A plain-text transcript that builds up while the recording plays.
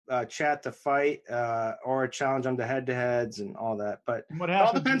chat to fight or challenge them to head-to-heads and all that. But what it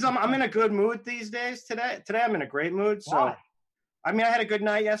all depends. I'm in a good mood these days. Today I'm in a great mood. So, why? I mean, I had a good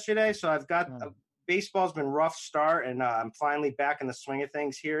night yesterday, so I've got baseball's been rough start, and I'm finally back in the swing of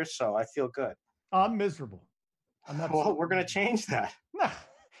things here, so I feel good. I'm miserable. Well, we're going to change that.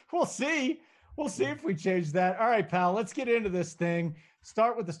 We'll see. We'll see if we change that. All right, pal, let's get into this thing.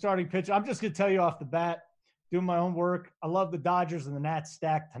 Start with the starting pitch. I'm just going to tell you off the bat, doing my own work. I love the Dodgers and the Nats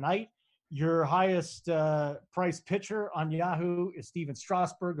stack tonight. Your highest price pitcher on Yahoo is Steven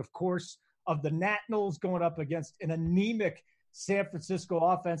Strasburg, of course, of the Nationals, going up against an anemic San Francisco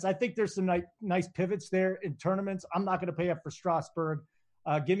offense. I think there's some nice pivots there in tournaments. I'm not going to pay up for Strasburg.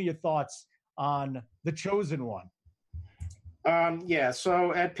 Give me your thoughts on the chosen one.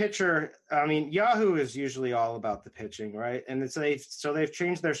 So at pitcher, I mean, Yahoo is usually all about the pitching, right? And they've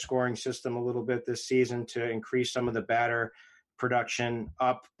changed their scoring system a little bit this season to increase some of the batter production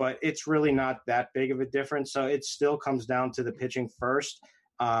up, but it's really not that big of a difference. So it still comes down to the pitching first,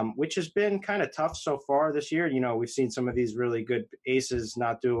 which has been kind of tough so far this year. You know, we've seen some of these really good aces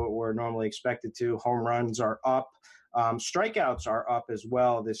not do what we're normally expected to. Home runs are up. Strikeouts are up as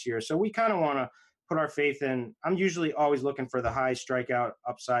well this year. So we kind of want to put our faith in. I'm usually always looking for the high strikeout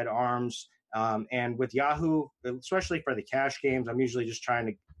upside arms. And with Yahoo, especially for the cash games, I'm usually just trying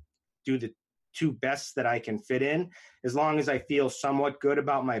to do the two best that I can fit in, as long as I feel somewhat good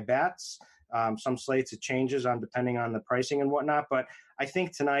about my bats. Some slates it changes on depending on the pricing and whatnot, but I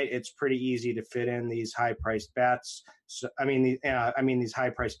think tonight it's pretty easy to fit in these high-priced bats. So these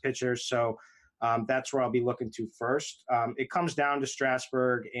high-priced pitchers. So that's where I'll be looking to first. It comes down to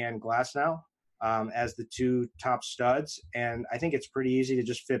Strasburg and Glasnow as the two top studs, and I think it's pretty easy to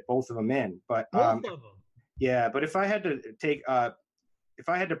just fit both of them in. But both of them, yeah. But if I had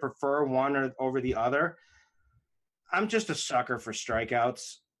to prefer one over the other, I'm just a sucker for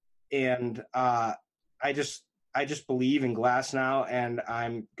strikeouts, and I just believe in Glasnow, and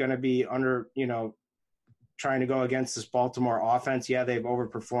I'm going to be trying to go against this Baltimore offense. Yeah, they've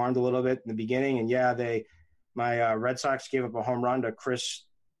overperformed a little bit in the beginning, and my Red Sox gave up a home run to Chris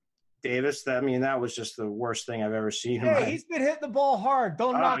Davis. That was just the worst thing I've ever seen. He's been hitting the ball hard.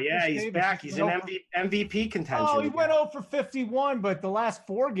 He's back. He's in MVP contention. Oh, he went 0 for 51, but the last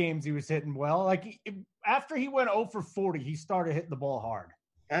 4 games he was hitting well. Like after he went 0 for 40, he started hitting the ball hard.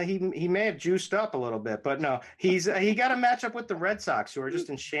 He may have juiced up a little bit, but no, he got a matchup with the Red Sox, who are just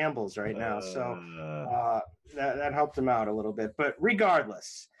in shambles right now. So that helped him out a little bit. But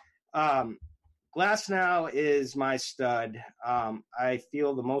regardless, Glasnow is my stud. I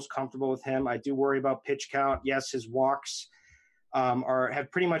feel the most comfortable with him. I do worry about pitch count. Yes, his walks have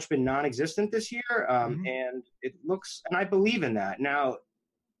pretty much been non-existent this year, and it looks, and I believe in that. Now,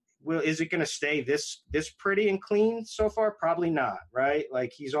 is it going to stay this pretty and clean so far? Probably not, right?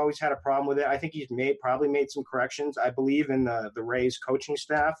 Like, he's always had a problem with it. I think he's probably made some corrections. I believe in the Rays coaching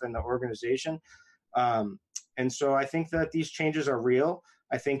staff and the organization. And so I think that these changes are real.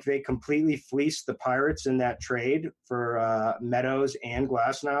 I think they completely fleeced the Pirates in that trade for Meadows and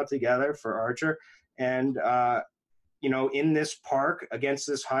Glasnow together for Archer. And, in this park against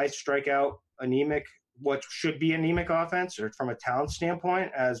this high strikeout, what should be anemic offense, or from a talent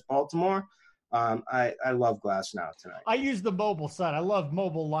standpoint as Baltimore, I love Glasnow tonight. I use the mobile site. I love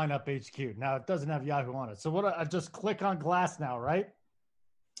mobile lineup HQ. Now, it doesn't have Yahoo on it. So I just click on Glasnow, right?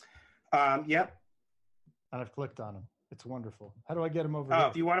 Yep. And I've clicked on him. It's wonderful. How do I get him over here?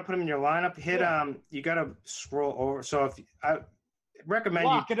 If you want to put him in your lineup, you got to scroll over. So I recommend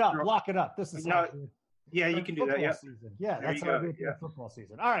lock it up. This is yeah, you can do that. Yeah, that's how I do it for football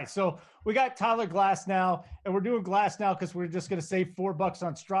season. All right, so we got Tyler Glasnow, and we're doing Glasnow because we're just going to save $4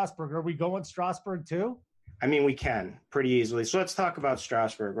 on Strasburg. Are we going Strasburg too? I mean, we can pretty easily. So let's talk about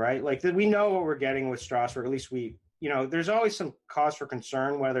Strasburg, right? Like, we know what we're getting with Strasburg. At least there's always some cause for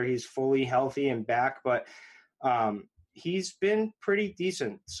concern whether he's fully healthy and back, but he's been pretty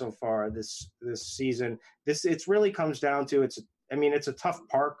decent so far this season. It really comes down to it's a tough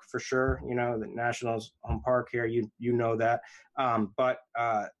park for sure. The Nationals home park here, you know that. But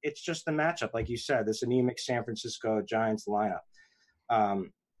it's just the matchup, like you said, this anemic San Francisco Giants lineup.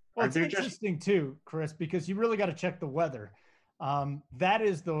 It's interesting too, Chris, because you really got to check the weather. That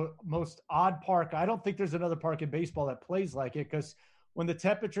is the most odd park. I don't think there's another park in baseball that plays like it, because when the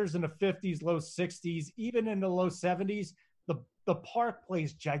temperature's in the 50s, low 60s, even in the low 70s, the park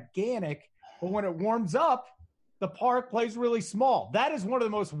plays gigantic. But when it warms up, the park plays really small. That is one of the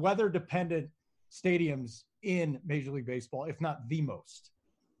most weather-dependent stadiums in Major League Baseball, if not the most.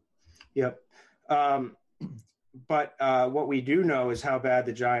 Yep. But what we do know is how bad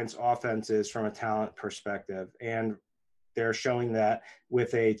the Giants' offense is from a talent perspective. And they're showing that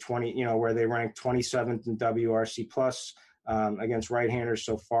with a 20, where they ranked 27th in WRC plus against right-handers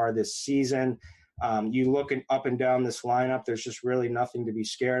so far this season. You look up and down this lineup, there's just really nothing to be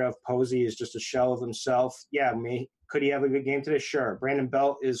scared of. Posey is just a shell of himself. Yeah, could he have a good game today? Sure. Brandon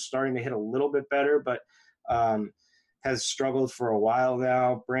Belt is starting to hit a little bit better, but has struggled for a while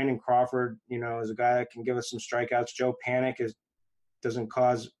now. Brandon Crawford, is a guy that can give us some strikeouts. Joe Panic doesn't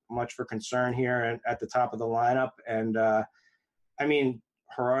cause much for concern here at the top of the lineup. And,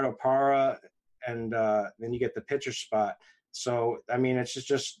 Gerardo Parra, and then you get the pitcher spot. So, it's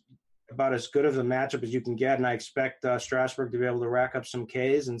just about as good of a matchup as you can get, and I expect Strasburg to be able to rack up some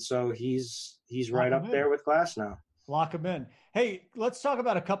Ks, and so he's right up there with Glasnow. Lock him in. Hey, let's talk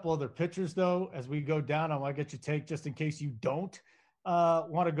about a couple other pitchers, though, as we go down. I want to get your take just in case you don't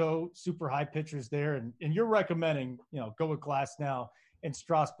want to go super high pitchers there, and you're recommending, go with Glasnow and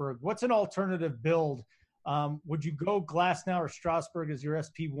Strasburg. What's an alternative build? Would you go Glasnow or Strasburg as your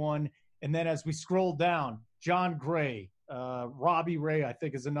SP1? And then as we scroll down, John Gray, Robbie Ray, I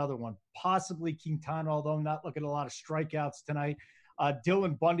think, is another one. Possibly Quintana, although I'm not looking at a lot of strikeouts tonight.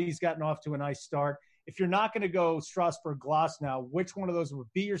 Dylan Bundy's gotten off to a nice start. If you're not going to go Strasburg Glasnow, which one of those would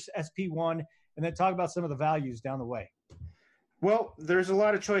be your SP1? And then talk about some of the values down the way. Well, there's a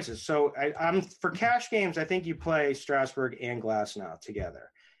lot of choices. So I'm for cash games, I think you play Strasburg and Glasnow together.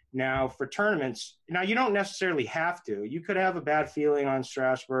 Now, for tournaments, you don't necessarily have to. You could have a bad feeling on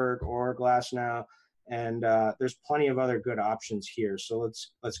Strasburg or Glasnow, and there's plenty of other good options here. So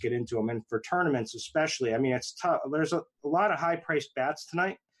let's get into them. And for tournaments especially, it's tough. There's a lot of high-priced bats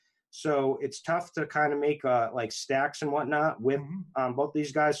tonight, so it's tough to kind of make like stacks and whatnot with both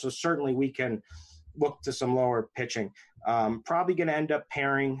these guys. So certainly we can look to some lower pitching. Probably going to end up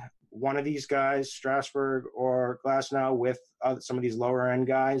pairing one of these guys, Strasburg or Glasnow, with some of these lower end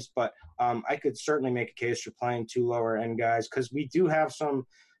guys. But I could certainly make a case for playing two lower end guys because we do have some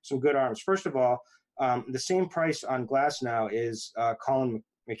good arms. First of all, the same price on Glasnow is Colin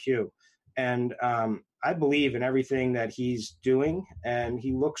McHugh. And I believe in everything that he's doing, and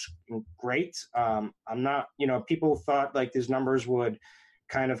he looks great. I'm not, people thought like his numbers would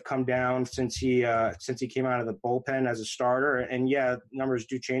kind of come down since he came out of the bullpen as a starter. And yeah, numbers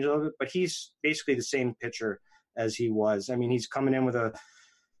do change a little bit, but he's basically the same pitcher as he was. He's coming in with a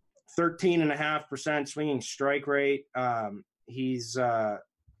 13.5% swinging strike rate. He's the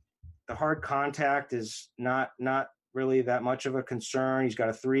hard contact is not really that much of a concern. He's got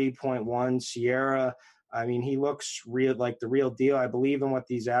a 3.1 Sierra. He looks real, like the real deal. I believe in what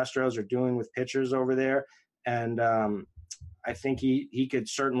these Astros are doing with pitchers over there. And I think he could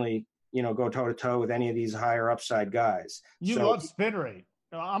certainly, go toe-to-toe with any of these higher upside guys. You love spin rate.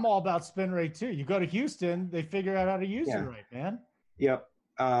 I'm all about spin rate too. You go to Houston, they figure out how to use it right, man. Yep.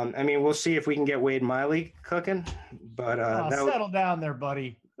 We'll see if we can get Wade Miley cooking, but settle down there,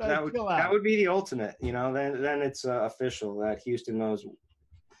 buddy. That would be the ultimate, then it's official that Houston knows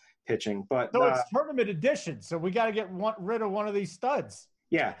pitching. But so it's tournament edition, so we got to get rid of one of these studs.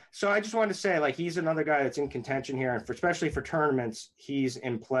 Yeah, so I just wanted to say, like, he's another guy that's in contention here, and especially for tournaments, he's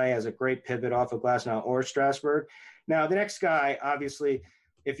in play as a great pivot off of Glasnow or Strasburg. Now, the next guy, obviously,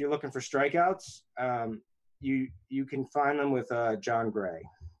 if you're looking for strikeouts, you can find them with John Gray,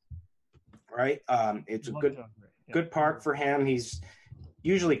 right? It's a good park for him. He's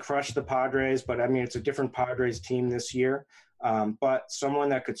usually crushed the Padres, but it's a different Padres team this year. But someone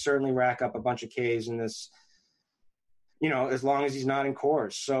that could certainly rack up a bunch of Ks in this, as long as he's not in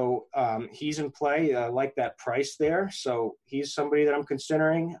cores. So he's in play. I like that price there. So he's somebody that I'm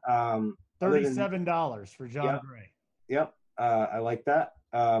considering. $37 for John Gray. Yep. I like that.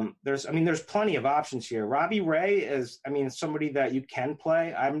 There's plenty of options here. Robbie Ray is, somebody that you can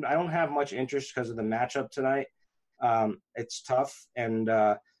play. I don't have much interest because of the matchup tonight. It's tough. And,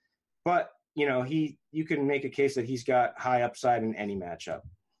 but you can make a case that he's got high upside in any matchup.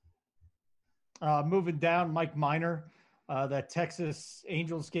 Moving down, Mike Minor, that Texas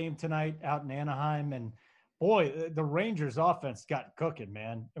Angels game tonight out in Anaheim. And boy, the Rangers offense got cooking,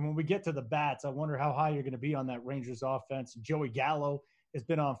 man. And when we get to the bats, I wonder how high you're going to be on that Rangers offense. Joey Gallo has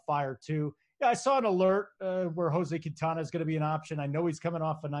been on fire too. Yeah, I saw an alert where Jose Quintana is going to be an option. I know he's coming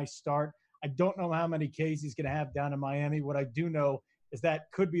off a nice start. I don't know how many Ks he's going to have down in Miami. What I do know is that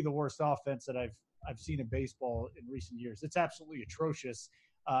could be the worst offense that I've seen in baseball in recent years. It's absolutely atrocious.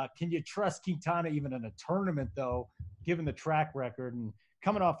 Can you trust Quintana even in a tournament, though, given the track record and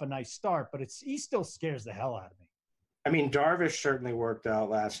coming off a nice start? But he still scares the hell out of me. Darvish certainly worked out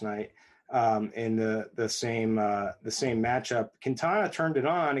last night in the same matchup. Quintana turned it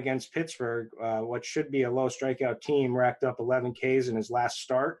on against Pittsburgh, what should be a low strikeout team, racked up 11 Ks in his last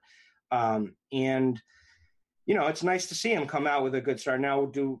start. And it's nice to see him come out with a good start.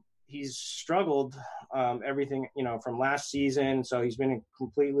 Now, he's struggled everything, from last season. So he's been a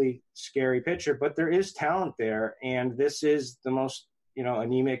completely scary pitcher, but there is talent there. And this is the most,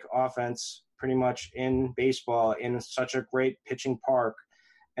 anemic offense pretty much in baseball in such a great pitching park.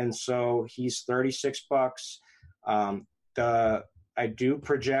 And so he's $36. I do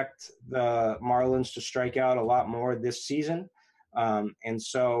project the Marlins to strike out a lot more this season. And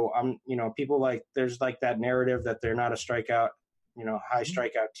so there's like that narrative that they're not a strikeout, high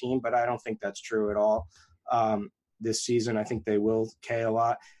strikeout team, but I don't think that's true at all. This season, I think they will K a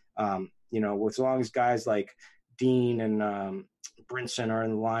lot. As long as guys like Dean and Brinson are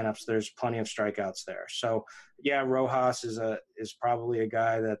in the lineups, there's plenty of strikeouts there. So yeah, Rojas is probably a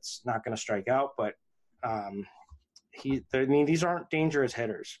guy that's not going to strike out, but these aren't dangerous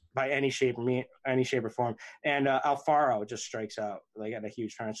hitters by any shape or form. And Alfaro just strikes out like at a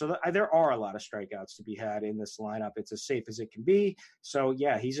huge turn. So there are a lot of strikeouts to be had in this lineup. It's as safe as it can be. So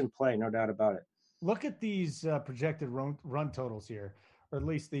yeah, he's in play, no doubt about it. Look at these projected run totals here, or at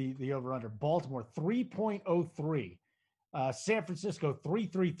least the over-under. Baltimore, 3.03. San Francisco,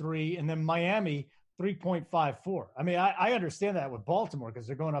 3.33. And then Miami, 3.54. I mean, I understand that with Baltimore because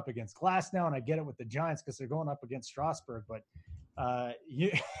they're going up against Glass now, and I get it with the Giants because they're going up against Strasburg. But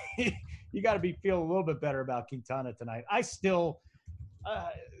you got to feel a little bit better about Quintana tonight. I still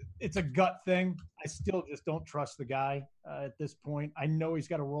it's a gut thing. I still just don't trust the guy at this point. I know he's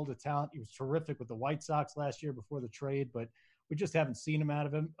got a world of talent. He was terrific with the White Sox last year before the trade, but we just haven't seen him out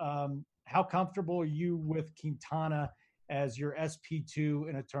of him. How comfortable are you with Quintana as your SP2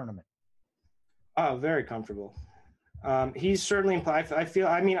 in a tournament? Oh, very comfortable. He's certainly implied. I feel,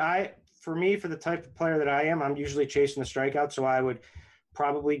 for the type of player that I am, I'm usually chasing the strikeout. So I would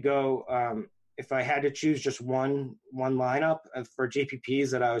probably go, if I had to choose just one lineup for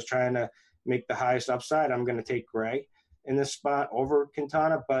GPPs that I was trying to make the highest upside, I'm going to take Gray in this spot over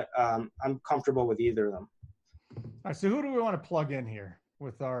Quintana, but I'm comfortable with either of them. All right. So who do we want to plug in here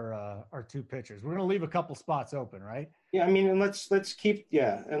with our two pitchers? We're going to leave a couple spots open, right? Yeah, and let's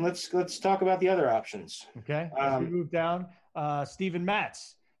talk about the other options. Okay. As we move down, Steven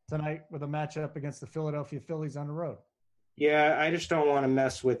Matz tonight with a matchup against the Philadelphia Phillies on the road. Yeah, I just don't want to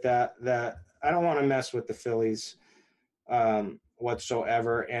mess with that. I don't want to mess with the Phillies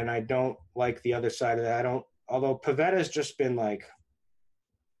whatsoever, and I don't like the other side of that. Although Pavetta's just been like,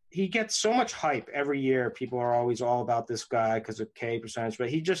 he gets so much hype every year. People are always all about this guy because of K percentage, but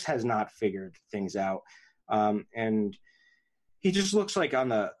he just has not figured things out. And he just looks like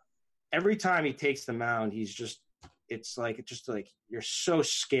every time he takes the mound, it's like you're so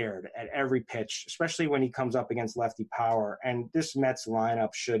scared at every pitch, especially when he comes up against lefty power. And this Mets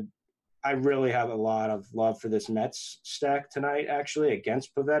lineup I really have a lot of love for this Mets stack tonight, actually,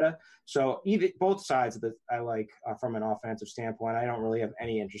 against Pivetta. So both sides of I like from an offensive standpoint. I don't really have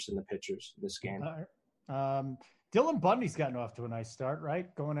any interest in the pitchers in this game. Dylan Bundy's gotten off to a nice start,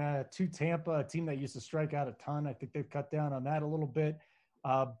 right? Going to Tampa, a team that used to strike out a ton. I think they've cut down on that a little bit.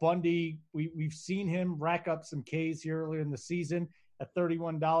 Bundy, we've seen him rack up some Ks here earlier in the season at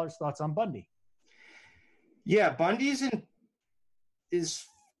 $31. Thoughts on Bundy? Yeah, Bundy's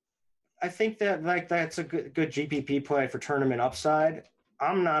I think that that's a good GPP play for tournament upside.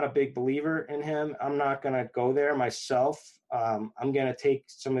 I'm not a big believer in him. I'm not going to go there myself. I'm going to take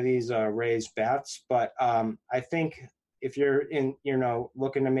some of these raised bats, but I think if you're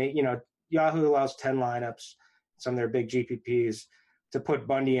looking to make, Yahoo allows 10 lineups, some of their big GPPs, to put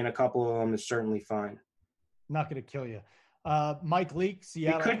Bundy in a couple of them is certainly fine. Not going to kill you. Mike Leake,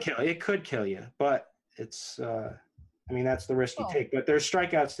 Seattle. It could kill you, but it's that's the risk you take, but there's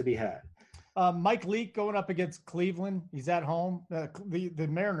strikeouts to be had. Mike Leake going up against Cleveland. He's at home. The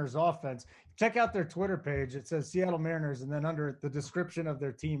Mariners offense. Check out their Twitter page. It says Seattle Mariners, and then under the description of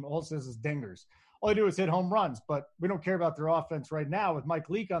their team, all it says is dingers. All they do is hit home runs, but we don't care about their offense right now. With Mike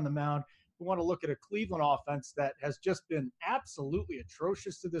Leake on the mound, we want to look at a Cleveland offense that has just been absolutely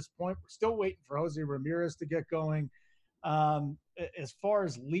atrocious to this point. We're still waiting for Jose Ramirez to get going. As far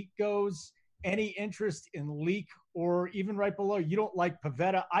as Leake goes, any interest in Leake, or even right below, you don't like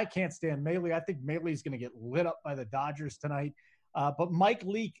Pivetta? I can't stand Mahle. I think Mahle is going to get lit up by the Dodgers tonight. But Mike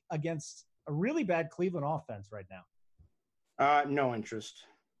Leake against a really bad Cleveland offense right now. No interest.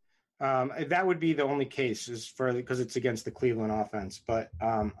 That would be the only case because it's against the Cleveland offense. But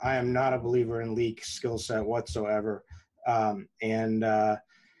I am not a believer in Leake's skill set whatsoever. No,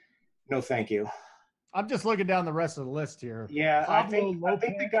 thank you. I'm just looking down the rest of the list here. Yeah, I think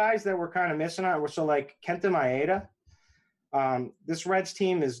the guys that we're kind of missing out were Kenta Maeda. This Reds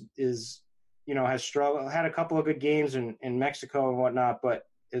team is has struggled, had a couple of good games in Mexico and whatnot, but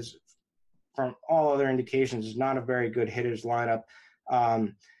is from all other indications, is not a very good hitters lineup.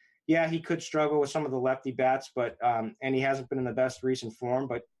 Yeah, he could struggle with some of the lefty bats, but and he hasn't been in the best recent form.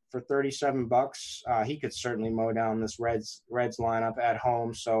 But for $37, he could certainly mow down this Reds lineup at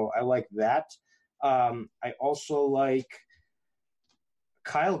home. So I like that. I also like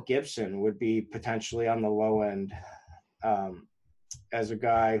Kyle Gibson would be potentially on the low end as a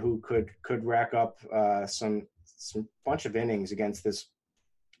guy who could rack up some bunch of innings against this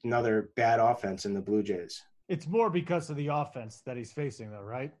another bad offense in the Blue Jays. It's more because of the offense that he's facing, though,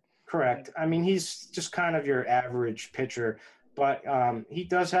 right? Correct. I mean, he's just kind of your average pitcher, but he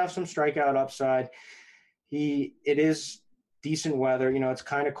does have some strikeout upside. It is decent weather. It's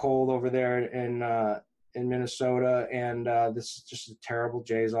kind of cold over there in Minnesota, and this is just a terrible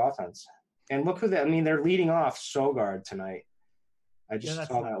Jays offense. And look who they're leading off Sogard tonight. I just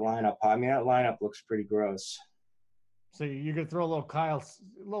saw that lineup. I mean, that lineup looks pretty gross. So you're going to throw a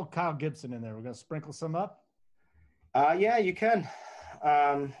little Kyle Gibson in there. We're going to sprinkle some up? Yeah, you can.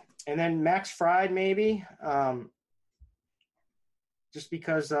 And then Max Fried maybe, just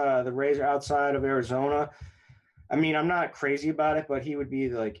because the Rays are outside of Arizona. I mean, I'm not crazy about it, but he would be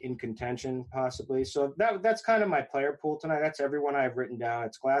like in contention possibly. So that's kind of my player pool tonight. That's everyone I've written down.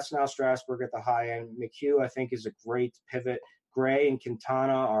 It's Glasnow, Strasburg at the high end. McHugh, I think, is a great pivot. Gray and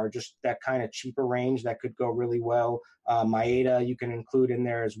Quintana are just that kind of cheaper range that could go really well. Maeda you can include in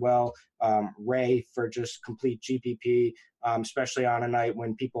there as well. Ray for just complete GPP, especially on a night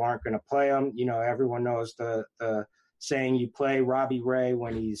when people aren't going to play him. Everyone knows the saying, you play Robbie Ray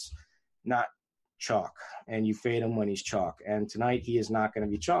when he's not chalk, and you fade him when he's chalk. And tonight he is not going to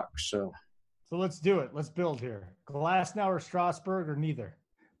be chalk. So let's do it. Let's build here. Glasnow or Strasburg or neither?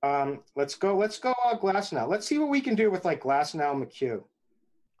 Let's go Glasnow. Let's see what we can do with like Glasnow McHugh.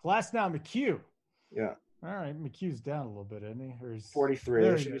 Glasnow McHugh. Yeah. All right. McHugh's down a little bit, isn't he? Or 43.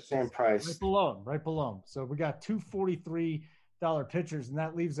 It should be the same price. Right below him. So we got two $43 pitchers, and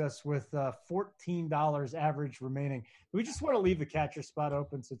that leaves us with $14 average remaining. We just want to leave the catcher spot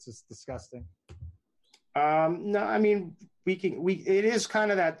open since it's disgusting. No, I mean, it is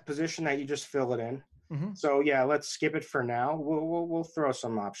kind of that position that you just fill it in. Mm-hmm. So yeah, let's skip it for now. We'll throw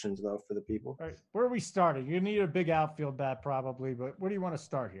some options though for the people. All right. Where are we starting? You need a big outfield bat probably, but where do you want to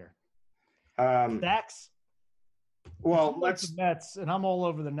start here? Stacks. Well, let's the Mets, and I'm all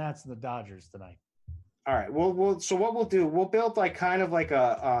over the Nats and the Dodgers tonight. All right. So what we'll do, we'll build like kind of like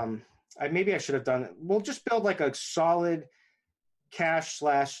a maybe I should have done it. We'll just build like a solid cash /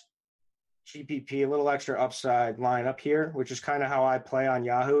 GPP, a little extra upside line up here, which is kind of how I play on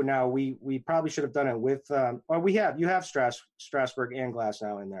Yahoo. Now we probably should have done it with you have Strasburg and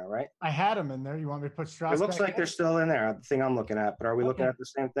Glasnow in there, right? I had them in there. You want me to put Strasburg? It looks like they're still in there, the thing I'm looking at, but are we looking at the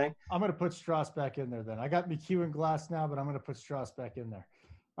same thing? I'm going to put Strasburg back in there then. I got McHugh and Glasnow, but I'm going to put Strasburg back in there.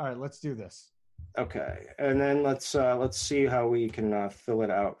 All right, let's do this. Okay, and then let's see how we can fill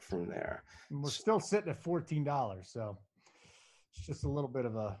it out from there. And we're still sitting at $14, so it's just a little bit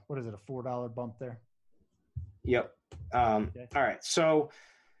of a $4 bump there. Yep. Okay. All right, so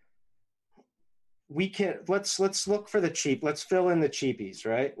we can let's look for the cheap. Let's fill in the cheapies,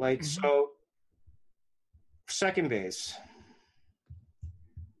 right? Like so. Second base.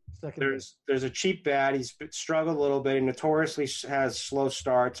 There's a cheap bat. He's struggled a little bit. He notoriously has slow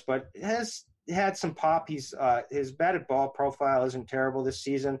starts, but has had some pop. His batted ball profile isn't terrible this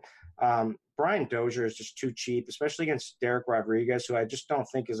season. Brian Dozier is just too cheap, especially against Derek Rodriguez, who I just don't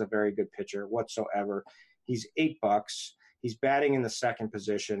think is a very good pitcher whatsoever. He's $8. He's batting in the second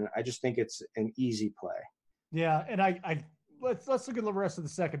position. I just think it's an easy play. Yeah, and I let's look at the rest of the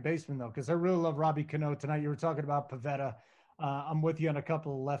second baseman though, because I really love Robbie Cano tonight. You were talking about Pivetta. I'm with you on a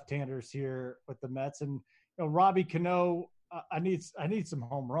couple of left-handers here with the Mets, and Robbie Cano. I need some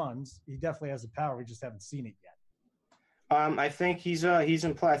home runs. He definitely has the power. We just haven't seen it yet. I think he's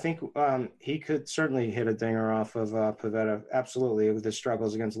in play. I think he could certainly hit a dinger off of Pivetta. Absolutely, with his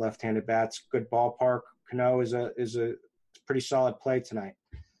struggles against left-handed bats. Good ballpark. Cano is a pretty solid play tonight.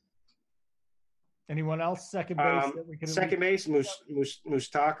 Anyone else? Second base that we can. Second base,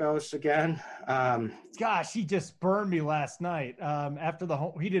 Moustakos again. Gosh, he just burned me last night. After the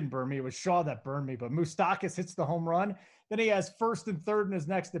home, he didn't burn me. It was Shaw that burned me. But Moustakas hits the home run. Then he has first and third in his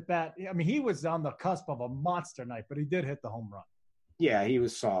next at bat. I mean, he was on the cusp of a monster night, but he did hit the home run. Yeah, he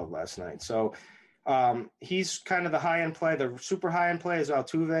was solid last night. So he's kind of the high end play. The super high end play is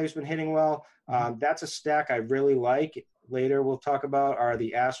Altuve, who's been hitting well. That's a stack I really like. Later we'll talk about are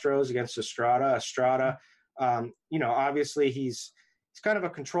the Astros against Estrada. Obviously he's kind of a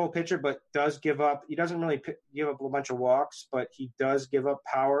control pitcher, but does give up. He doesn't really give up a bunch of walks, but he does give up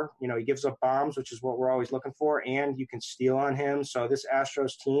power. He gives up bombs, which is what we're always looking for, and you can steal on him. So this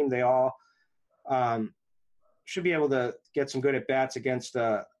Astros team, they all Should be able to get some good at bats against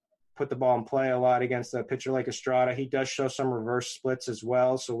put the ball in play a lot against a pitcher like Estrada. He does show some reverse splits as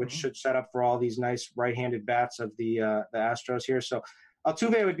well, so which should set up for all these nice right-handed bats of the Astros here. So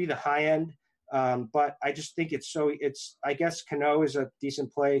Altuve would be the high end, but I just think I guess Cano is a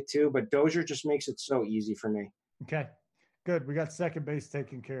decent play too, but Dozier just makes it so easy for me. Okay, good. We got second base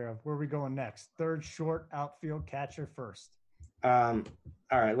taken care of. Where are we going next? Third, short, outfield, catcher first. All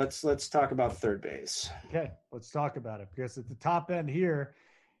right, let's talk about third base. Okay, let's talk about it, because at the top end here,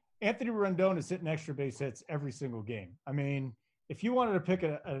 Anthony Rendon is hitting extra base hits every single game. I mean, if you wanted to pick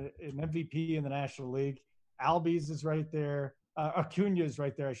an MVP in the National League, Albies is right there. Acuna is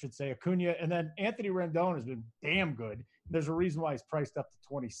right there, I should say. Acuna. And then Anthony Rendon has been damn good. There's a reason why he's priced up to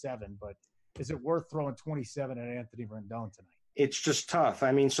 27, but is it worth throwing 27 at Anthony Rendon tonight? It's just tough.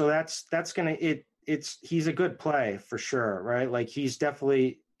 I mean, so that's going to – he's a good play for sure, right? Like he's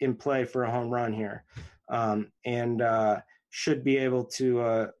definitely in play for a home run here, and should be able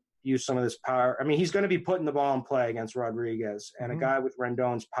to use some of this power. I mean, he's going to be putting the ball in play against Rodriguez, and a guy with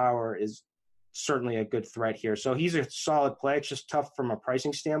Rendon's power is certainly a good threat here. So he's a solid play. It's just tough from a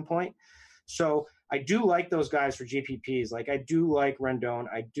pricing standpoint. So I do like those guys for GPPs. Like I do like Rendon.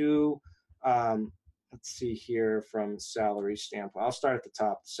 I do. Let's see here from salary standpoint. I'll start at the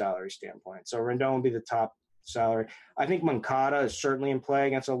top salary standpoint. So Rendon will be the top salary. I think Moncada is certainly in play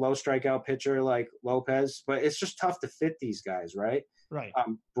against a low strikeout pitcher like Lopez, but it's just tough to fit these guys, right? Right.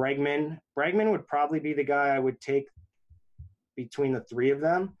 Bregman would probably be the guy I would take between the three of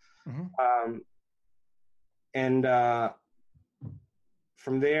them. And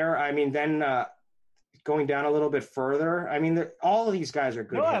from there, I mean, then going down a little bit further, I mean, all of these guys are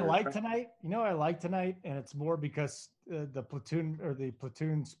good. You know what I like tonight? And it's more because the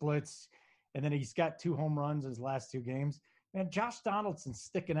platoon splits, and then he's got 2 home runs in his last 2 games. And Josh Donaldson's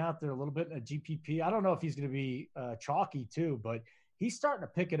sticking out there a little bit in a GPP. I don't know if he's going to be chalky too, but he's starting to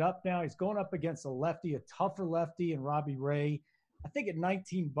pick it up now. He's going up against a lefty, a tougher lefty, and Robbie Ray. I think at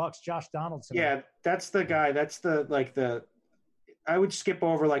 $19, Josh Donaldson. Yeah, that's the guy. That's I would skip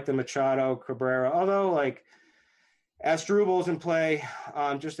over like the Machado, Cabrera, although like Asdrubal's in play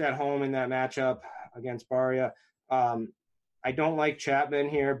just at home in that matchup against Barria. I don't like Chapman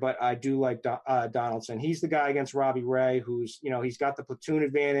here, but I do like Donaldson. He's the guy against Robbie Ray who's, he's got the platoon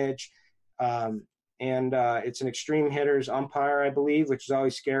advantage. And it's an extreme hitters umpire, I believe, which is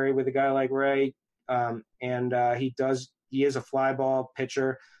always scary with a guy like Ray. He is a fly ball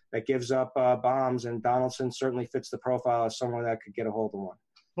pitcher that gives up bombs, and Donaldson certainly fits the profile of someone that could get a hold of one.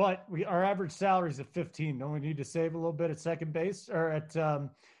 But our average salary is at 15. Don't we need to save a little bit at second base or at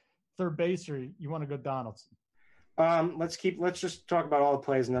third base, or you want to go Donaldson? Let's just talk about all the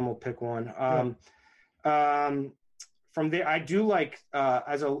plays and then we'll pick one. From there, I do like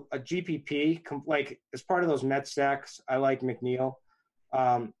as a GPP, like as part of those Met stacks, I like McNeil.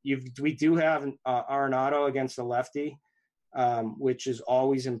 We do have Arenado against the lefty, which is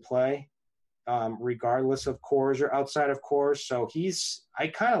always in play, regardless of cores or outside of cores. So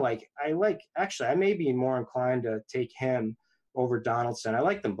I may be more inclined to take him over Donaldson. I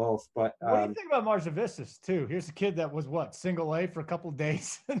like them both, but what do you think about Marzavistas too? Here's a kid that was single A for a couple of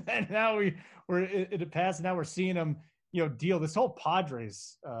days, and then now we're in the past. Now we're seeing him, deal. This whole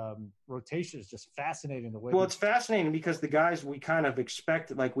Padres rotation is just fascinating. Well, it's fascinating because the guys we kind of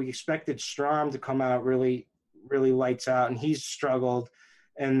expected, we expected Strahm to come out really, really lights out, and he's struggled.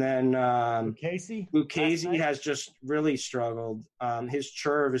 And then Lucchesi has just really struggled. His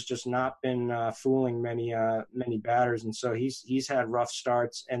curve has just not been fooling many batters, and so he's had rough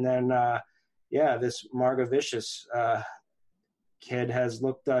starts. And then this Margevicius kid has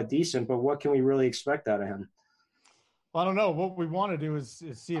looked decent, but what can we really expect out of him? Well, I don't know. What we want to do is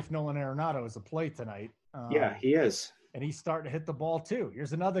see if Nolan Arenado is a play tonight. Yeah, he is. And he's starting to hit the ball too.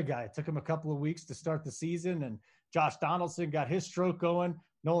 Here's another guy. It took him a couple of weeks to start the season, and Josh Donaldson got his stroke going.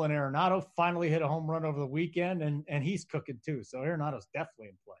 Nolan Arenado finally hit a home run over the weekend, and he's cooking too. So Arenado's definitely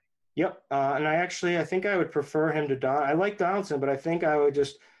in play. Yep. And I think I would prefer him to Don. I like Donaldson, but I think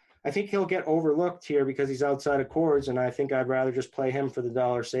he'll get overlooked here because he's outside of cores, and I think I'd rather just play him for the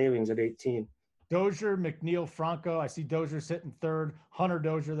dollar savings at 18. Dozier, McNeil, Franco. I see Dozier's hitting third. Hunter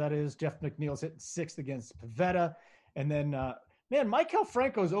Dozier, that is. Jeff McNeil's hitting sixth against Pivetta. And then, Maikel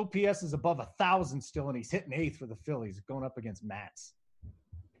Franco's OPS is above 1,000 still, and he's hitting eighth for the Phillies, going up against Mats.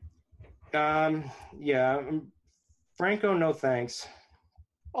 Franco, no thanks.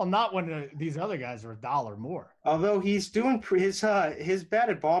 Well, not when these other guys are $1 more. Although he's doing his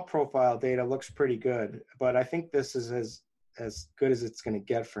batted ball profile data looks pretty good, but I think this is as good as it's going to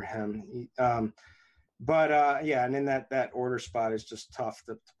get for him. But yeah, and in that order spot is just tough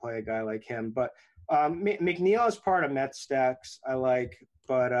to play a guy like him. But McNeil is part of Mets stacks I like,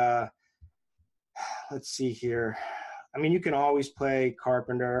 but let's see here. I mean, you can always play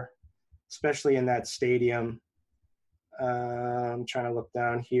Carpenter, especially in that stadium. I'm trying to look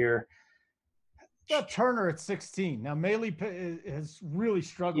down here. Got Turner at 16. Now, Maley has really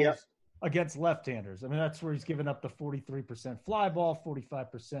struggled against left-handers. I mean, that's where he's given up the 43% fly ball,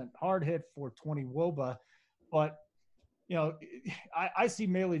 45% hard hit, 420 WOBA. But, you know, I see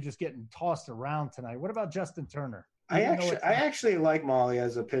Maley just getting tossed around tonight. What about Justin Turner? I actually like Molly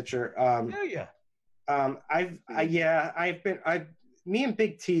as a pitcher. Do you? Me and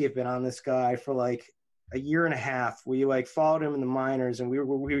Big T have been on this guy for like a year and a half. We like followed him in the minors, and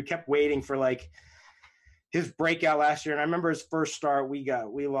we kept waiting for like his breakout last year. And I remember his first start, we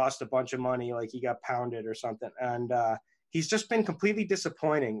lost a bunch of money, like he got pounded or something. And he's just been completely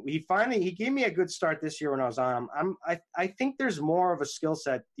disappointing. He gave me a good start this year when I was on him. I think there's more of a skill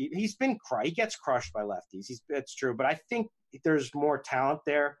set. He gets crushed by lefties. It's true, but I think there's more talent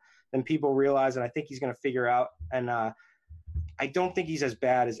there than people realize, and I think he's going to figure out. And I don't think he's as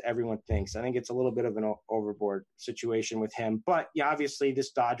bad as everyone thinks. I think it's a little bit of an overboard situation with him. But yeah, obviously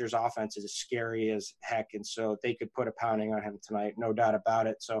this Dodgers offense is as scary as heck, and so they could put a pounding on him tonight, no doubt about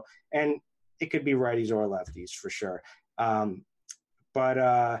it. So, and it could be righties or lefties for sure. But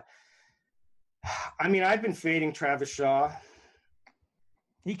I mean, I've been fading Travis Shaw.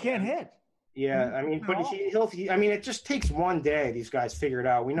 He can't hit. Yeah, I mean, but I mean, it just takes one day. These guys figure it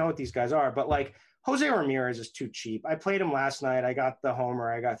out. We know what these guys are, but like Jose Ramirez is too cheap. I played him last night. I got the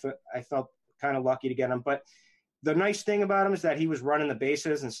homer. I felt kind of lucky to get him. But the nice thing about him is that he was running the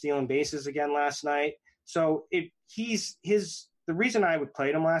bases and stealing bases again last night. So the reason I would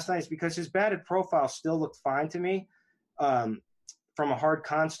play him last night is because his batted profile still looked fine to me. From a hard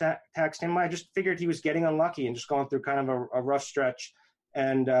contact standpoint, I just figured he was getting unlucky and just going through kind of a rough stretch.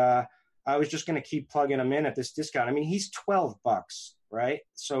 And I was just going to keep plugging him in at this discount. I mean, he's $12, right?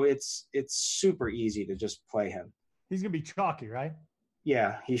 So it's super easy to just play him. He's going to be chalky, right?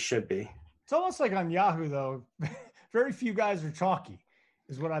 Yeah, he should be. It's almost like on Yahoo, though. Very few guys are chalky,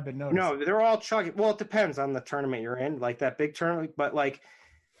 is what I've been noticing. No, they're all chalky. Well, it depends on the tournament you're in, like that big tournament. But like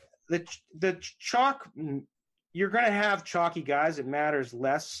the chalk, you're going to have chalky guys. It matters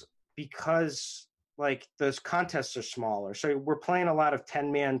less because like those contests are smaller. So we're playing a lot of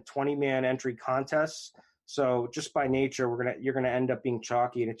 10-man, 20-man entry contests. So just by nature, you're gonna end up being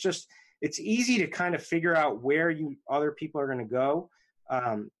chalky, and it's easy to kind of figure out where other people are gonna go,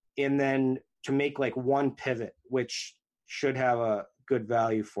 and then to make like one pivot, which should have a good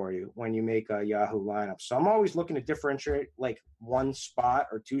value for you when you make a Yahoo lineup. So I'm always looking to differentiate like one spot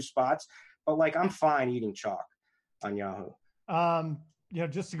or two spots, but like I'm fine eating chalk on Yahoo.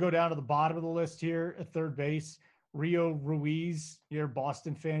 Just to go down to the bottom of the list here at third base, Rio Ruiz. You're a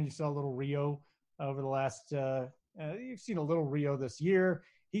Boston fan. You saw a little Rio over the last you've seen a little Rio this year.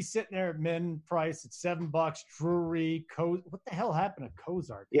 He's sitting there at min price at $7. Drury, what the hell happened to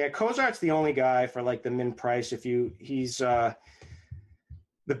Cozart? Yeah, Cozart's the only guy for like the min price. He's the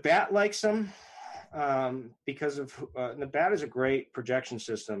bat likes him because of the bat is a great projection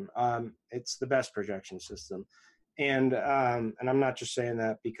system. It's the best projection system. And I'm not just saying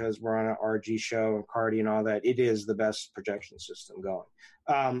that because we're on an RG show and Cardi and all that. It is the best projection system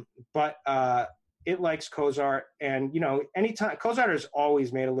going. But it likes Cozart. And, anytime Cozart has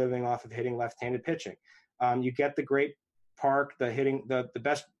always made a living off of hitting left-handed pitching. You get the great park, the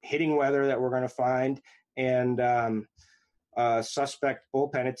best hitting weather that we're going to find, and suspect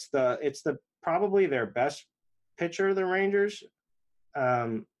bullpen. It's probably their best pitcher, the Rangers.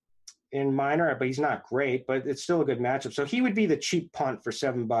 In minor, but he's not great, but it's still a good matchup. So he would be the cheap punt for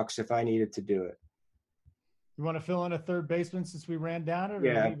 $7 if I needed to do it. You want to fill in a third baseman since we ran down it?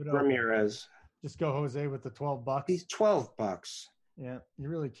 Yeah, Ramirez. Just go Jose with the $12. He's $12. Yeah, you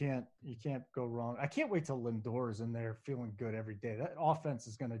really can't. You can't go wrong. I can't wait till Lindor is in there feeling good every day. That offense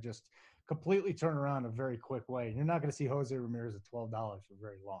is going to just completely turn around in a very quick way. You're not going to see Jose Ramirez at $12 for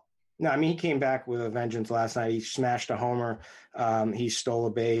very long. No, I mean, he came back with a vengeance last night. He smashed a homer. He stole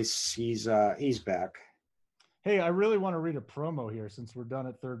a base. He's back. Hey, I really want to read a promo here since we're done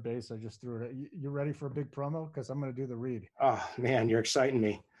at third base. I just threw it. You ready for a big promo? Because I'm going to do the read. Oh, man, you're exciting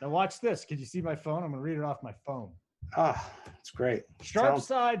me. Now watch this. Can you see my phone? I'm going to read it off my phone. Oh, it's great. Sharp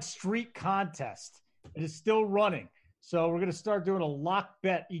Side Street Contest. It is still running. So we're going to start doing a lock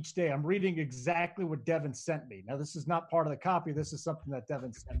bet each day. I'm reading exactly what Devin sent me. Now, this is not part of the copy. This is something that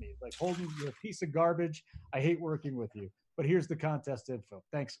Devin sent me. It's like, Holden, you're a piece of garbage. I hate working with you. But here's the contest info.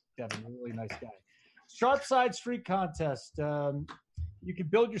 Thanks, Devin. You're a really nice guy. Sharp Side Street Contest. You can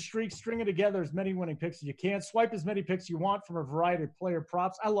build your streak, string it together as many winning picks as you can. Swipe as many picks you want from a variety of player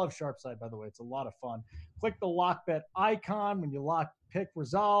props. I love Sharpside, by the way. It's a lot of fun. Click the lock bet icon. When your lock pick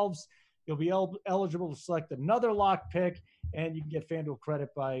resolves, you'll be eligible to select another lock pick, and you can get FanDuel credit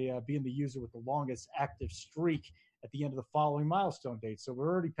by being the user with the longest active streak at the end of the following milestone date. So we're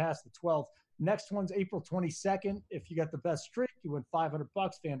already past the 12th. Next one's April 22nd. If you got the best streak, you win $500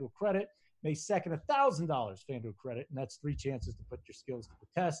 FanDuel credit. May 2nd, $1,000 FanDuel credit, and that's 3 chances to put your skills to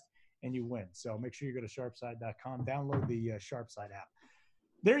the test, and you win. So make sure you go to sharpside.com, download the Sharpside app.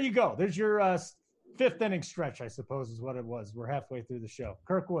 There you go. There's your fifth inning stretch, I suppose, is what it was. We're halfway through the show.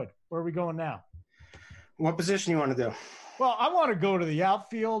 Kirkwood, where are we going now? What position you want to do? Well, I want to go to the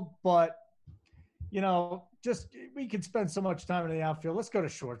outfield, but just we could spend so much time in the outfield. Let's go to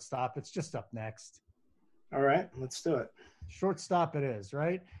shortstop. It's just up next. All right, let's do it. Shortstop it is,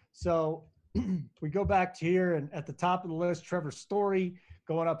 right? So we go back to here, and at the top of the list, Trevor Story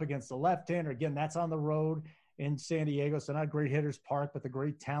going up against the left-hander. Again, that's on the road in San Diego, so not a great hitter's park, but the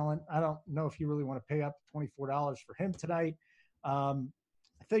great talent. I don't know if you really want to pay up $24 for him tonight. I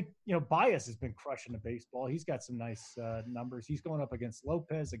think, Baez has been crushing the baseball. He's got some nice numbers. He's going up against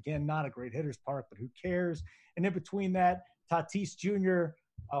Lopez. Again, not a great hitter's park, but who cares? And in between that, Tatis Jr.,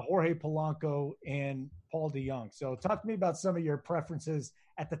 Jorge Polanco, and Paul DeJong. So talk to me about some of your preferences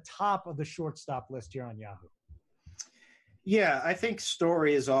at the top of the shortstop list here on Yahoo. Yeah, I think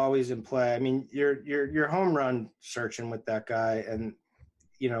Story is always in play. I mean, you're home run searching with that guy, and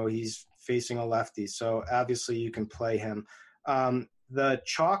he's facing a lefty, so obviously you can play him. The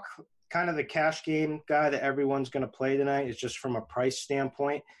chalk, kind of the cash game guy that everyone's going to play tonight is just from a price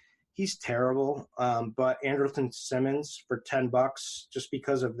standpoint. He's terrible, but Andrelton Simmons for $10, just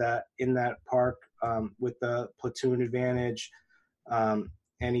because of that in that park with the platoon advantage,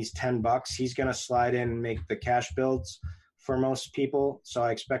 and he's $10. He's going to slide in and make the cash builds for most people. So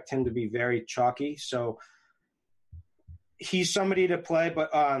I expect him to be very chalky. So he's somebody to play, but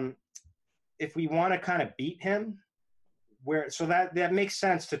if we want to kind of beat him, that makes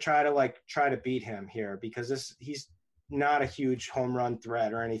sense to try to beat him here, because he's not a huge home run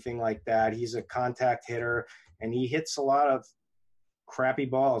threat or anything like that. He's a contact hitter, and he hits a lot of crappy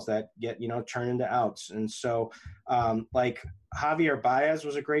balls that get turned into outs. And so Javier Baez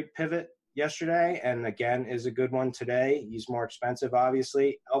was a great pivot yesterday, and again is a good one today. He's more expensive,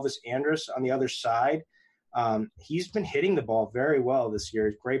 obviously. Elvis Andrus on the other side, he's been hitting the ball very well this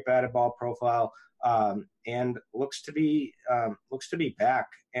year. Great batted ball profile, and looks to be back.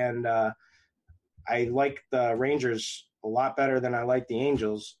 And I like the Rangers a lot better than I like the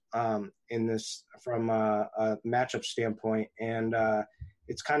Angels in this from a matchup standpoint. And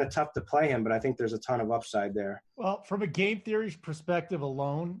it's kind of tough to play him, but I think there's a ton of upside there. Well, from a game theory perspective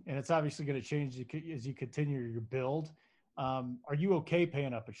alone, and it's obviously going to change as you continue your build, are you okay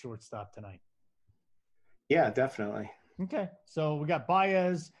paying up at shortstop tonight? Yeah, definitely. Okay. So we got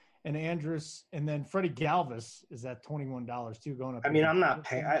Baez and Andrus, and then Freddie Galvis is at $21 too, going up. I mean, I'm not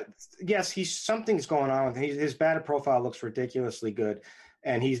paying. Yes, something's going on with him. His batted profile looks ridiculously good,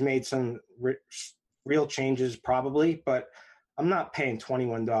 and he's made some real changes probably, but I'm not paying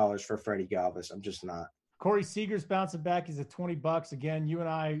 $21 for Freddie Galvis. I'm just not. Corey Seager's bouncing back. He's at $20. Again, you and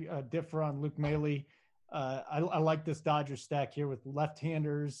I differ on Luke Maile. I like this Dodgers stack here with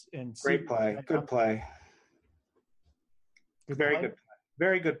left-handers and great play. Good play. Very good play.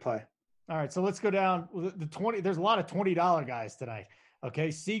 Very good play. All right, so let's go down the 20. There's a lot of $20 guys tonight.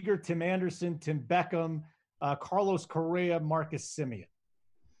 Okay, Seager, Tim Anderson, Tim Beckham, Carlos Correa, Marcus Semien.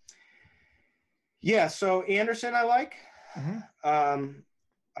 Yeah, so Anderson I like. Mm-hmm.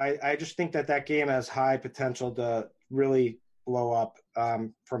 I just think that game has high potential to really blow up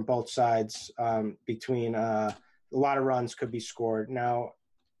from both sides. Between a lot of runs could be scored. Now,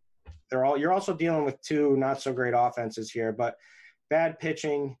 you're also dealing with two not so great offenses here, but bad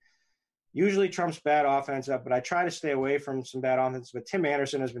pitching usually trumps bad offense up, but I try to stay away from some bad offense. But Tim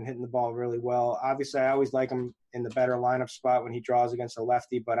Anderson has been hitting the ball really well. Obviously, I always like him in the better lineup spot when he draws against a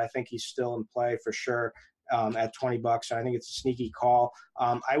lefty, but I think he's still in play for sure at $20. I think it's a sneaky call.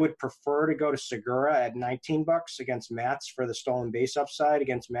 I would prefer to go to Segura at $19 against Matz for the stolen base upside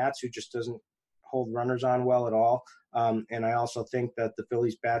against Matz, who just doesn't hold runners on well at all. And I also think that the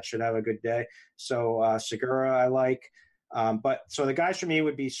Phillies bat should have a good day. So Segura I like. But so the guys for me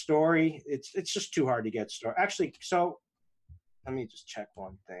would be Story. It's just too hard to get Story. Actually, so let me just check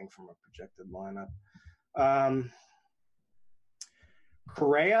one thing from a projected lineup.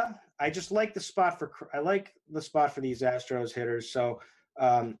 Correa, I just like the spot for these Astros hitters. So,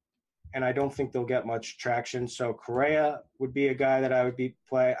 and I don't think they'll get much traction. So Correa would be a guy that I would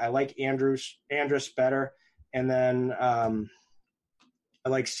play. I like Andrus better. And then I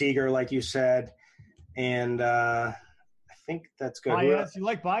like Seager, like you said, and I think that's good. Baez, you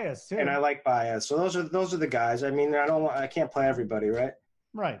like Baez too, and I like Baez. So those are the guys. I mean, I can't play everybody, right?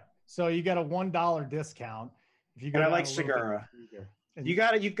 Right. So you got a $1 discount if you go. And I like Segura. You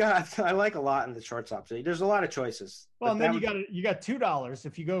got. I like a lot in the shortstop. So there's a lot of choices. Well, and then you got $2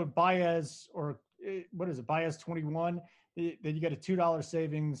 if you go Baez or what is it, Baez 21. Then you got a $2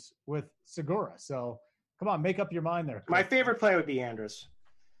 savings with Segura. So come on, make up your mind there. My favorite play would be Andrus.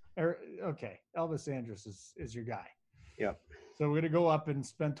 Okay, Elvis Andrus is your guy. Yep. So we're gonna go up and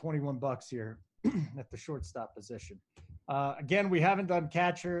spend $21 here at the shortstop position. Again, we haven't done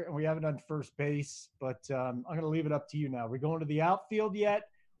catcher and we haven't done first base, but I'm going to leave it up to you now. Are we going to the outfield yet,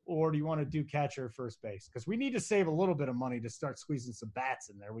 or do you want to do catcher or first base? Because we need to save a little bit of money to start squeezing some bats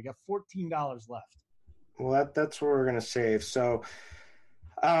in there. We got $14 left. Well, that's what we're going to save. So,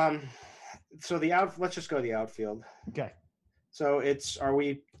 let's just go to the outfield. Okay. So are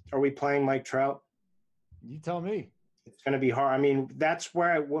we playing Mike Trout? You tell me. It's going to be hard. I mean, that's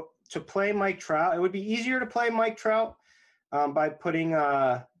where to play Mike Trout. It would be easier to play Mike Trout by putting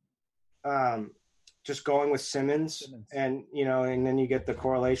just going with Simmons. And and then you get the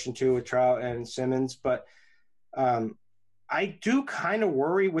correlation too with Trout and Simmons. But I do kind of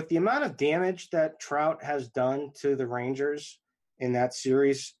worry with the amount of damage that Trout has done to the Rangers in that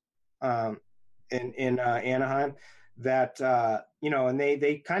series in Anaheim. That and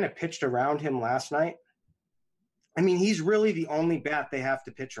they kind of pitched around him last night. I mean, he's really the only bat they have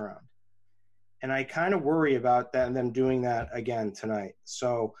to pitch around. And I kind of worry about that and them doing that again tonight.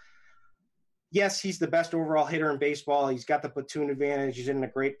 So, yes, he's the best overall hitter in baseball. He's got the platoon advantage. He's in a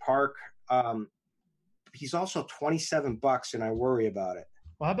great park. He's also $27, and I worry about it.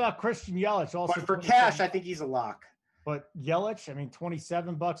 Well, how about Christian Yelich? Also, but for cash, I think he's a lock. But Yelich, I mean,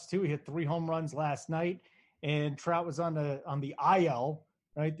 $27 too. He hit 3 home runs last night, and Trout was on the IL,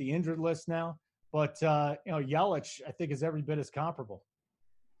 right, the injured list now. But, Yelich, I think, is every bit as comparable.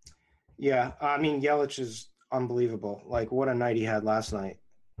 Yeah, I mean, Yelich is unbelievable. Like, what a night he had last night.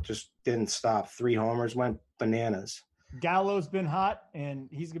 Just didn't stop. 3 homers, went bananas. Gallo's been hot, and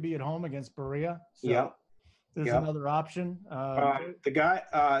he's going to be at home against Berea. So there's another option. The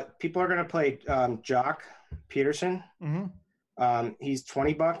guy, people are going to play Jock Peterson. Mm-hmm. He's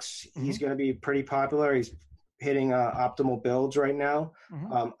 $20. Mm-hmm. He's going to be pretty popular. He's hitting optimal builds right now.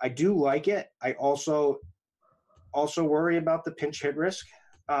 Mm-hmm. I do like it. I also worry about the pinch hit risk.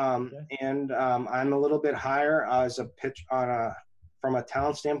 And I'm a little bit higher as a pitch from a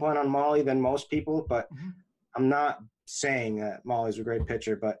talent standpoint on Molly than most people, but mm-hmm. I'm not saying that Molly's a great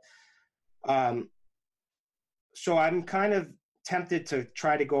pitcher, but so I'm kind of tempted to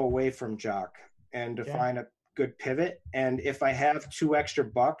try to go away from Jock and to find a good pivot. And if I have $2 extra,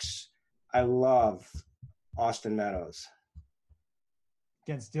 I love Austin Meadows.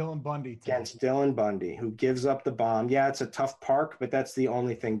 Against Dylan Bundy. Against Dylan Bundy, who gives up the bomb. Yeah, it's a tough park, but that's the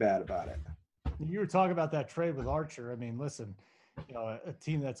only thing bad about it. You were talking about that trade with Archer. I mean, listen, a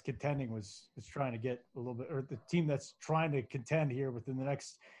team that's contending was trying to get a little bit, or the team that's trying to contend here within the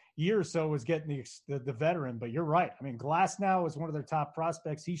next year or so was getting the veteran. But you're right. I mean, Glasnow is one of their top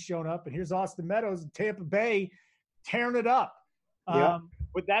prospects. He's shown up, and here's Austin Meadows in Tampa Bay tearing it up.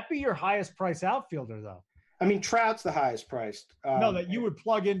 Would that be your highest price outfielder, though? I mean, Trout's the highest priced. No, that you would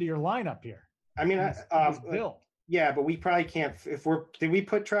plug into your lineup here. I mean, build. Yeah, but we probably can't. Did we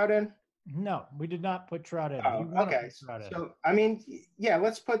put Trout in? No, we did not put Trout in. Oh, okay. So, I mean, yeah,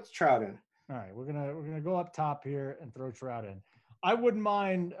 let's put Trout in. All right, we're gonna go up top here and throw Trout in. I wouldn't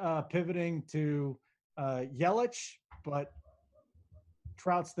mind pivoting to Yelich, but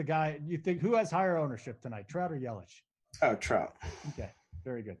Trout's the guy. You think who has higher ownership tonight, Trout or Yelich? Oh, Trout. Okay,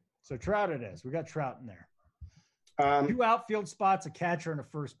 very good. So Trout it is. We got Trout in there. 2 outfield spots, a catcher, and a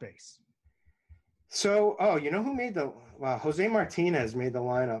first base. So, you know who made Jose Martinez made the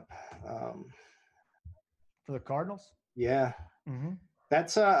lineup. For the Cardinals? Yeah. Mm-hmm.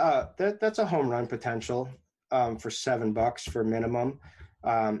 That's a home run potential for $7 for minimum.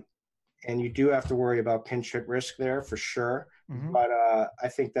 And you do have to worry about pinch hit risk there for sure. Mm-hmm. But I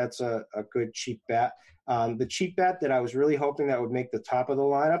think that's a good cheap bet. The cheap bet that I was really hoping that would make the top of the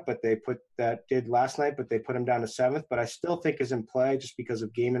lineup, but did last night, but they put him down to 7th, but I still think is in play just because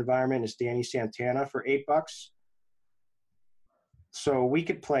of game environment is Danny Santana for $8. So we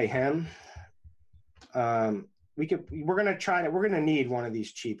could play him. We're going to need one of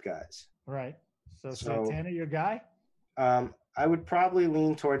these cheap guys. Right. So Santana, your guy? I would probably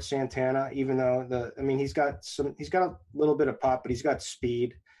lean towards Santana, even though he's got a little bit of pop, but he's got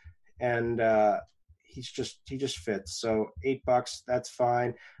speed and he just fits. So $8, that's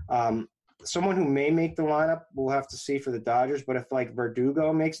fine. someone who may make the lineup, we'll have to see for the Dodgers. But if like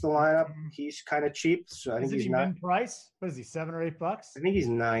Verdugo makes the lineup, he's kind of cheap. So I think he's not. Price? What is he? $7 or $8? I think he's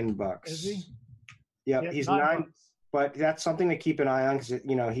 $9. Is he? Yep, he's $9. But that's something to keep an eye on because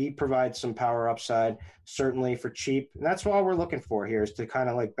he provides some power upside certainly for cheap, and that's all we're looking for here is to kind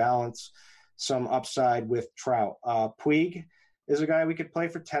of like balance some upside with Trout. Puig is a guy we could play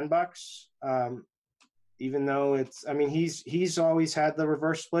for $10. Even though he's always had the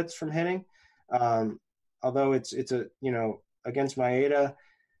reverse splits from hitting. Although it's against Maeda,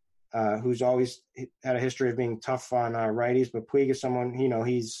 who's always had a history of being tough on righties, but Puig is someone,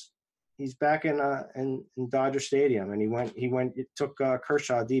 he's back in Dodger Stadium, and he took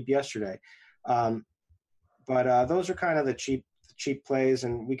Kershaw deep yesterday. But those are kind of the cheap plays,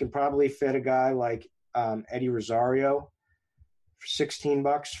 and we can probably fit a guy like Eddie Rosario for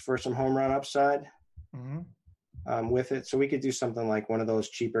 $16 for some home run upside. With it. So we could do something like one of those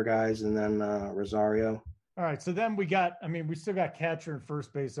cheaper guys and then Rosario. All right. So then we still got catcher and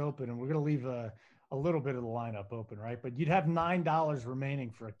first base open, and we're going to leave a little bit of the lineup open, right? But you'd have $9 remaining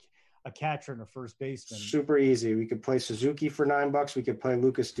for a catcher and a first baseman. Super easy. We could play Suzuki for $9. We could play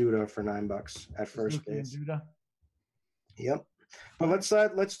Lucas Duda for $9 at first base. Duda? Yep. But let's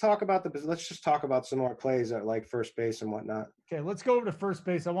just talk about some more plays at like first base and whatnot. Okay, let's go over to first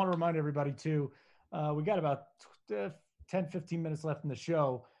base. I want to remind everybody too, we got about 10, 15 minutes left in the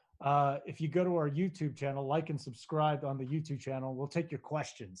show. If you go to our YouTube channel, like and subscribe on the YouTube channel, we'll take your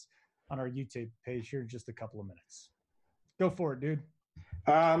questions on our YouTube page here in just a couple of minutes. Go for it, dude.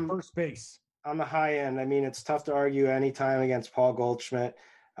 First base. On the high end, it's tough to argue any time against Paul Goldschmidt,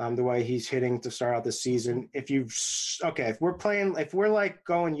 the way he's hitting to start out the season. If we're like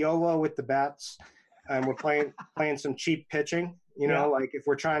going YOLO with the bats and we're playing some cheap pitching, like if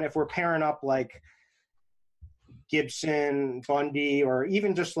we're pairing up like Gibson, Bundy, or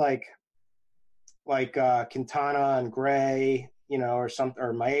even just like Quintana and Gray, or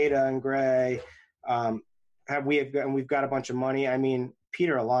Maeda and Gray. We've got a bunch of money.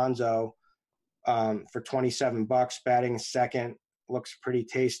 Peter Alonso for $27 batting second looks pretty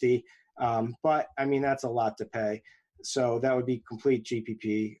tasty. But that's a lot to pay. So that would be complete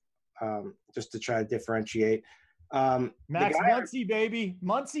GPP just to try to differentiate. Max Muncy, baby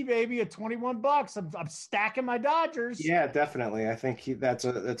at $21. I'm stacking my Dodgers. Yeah, definitely. I think that's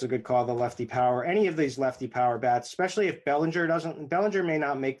a good call. The lefty power, any of these lefty power bats, especially if Bellinger may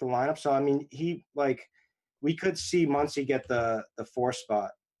not make the lineup. So we could see Muncy get the 4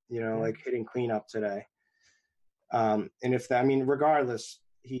 spot, like hitting cleanup today. And regardless,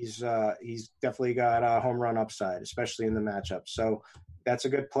 he's definitely got a home run upside, especially in the matchup. So that's a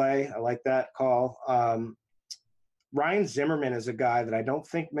good play. I like that call. Ryan Zimmerman is a guy that I don't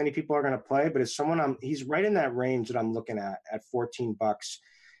think many people are going to play, but it's someone he's right in that range that I'm looking at $14.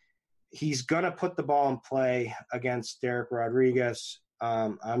 He's going to put the ball in play against Derek Rodriguez.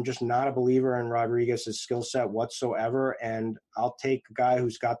 I'm just not a believer in Rodriguez's skill set whatsoever, and I'll take a guy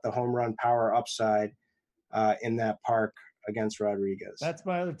who's got the home run power upside in that park against Rodriguez. That's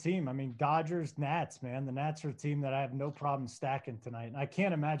my other team. Dodgers, Nats, man. The Nats are a team that I have no problem stacking tonight, and I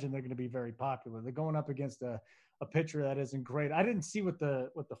can't imagine they're going to be very popular. They're going up against a pitcher that isn't great. I didn't see what the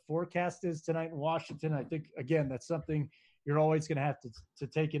forecast is tonight in Washington. I think, again, that's something you're always going to have to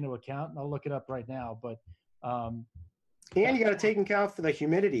take into account, and I'll look it up right now. But and you got to take into account for the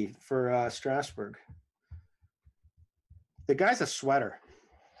humidity for Strasburg. The guy's a sweater.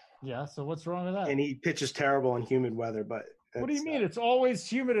 Yeah, so what's wrong with that? And he pitches terrible in humid weather, but what do you mean? It's always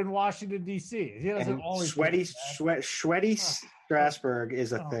humid in Washington, D.C. He doesn't always sweaty Strasburg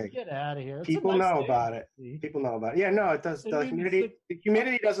is a thing. Get out of here. People know about it. People know about it. Yeah, no, it does. The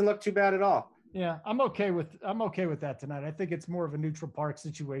humidity doesn't look too bad at all. Yeah, I'm okay with that tonight. I think it's more of a neutral park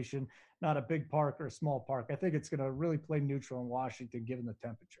situation, not a big park or a small park. I think it's going to really play neutral in Washington given the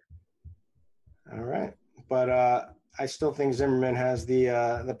temperature. All right, but I still think Zimmerman has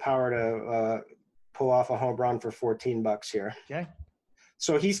the power to pull off a home run for $14 here. Okay.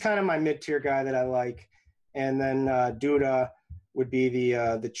 So he's kind of my mid-tier guy that I like. And then Duda would be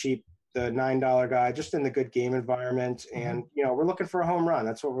the cheap, the $9 guy, just in the good game environment. And, we're looking for a home run.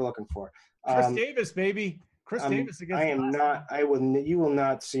 That's what we're looking for. Chris Davis, baby. Chris Davis against you will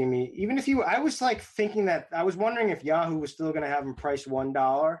not see me. Even if I was like thinking that, I was wondering if Yahoo was still going to have him priced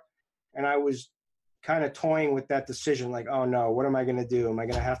 $1. And I was kind of toying with that decision, like, oh no, what am I going to do? Am I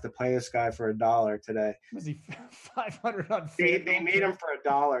going to have to play this guy for $1 today? Was he 500 on They made him for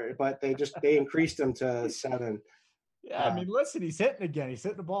 $1, but they increased him to $7. Yeah, listen, he's hitting again. He's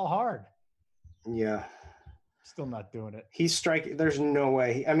hitting the ball hard. Yeah, still not doing it. He's striking. There's no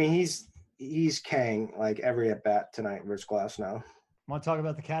way. He's Kang like every at bat tonight versus Glasnow. Want to talk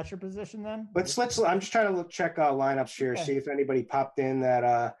about the catcher position then? Let's. I'm just trying to check lineups here, see if anybody popped in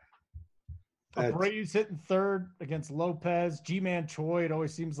that. Abreu's hitting third against Lopez. G-Man Choi. It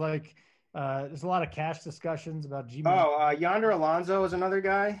always seems like there's a lot of cash discussions about G-Man. Yonder Alonso is another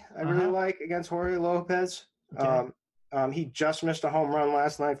guy I really like against Jorge Lopez. Okay. He just missed a home run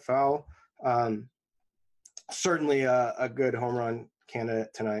last night. Foul. Certainly a good home run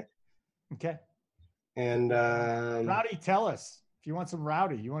candidate tonight. Okay. And Rowdy Tellis. If you want some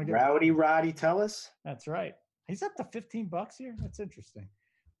Rowdy, you want to get Rowdy Tellis. That's right. He's up to $15 here. That's interesting.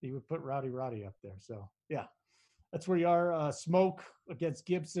 He would put Rowdy up there. So yeah, that's where you are. Smoke against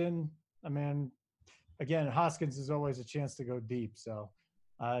Gibson. I mean, again, Hoskins is always a chance to go deep. So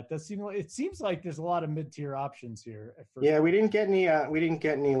it seems like there's a lot of mid-tier options here. Yeah, we didn't get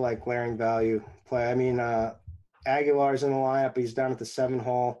any like glaring value play. I mean, Aguilar's in the lineup. He's down at the 7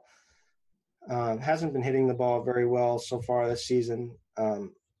 hole. Hasn't been hitting the ball very well so far this season.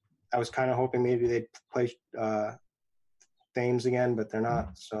 I was kind of hoping maybe they'd play Thames again, but they're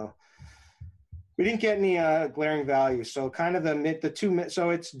not. So we didn't get any glaring value. So kind of the two. So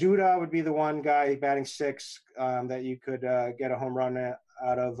it's Duda would be the one guy batting 6 that you could get a home run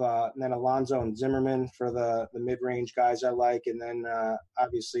out of, and then Alonso and Zimmerman for the mid-range guys I like, and then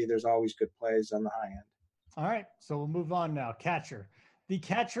obviously there's always good plays on the high end. All right, so we'll move on now. Catcher, the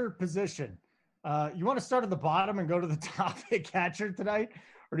catcher position. You want to start at the bottom and go to the top at catcher tonight,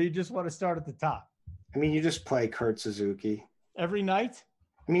 or do you just want to start at the top? I mean, you just play Kurt Suzuki every night.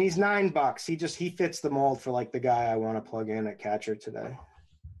 I mean, he's $9. He fits the mold for like the guy I want to plug in at catcher today.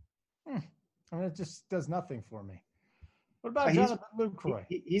 I mean, it just does nothing for me. What about Jonathan Lucroy?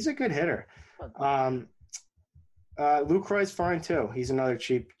 He's a good hitter. Lucroy's fine too. He's another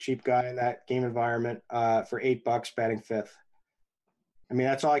cheap guy in that game environment for $8 batting 5th. I mean,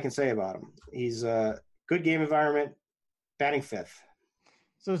 that's all I can say about him. He's a good game environment, batting 5th.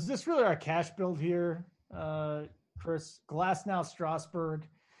 So is this really our cash build here, Chris? Glasnow, Strasburg,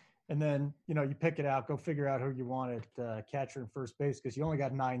 and then, you pick it out, go figure out who you want at catcher and first base because you only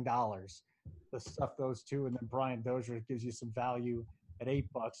got $9. The stuff those two, and then Brian Dozier gives you some value at $8.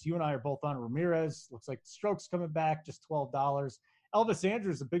 You and I are both on Ramirez. Looks like the stroke's coming back, just $12. Elvis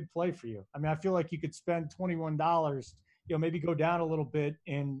Andrus is a big play for you. I mean, I feel like you could spend $21, maybe go down a little bit.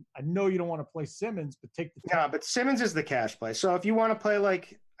 And I know you don't want to play Simmons, but take the time. No, but Simmons is the cash play. So if you want to play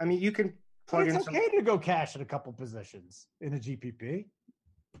you can plug in. It's okay to go cash at a couple positions in a GPP.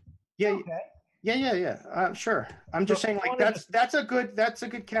 Yeah. Okay. Yeah. Sure. I'm just saying that's a good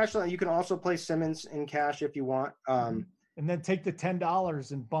cash line. You can also play Simmons in cash if you want. And then take the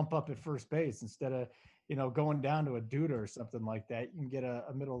 $10 and bump up at first base instead of, going down to a Duda or something like that. You can get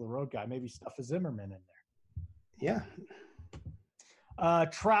a middle of the road guy, maybe stuff a Zimmerman in there. Yeah.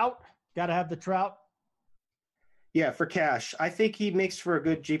 Trout, got to have the Trout. Yeah, for cash. I think he makes for a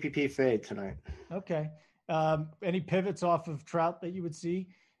good GPP fade tonight. Okay. Any pivots off of Trout that you would see?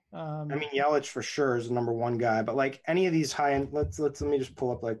 I mean, Yelich for sure is the number 1 guy, but like any of these high end, let me just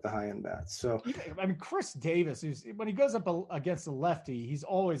pull up like the high end bats. So I mean, Chris Davis, when he goes up against a lefty, he's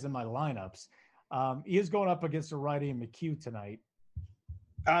always in my lineups. He is going up against a righty in McHugh tonight.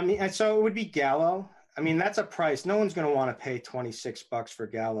 So it would be Gallo. I mean, that's a price. No one's going to want to pay $26 for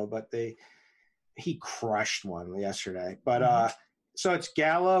Gallo, but he crushed one yesterday. But so it's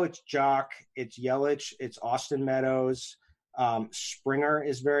Gallo, it's Jock, it's Yelich, it's Austin Meadows. Springer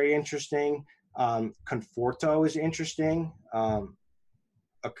is very interesting. Conforto is interesting.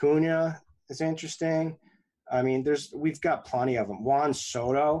 Acuna is interesting. I mean, we've got plenty of them. Juan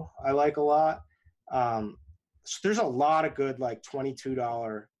Soto, I like a lot. So there's a lot of good, like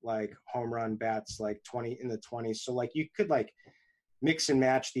 $22, like home run bats, like 20 in the 20s. So like you could like mix and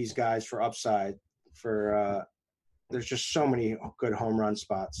match these guys for upside for, there's just so many good home run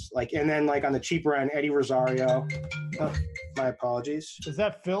spots. Like, and then like on the cheaper end, Eddie Rosario. Oh, my apologies. Is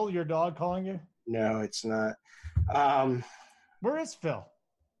that Phil, your dog, calling you? No, it's not. Where is Phil?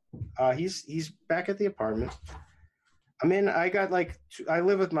 He's back at the apartment. I mean, I got I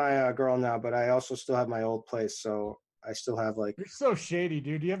live with my girl now, but I also still have my old place. So I still have like. You're so shady,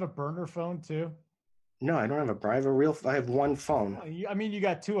 dude. Do you have a burner phone too? No, I don't have I have one phone. I mean, you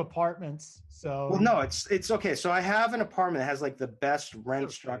got 2 apartments, so. Well, no, it's okay. So I have an apartment that has like the best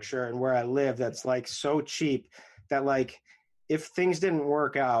rent structure and where I live that's like so cheap that like if things didn't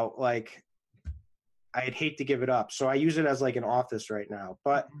work out, like I'd hate to give it up. So I use it as like an office right now,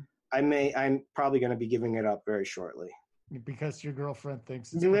 but I'm probably going to be giving it up very shortly. Because your girlfriend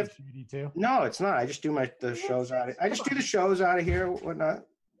thinks it's shady too? No, it's not. I just do the shows out of here, whatnot.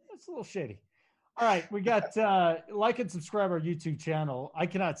 It's a little shady. All right, we got like and subscribe our YouTube channel. I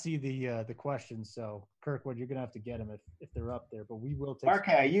cannot see the questions, so Kirkwood, you're going to have to get them if they're up there, but we will take.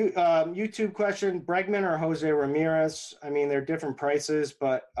 Okay, YouTube question: Bregman or Jose Ramirez? I mean, they're different prices,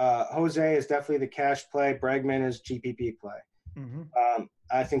 but Jose is definitely the cash play. Bregman is GPP play. Mm-hmm.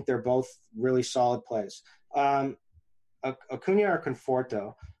 I think they're both really solid plays. Acuna or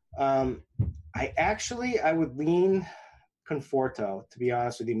Conforto? I would lean Conforto, to be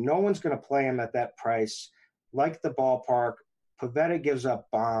honest with you. No one's going to play him at that price. Like the ballpark, Pivetta gives up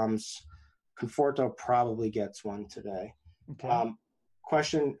bombs. Conforto probably gets one today. Okay.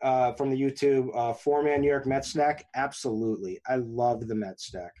 Question from the YouTube, four-man New York Mets stack? Absolutely. I love the Mets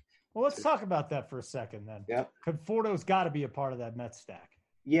stack. Well, let's talk about that for a second then. Yep. Conforto's got to be a part of that Mets stack.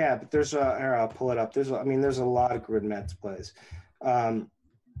 Yeah, but I'll pull it up. There's a lot of good Mets plays. Their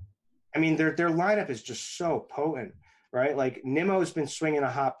lineup is just so potent, right? Like Nimmo's been swinging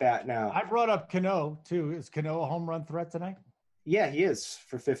a hot bat now. I brought up Cano too. Is Cano a home run threat tonight? Yeah, he is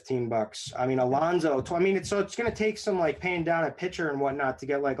for $15. I mean, Alonso. It's going to take some like paying down a pitcher and whatnot to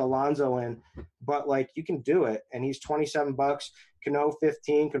get like Alonso in, but like you can do it. And he's $27. Cano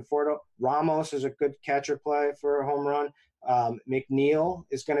 15. Conforto. Ramos is a good catcher play for a home run. McNeil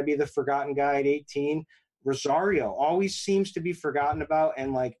is going to be the forgotten guy at 18. Rosario always seems to be forgotten about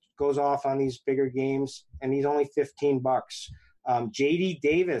and like goes off on these bigger games, and he's only $15. JD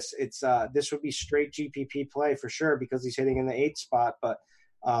Davis, this would be straight GPP play for sure because he's hitting in the 8th spot, but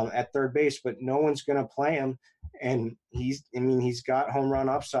at third base, but no one's going to play him, and he's got home run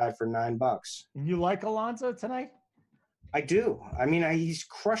upside for $9. You like Alonso tonight? I do. He's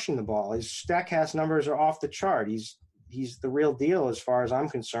crushing the ball. His Statcast numbers are off the chart. He's the real deal as far as I'm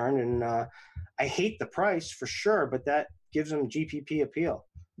concerned, and I hate the price for sure, but that gives him GPP appeal.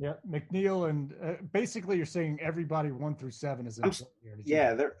 Yeah, McNeil and basically you're saying everybody 1 through 7 is in play here.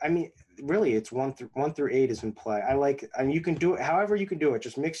 Yeah, really, it's 1 through 8 is in play. You can do it however you can do it.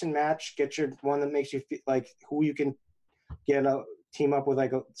 Just mix and match. Get your one that makes you feel like who you can get a team up with,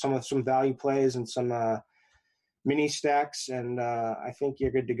 like some value plays and some mini stacks, and I think you're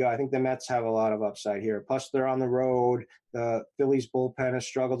good to go. I think the Mets have a lot of upside here. Plus, they're on the road. The Phillies bullpen has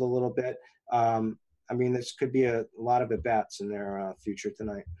struggled a little bit. This could be a lot of at-bats in their future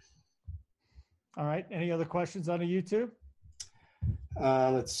tonight. All right. Any other questions on the YouTube?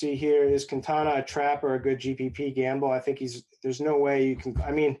 Let's see here. Is Quintana a trap or a good GPP gamble? I think there's no way you can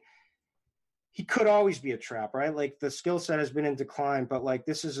 – he could always be a trap, right? Like the skill set has been in decline, but like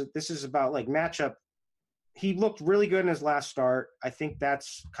this is about like matchup. He looked really good in his last start. I think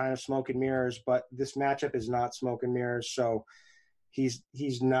that's kind of smoke and mirrors, but this matchup is not smoke and mirrors. So he's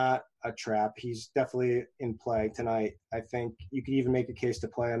not a trap. He's definitely in play tonight. I think you could even make a case to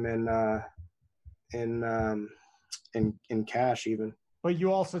play him in cash even. But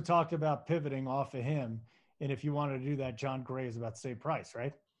you also talked about pivoting off of him, and if you wanted to do that, John Gray is about the same price,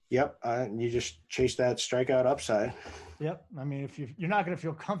 right? Yep. You just chase that strikeout upside. Yep. If you're not going to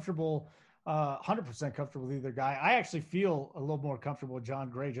feel comfortable, 100% comfortable with either guy. I actually feel a little more comfortable with John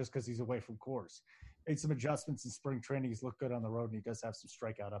Gray just because he's away from Coors. Made some adjustments in spring training. He's looked good on the road, and he does have some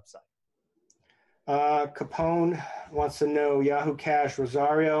strikeout upside. Capone wants to know Yahoo Cash,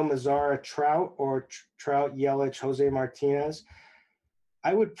 Rosario, Mazzara, Trout, or Trout, Yelich, Jose Martinez.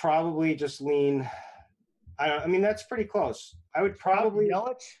 I would probably just lean. That's pretty close. I would probably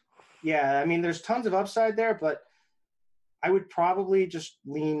Yelich. Yeah, there's tons of upside there, but I would probably just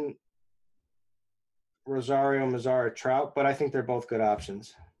lean Rosario, Mazzara, Trout, but I think they're both good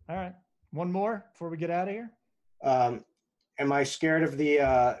options. All right. One more before we get out of here. Am I scared of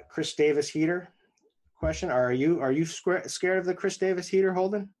the Chris Davis heater question? Are you scared of the Chris Davis heater,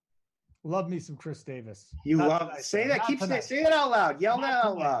 Holden? Love me some Chris Davis. You say that. Say that out loud. Yell that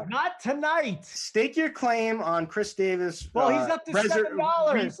out loud. Not tonight. Stake your claim on Chris Davis. Well, he's up to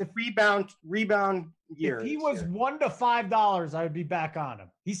 $7. Rebound year. If he was $1 to $5, I would be back on him.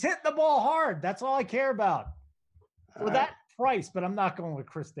 He's hitting the ball hard. That's all I care about. For that price, but I'm not going with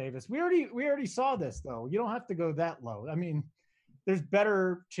Chris Davis. We already saw this though. You don't have to go that low. There's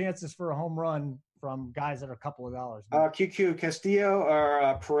better chances for a home run from guys that are a couple of dollars. QQ Castillo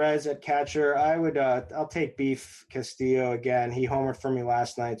or Perez at catcher. I'll take beef Castillo again. He homered for me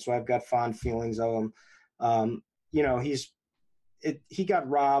last night, so I've got fond feelings of him. He got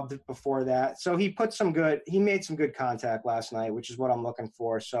robbed before that, so he made some good contact last night, which is what I'm looking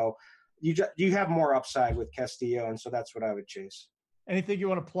for. So you have more upside with Castillo, and so that's what I would chase. Anything you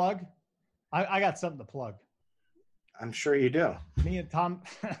want to plug? I got something to plug. I'm sure you do. Me and Tom.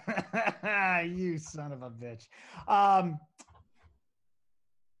 You son of a bitch.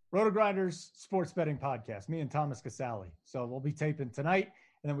 Roto-Grinders Sports Betting Podcast. Me and Thomas Casale. So we'll be taping tonight,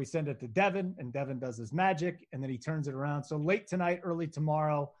 and then we send it to Devin, and Devin does his magic, and then he turns it around. So late tonight, early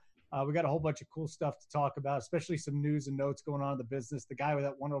tomorrow, We got a whole bunch of cool stuff to talk about, especially some news and notes going on in the business. The guy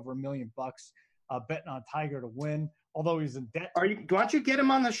that won over $1 million betting on Tiger to win, although he's in debt. Why don't you get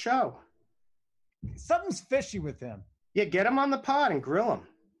him on the show? Something's fishy with him. Yeah, get him on the pod and grill him.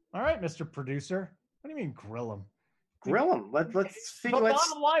 All right, Mr. Producer. What do you mean grill him? Grill him. Let's figure. The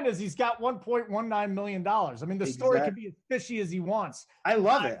bottom line is he's got $1.19 million. I mean, the story can be as fishy as he wants. I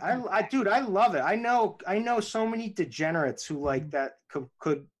love it. I love it. I know so many degenerates who like that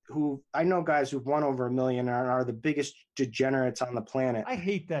who I know guys who've won over $1 million and are the biggest degenerates on the planet. I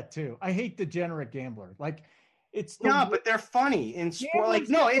hate that too. I hate degenerate gambler. Like but they're funny in sport. Like,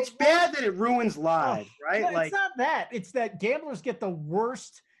 no, it's bad that it ruins lives, right? No, it's not that. It's that gamblers get the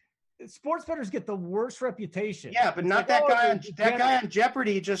worst. Sports bettors get the worst reputation. Yeah, but not that guy. That guy on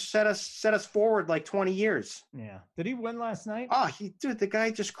Jeopardy just set us forward like 20 years. Yeah. Did he win last night? Oh, the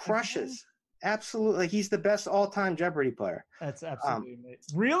guy just crushes. Absolutely, he's the best all-time Jeopardy player. That's absolutely amazing.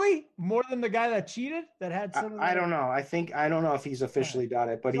 Really? More than the guy that cheated? That had some. I don't know. I don't know if he's officially done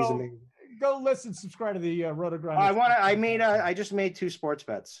it, but he's amazing. Go listen, subscribe to the Roto Grinders. I just made 2 sports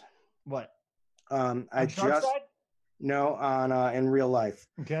bets. What? On in real life.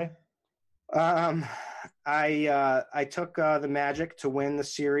 Okay. I took the Magic to win the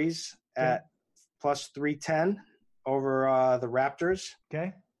series at plus 310 over the Raptors.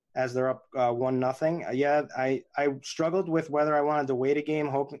 Okay. As they're up 1-0. Yeah, I struggled with whether I wanted to wait a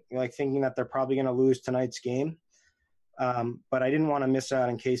game, thinking that they're probably going to lose tonight's game. But I didn't want to miss out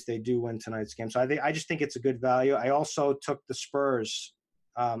in case they do win tonight's game. So I just think it's a good value. I also took the Spurs,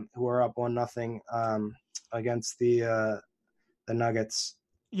 who are up 1-0 against the Nuggets.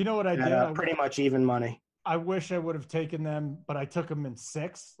 You know what I did? Pretty much even money. I wish I would have taken them, but I took them in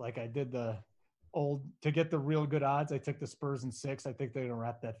 6, like I did the to get the real good odds. I took the Spurs in 6. I think they're going to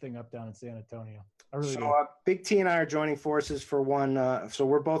wrap that thing up down in San Antonio. I really do. Big T and I are joining forces for one. So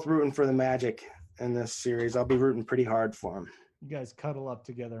we're both rooting for the Magic in this series. I'll be rooting pretty hard for them. You guys cuddle up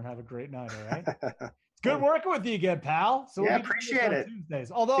together and have a great night, all right? It's good working with you again, pal. So yeah, appreciate it.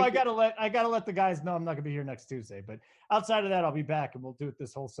 Tuesdays. Although I gotta let the guys know I'm not gonna be here next Tuesday. But outside of that, I'll be back and we'll do it the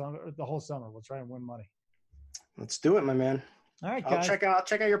whole summer. We'll try and win money. Let's do it, my man. All right, guys. I'll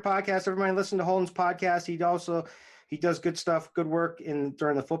check out your podcast. Everybody listen to Holden's podcast. He does good stuff, good work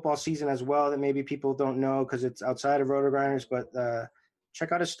during the football season as well that maybe people don't know because it's outside of Roto Grinders, but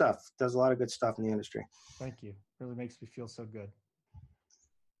check out his stuff. Does a lot of good stuff in the industry. Thank you. Really makes me feel so good.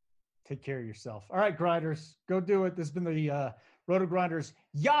 Take care of yourself. All right, Grinders, go do it. This has been the Roto Grinders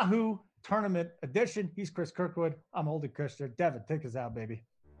Yahoo Tournament Edition. He's Chris Kirkwood. I'm Holden Kushner. Devin, take us out, baby.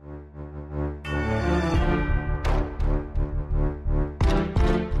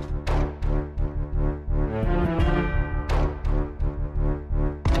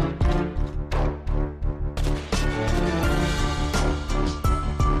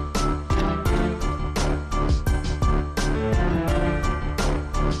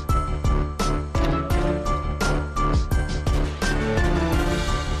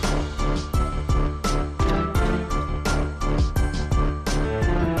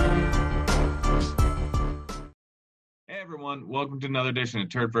 Welcome to another edition of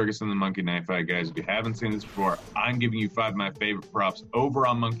Turd Ferguson and the Monkey Knife Fight, guys. If you haven't seen this before, I'm giving you 5 of my favorite props over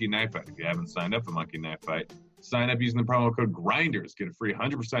on Monkey Knife Fight. If you haven't signed up for Monkey Knife Fight, sign up using the promo code GRINDERS. Get a free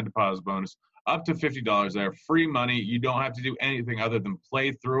 100% deposit bonus up to $50 there. Free money. You don't have to do anything other than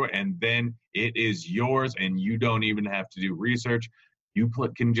play through it, and then it is yours, and you don't even have to do research. You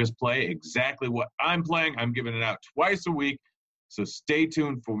can just play exactly what I'm playing. I'm giving it out twice a week. So stay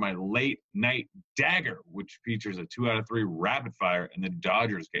tuned for my late night dagger, which features a 2 out of 3 rapid fire in the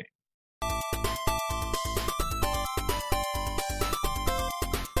Dodgers game. All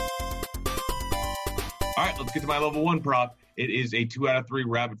right, let's get to my level 1 prop. It is a 2 out of 3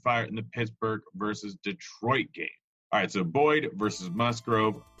 rapid fire in the Pittsburgh versus Detroit game. All right, so Boyd versus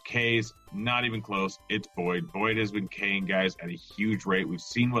Musgrove. K's not even close. It's Boyd. Boyd has been K'ing guys at a huge rate. We've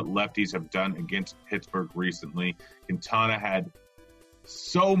seen what lefties have done against Pittsburgh recently. Quintana had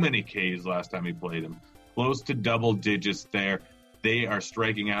so many K's last time he played him. Close to double digits there. They are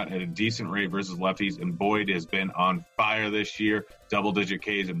striking out at a decent rate versus lefties, and Boyd has been on fire this year. Double-digit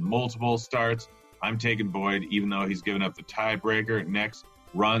K's in multiple starts. I'm taking Boyd, even though he's given up the tiebreaker. Next,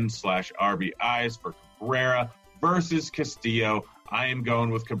 run/RBIs for Cabrera versus Castillo. I am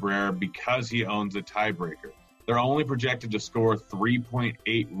going with Cabrera because he owns a tiebreaker. They're only projected to score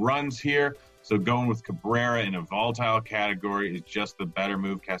 3.8 runs here, so going with Cabrera in a volatile category is just the better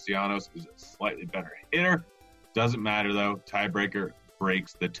move. Castellanos is a slightly better hitter. Doesn't matter, though. Tiebreaker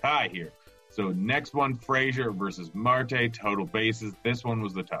breaks the tie here. So next one, Frazier versus Marte, total bases. This one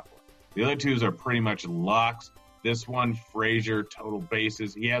was the tough one. The other twos are pretty much locks. This one, Frazier, total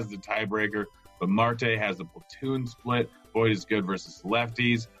bases. He has the tiebreaker, but Marte has the platoon split. Boyd is good versus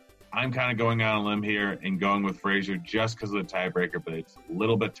lefties. I'm kind of going on a limb here and going with Frazier just because of the tiebreaker, but it's a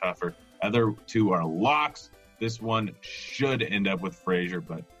little bit tougher. Other two are locks. This one should end up with Frazier,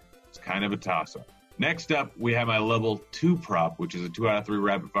 but it's kind of a toss-up. Next up, we have my level 2 prop, which is a 2 out of 3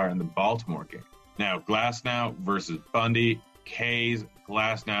 rapid fire in the Baltimore game. Now, Glasnow versus Bundy. K's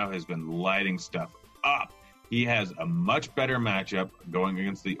Glasnow has been lighting stuff up. He has a much better matchup going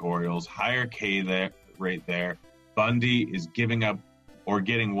against the Orioles. Higher K there, right there. Bundy is giving up or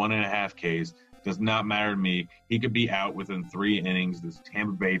getting 1.5 Ks. Does not matter to me. He could be out within 3 innings. This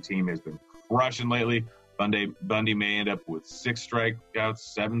Tampa Bay team has been crushing lately. Bundy may end up with 6 strikeouts,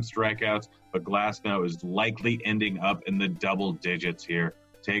 7 strikeouts, but Glasnow is likely ending up in the double digits here.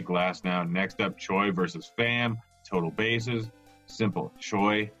 Take Glasnow. Next up, Choi versus Pham. Total bases. Simple.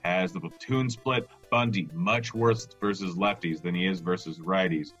 Choi has the platoon split. Bundy, much worse versus lefties than he is versus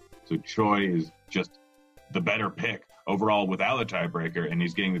righties. So Choi is just the better pick overall without the tiebreaker, and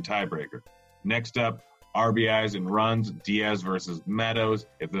he's getting the tiebreaker. Next up, RBIs and runs, Diaz versus Meadows.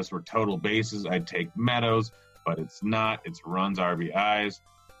 If this were total bases, I'd take Meadows, but it's not. It's runs, RBIs.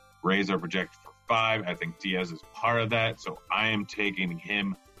 Rays are projected for 5. I think Diaz is part of that, so I am taking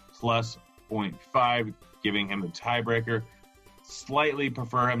him plus 0.5, giving him the tiebreaker. Slightly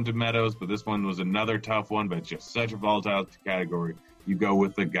prefer him to Meadows, but this one was another tough one, but it's just such a volatile category. You go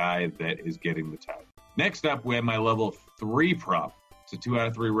with the guy that is getting the tie. Next up, we have my level 3 prop. It's a 2 out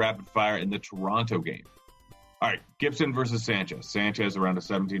of 3 rapid fire in the Toronto game. All right, Gibson versus Sanchez. Sanchez around a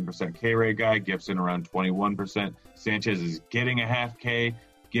 17% K rate guy. Gibson around 21%. Sanchez is getting a half K.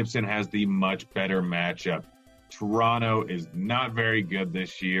 Gibson has the much better matchup. Toronto is not very good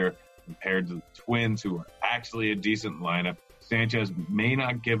this year compared to the Twins, who are actually a decent lineup. Sanchez may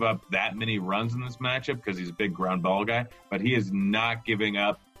not give up that many runs in this matchup because he's a big ground ball guy, but he is not giving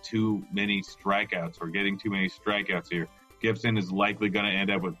up too many strikeouts or getting too many strikeouts here. Gibson is likely going to end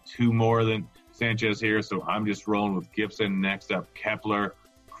up with 2 more than Sanchez here, so I'm just rolling with Gibson. Next up, Kepler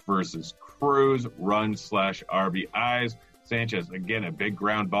versus Cruz, runs/RBIs. Sanchez, again, a big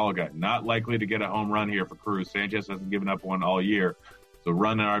ground ball guy. Not likely to get a home run here for Cruz. Sanchez hasn't given up one all year, so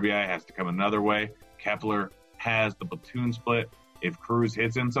run and RBI has to come another way. Kepler has the platoon split. If Cruz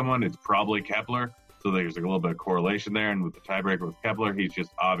hits in someone, it's probably Kepler, so there's a little bit of correlation there, and with the tiebreaker with Kepler, he's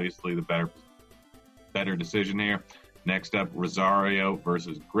just obviously the better decision here. Next up, Rosario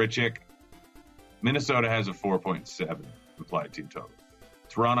versus Grichuk. Minnesota has a 4.7 implied team total.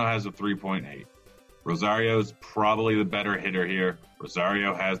 Toronto has a 3.8. Rosario's probably the better hitter here.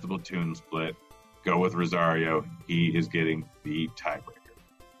 Rosario has the platoon split. Go with Rosario. He is getting the tiebreaker.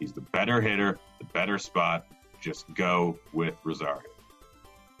 He's the better hitter, the better spot. Just go with Rosario.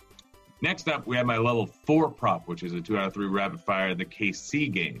 Next up, we have my level 4 prop, which is a 2 out of 3 rapid fire, the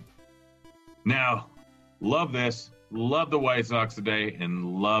KC game. Now, love this. Love the White Sox today and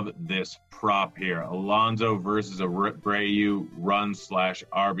love this prop here. Alonso versus Abreu,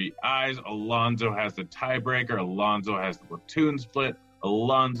 runs/RBIs. Alonso has the tiebreaker. Alonso has the platoon split.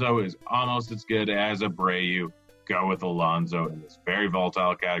 Alonso is almost as good as Abreu. Go with Alonso in this very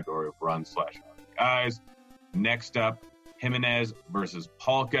volatile category of runs/RBIs. Next up, Jimenez versus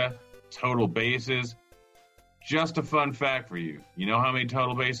Palka, total bases. Just a fun fact for you. You know how many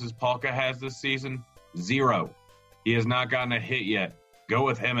total bases Palka has this season? 0. He has not gotten a hit yet. Go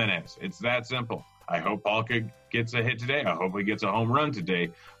with Jimenez. It's that simple. I hope Palka gets a hit today. I hope he gets a home run today.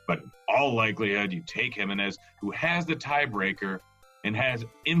 But in all likelihood, you take Jimenez, who has the tiebreaker and has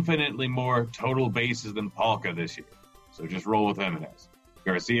infinitely more total bases than Palka this year. So just roll with Jimenez.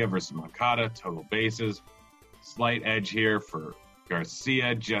 Garcia versus Moncada, total bases. Slight edge here for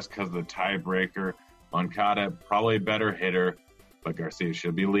Garcia just because of the tiebreaker. Moncada, probably a better hitter, but Garcia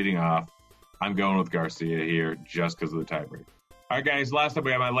should be leading off. I'm going with Garcia here just because of the tiebreaker. All right, guys, last up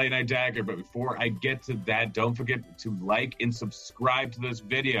we have my late night dagger, but before I get to that, don't forget to like and subscribe to this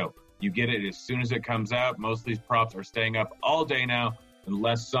video. You get it as soon as it comes out. Most of these props are staying up all day now,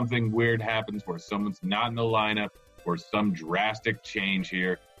 unless something weird happens where someone's not in the lineup or some drastic change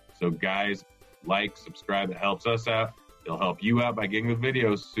here. So, guys, like, subscribe. It helps us out. It'll help you out by getting the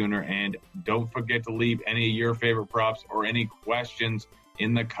videos sooner. And don't forget to leave any of your favorite props or any questions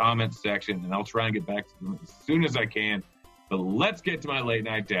in the comments section, and I'll try and get back to them as soon as I can. But let's get to my late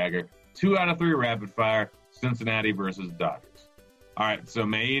night dagger. 2 out of 3 rapid fire, Cincinnati versus Dodgers. All right, so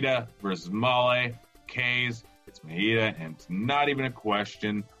Maeda versus Mole. K's, it's Maeda, and it's not even a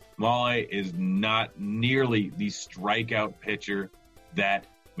question. Mole is not nearly the strikeout pitcher that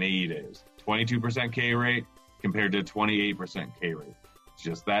Maeda is. 22% K rate compared to 28% K rate. It's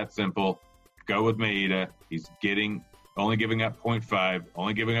just that simple. go with Maeda. He's only giving up 0.5,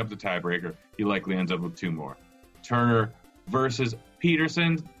 only giving up the tiebreaker. He likely ends up with 2 more. Turner versus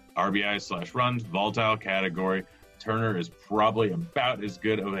Peterson, RBI/runs, volatile category. Turner is probably about as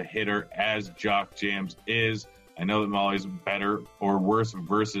good of a hitter as Jock Jams is. I know that Molly's better or worse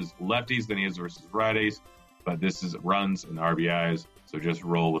versus lefties than he is versus righties, but this is runs and RBIs, so just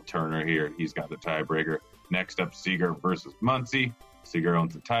roll with Turner here. He's got the tiebreaker. Next up, Seager versus Muncy. Seager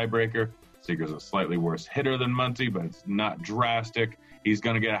owns the tiebreaker. Seager's a slightly worse hitter than Muncy, but it's not drastic. He's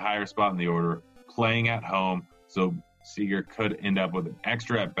going to get a higher spot in the order, playing at home, so Seager could end up with an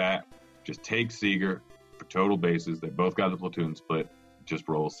extra at-bat. Just take Seager for total bases. They both got the platoon split. Just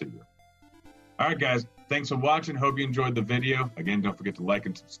roll Seager. All right, guys. Thanks for watching. Hope you enjoyed the video. Again, don't forget to like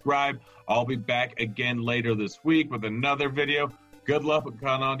and subscribe. I'll be back again later this week with another video. Good luck with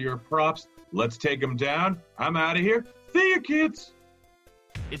calling on to your props. Let's take them down. I'm out of here. See you, kids.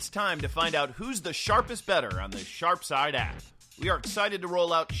 It's time to find out who's the sharpest bettor on the Sharpside app. We are excited to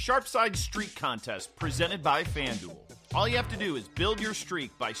roll out Sharpside Streak Contest presented by FanDuel. All you have to do is build your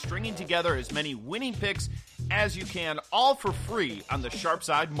streak by stringing together as many winning picks as you can, all for free on the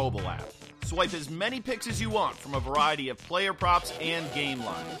Sharpside mobile app. Swipe as many picks as you want from a variety of player props and game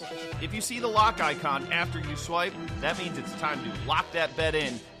lines. If you see the lock icon after you swipe, that means it's time to lock that bet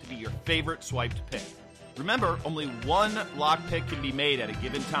in to be your favorite swiped pick. Remember, only one lock pick can be made at a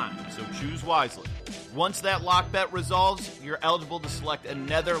given time, so choose wisely. Once that lock bet resolves, you're eligible to select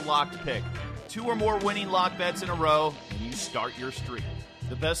another locked pick. 2 or more winning lock bets in a row, and you start your streak.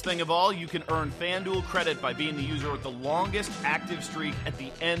 The best thing of all, you can earn FanDuel credit by being the user with the longest active streak at the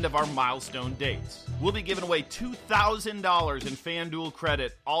end of our milestone dates. We'll be giving away $2,000 in FanDuel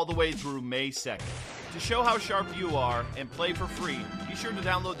credit all the way through May 2nd. To show how sharp you are and play for free, be sure to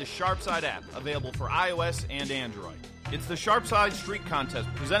download the Sharpside app, available for iOS and Android. It's the Sharpside Streak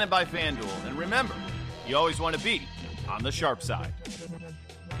Contest presented by FanDuel, and remember, you always want to be on the sharp side.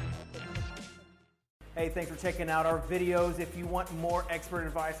 Hey, thanks for checking out our videos. If you want more expert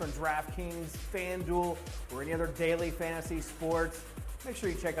advice on DraftKings, FanDuel, or any other daily fantasy sports, make sure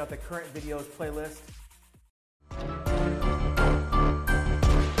you check out the current videos playlist.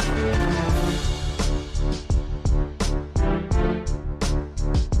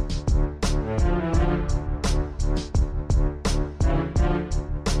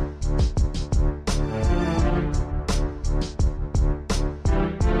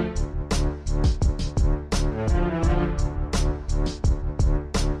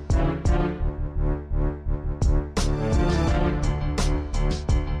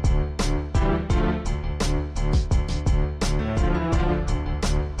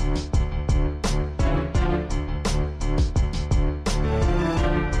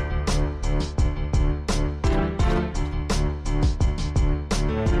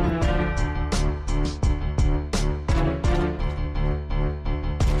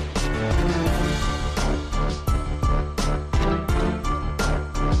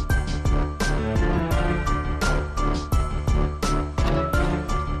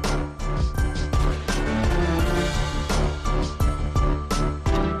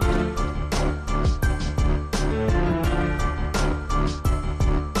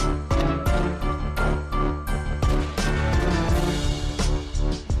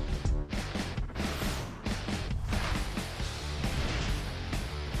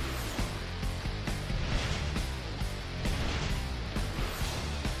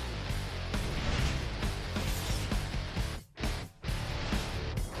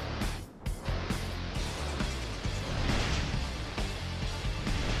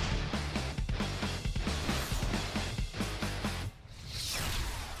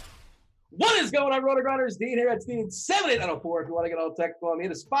 What is going on, RotoGrinders? Dean here at Dean 78904. If you want to get all technical on me,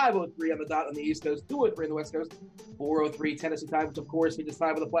 it is 5:03 on the dot on the East Coast, 2:03 on the West Coast, 4:03 Tennessee time, which of course we just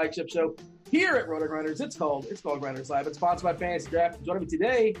time with the flagship show here at RotoGrinders. It's called GrindersLive. It's sponsored by Fantasy Draft. Joining me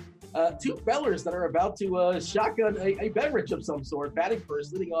today, two fellers that are about to shotgun a beverage of some sort. Batting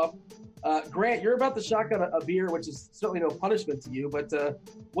first, leading off. Grant, you're about to shotgun a beer, which is certainly no punishment to you, but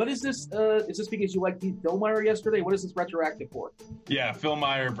what is this? Is this because you liked Keith Philmeyer yesterday? What is this retroactive for? Yeah,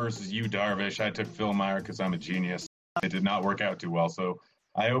 Philmeyer versus you, Darvish. I took Philmeyer because I'm a genius. It did not work out too well, so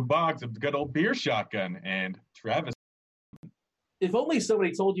I owe Boggs a good old beer shotgun, and Travis. If only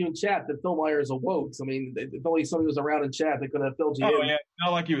somebody told you in chat that Philmeyer is a woat. I mean, if only somebody was around in chat that could have filled you in. Oh, yeah. It's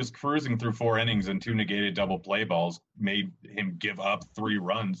not like he was cruising through 4 innings and 2 negated double play balls made him give up 3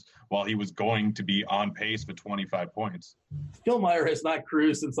 runs while he was going to be on pace for 25 points. Philmeyer has not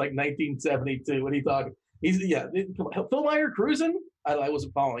cruised since like 1972. What are you talking? Philmeyer cruising? I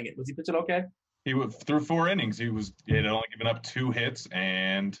wasn't following it. Was he pitching okay? He through 4 innings. He had only given up 2 hits,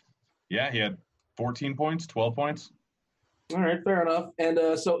 and Yeah, he had 14 points, 12 points. All right, fair enough. And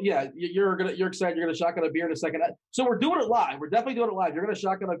you're excited. You're gonna shotgun a beer in a second. So we're doing it live. We're definitely doing it live. You're gonna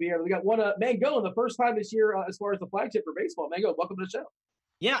shotgun a beer. We got one Mango, the first time this year as far as the flagship for baseball. Mango, welcome to the show.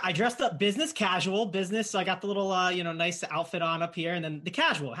 Yeah, I dressed up business casual, so I got the little nice outfit on up here, and then the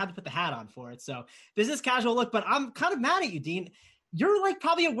casual. I had to put the hat on for it, so business casual look. But I'm kind of mad at you, Dean. You're like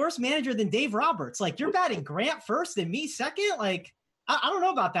probably a worse manager than Dave Roberts. Like you're batting Grant first and me second. Like I don't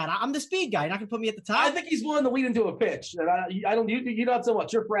know about that. I'm the speed guy. You're not gonna put me at the top. I think he's willing to lead into a pitch. And I don't. You not so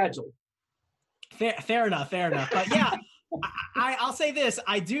much. You're fragile. Fair enough. But yeah, I'll say this.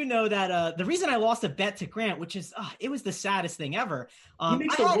 I do know that the reason I lost a bet to Grant, which is it was the saddest thing ever. He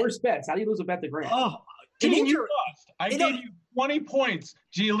makes the worst bets. How do you lose a bet to Grant? Oh, you lost. I gave you 20 points,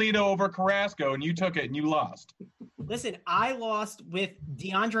 Giolito over Carrasco, and you took it and you lost. Listen, I lost with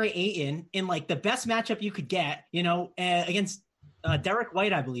DeAndre Ayton in like the best matchup you could get, against Derek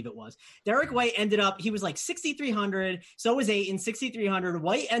White, I believe it was. Derek White ended up, he was like 6,300. So was Ayton, 6,300.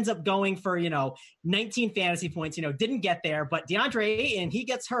 White ends up going for, 19 fantasy points, didn't get there. But DeAndre Ayton, he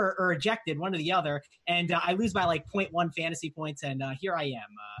gets hurt or ejected, one or the other. And I lose by like 0.1 fantasy points. And here I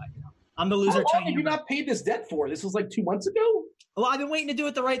am. I'm the loser. How long have you not paid this debt for? This was like 2 months ago? Well, I've been waiting to do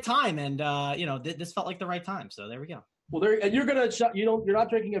it the right time. And, this felt like the right time. So there we go. Well, and you're going to, you're not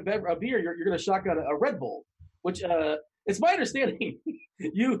drinking a beer. You're going to shotgun a Red Bull, which, it's my understanding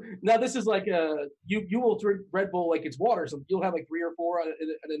this is like you will drink Red Bull like it's water. So you'll have like 3 or 4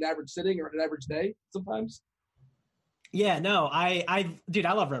 in an average sitting or an average day sometimes. Yeah, no, dude,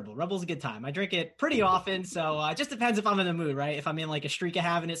 I love Red Bull. Red Bull's a good time. I drink it pretty often. So it just depends if I'm in the mood, right? If I'm in like a streak of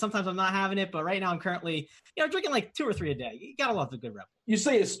having it, sometimes I'm not having it. But right now I'm currently, drinking like 2 or 3 a day. You got to love the good Red Bull. You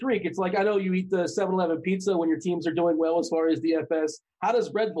say a streak. It's like, I know you eat the 7-Eleven pizza when your teams are doing well as far as DFS. How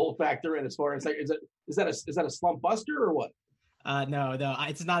does Red Bull factor in as far as like, is that a slump buster or what? No,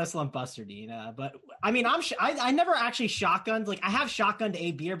 it's not a slump buster, Dean. But I mean, I never actually shotgunned. Like I have shotgunned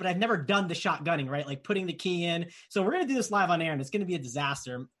a beer, but I've never done the shotgunning, right? Like putting the key in. So we're gonna do this live on air, and it's gonna be a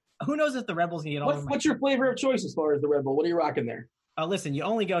disaster. Who knows if the Red Bull's gonna get all over my What's your flavor of choice as far as the Red Bull? What are you rocking there? Listen, you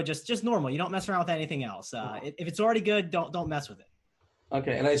only go just normal. You don't mess around with anything else. If it's already good, don't mess with it.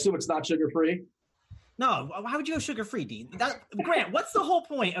 Okay, and I assume it's not sugar free. No, why would you go sugar free, Dean? Grant, what's the whole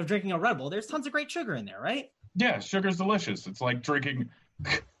point of drinking a Red Bull? There's tons of great sugar in there, right? Yeah, sugar's delicious. It's like drinking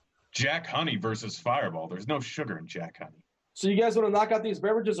Jack Honey versus Fireball. There's no sugar in Jack Honey. So you guys want to knock out these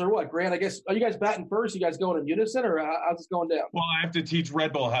beverages or what? Grant, I guess, are you guys batting first? You guys going in unison or how's this going down? Well, I have to teach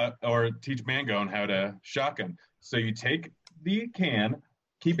Red Bull teach Mango on how to shotgun. So you take the can,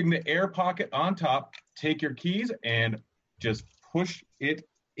 keeping the air pocket on top, take your keys and just push it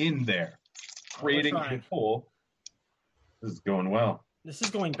in there, creating a hole. This is going well. This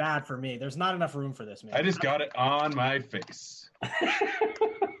is going bad for me. There's not enough room for this, man. I just got it on my face.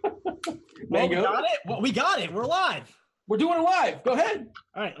 Well, we got it. Well, we got it. We're live. We're doing it live. Go ahead.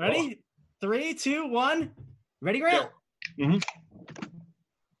 All right. Ready? 3, 2, 1. Ready, Grant? Mm-hmm.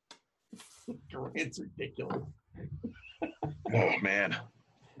 Grant's ridiculous. Oh, man.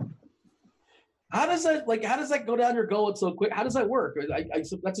 How does that go down your gullet so quick? How does that work? That's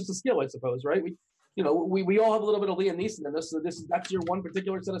just a skill, I suppose, right? We all have a little bit of Liam Neeson in this. So that's your one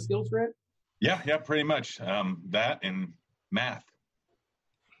particular set of skills, Grant? Yeah, pretty much. That and math.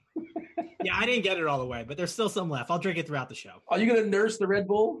 Yeah, I didn't get it all the way, but there's still some left. I'll drink it throughout the show. Are you going to nurse the Red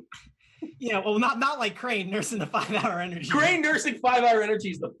Bull? Yeah, well, not like Crane nursing the 5-hour energy. Crane nursing 5-hour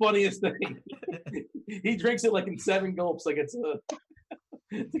energy is the funniest thing. He drinks it like in 7 gulps, like it's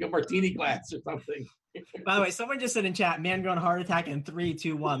like a martini glass or something. By the way, someone just said in chat, man going heart attack in 3,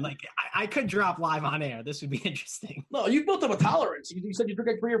 2, 1. Like I could drop live on air. This would be interesting. No, you built up a tolerance. You said you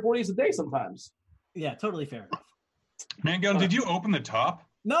drink like 3 or 4 days a day sometimes. Yeah, totally fair enough. Mangun, did you open the top?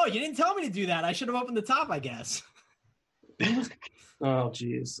 No, you didn't tell me to do that. I should have opened the top, I guess. Oh,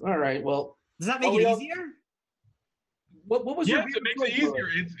 geez. All right. Well, does that make it easier? What was your? Yes, it makes it easier.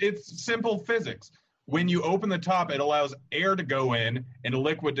 It's simple physics. When you open the top, it allows air to go in and a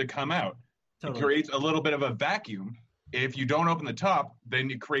liquid to come out. Totally. It creates a little bit of a vacuum. If you don't open the top,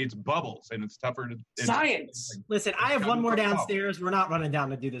 then it creates bubbles, and it's tougher to... Science! Listen, I have one more downstairs. We're not running down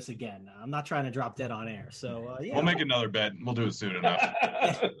to do this again. I'm not trying to drop dead on air. So, yeah. We'll make another bet. We'll do it soon enough.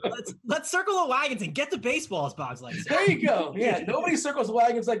 Let's circle the wagons and get the baseballs, Boggs. Like there you go. Yeah, nobody circles the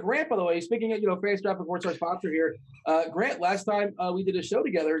wagons like Grant, by the way. Speaking of, Fans Draft Reports, our sponsor here. Grant, last time we did a show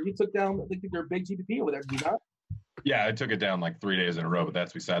together, you took down, I think, their big GPP over there. Did you not? Yeah, I took it down like 3 days in a row, but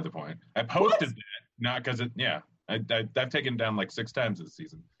that's beside the point. I posted that, not because it, yeah. I've taken it down like 6 times this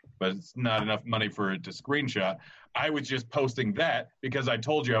season, but it's not enough money for it to screenshot. I was just posting that because I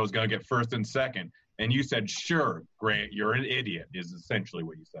told you I was going to get first and second, And you said, sure, Grant, you're an idiot, is essentially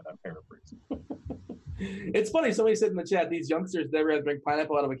what you said. I'm paraphrasing. It's funny. Somebody said in the chat, these youngsters never had to drink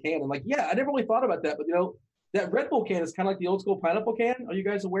pineapple out of a can. I'm like, yeah, I never really thought about that. But, that Red Bull can is kind of like the old school pineapple can. Are you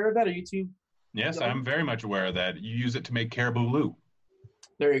guys aware of that? Are you two? Yes, I'm very much aware of that. You use it to make caribou Lou.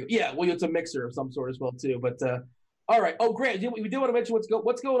 There you go. Yeah, well, it's a mixer of some sort as well, too. But, all right. Oh, Grant, we do want to mention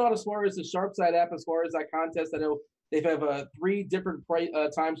what's going on as far as the Sharpside app, as far as that contest. I know they have 3 different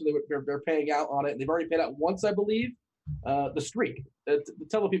times where they're paying out on it. They've already paid out once, I believe. The streak.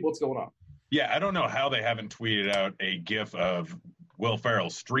 Tell the people what's going on. Yeah, I don't know how they haven't tweeted out a GIF of Will Ferrell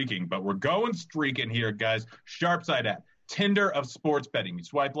streaking, but we're going streaking here, guys. Sharpside app, Tinder of sports betting. You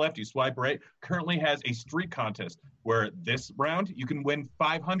swipe left, you swipe right. Currently has a streak contest where this round you can win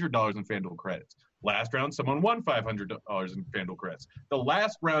 $500 in FanDuel credits. Last round, someone won $500 in FanDuel credits. The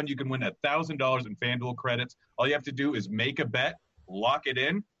last round, you can win $1,000 in FanDuel credits. All you have to do is make a bet, lock it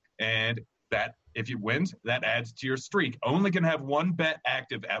in, and that if it wins, that adds to your streak. Only can have one bet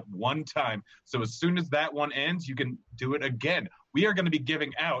active at one time. So as soon as that one ends, you can do it again. We are going to be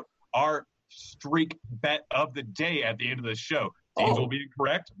giving out our streak bet of the day at the end of the show. Dean's will be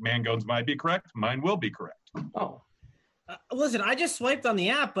correct. Mangone's might be correct. Mine will be correct. Oh. Listen, I just swiped on the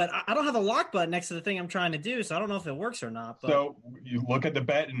app, but I don't have a lock button next to the thing I'm trying to do, so I don't know if it works or not. But... So you look at the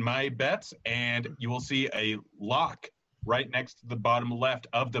bet in My Bets, and you will see a lock right next to the bottom left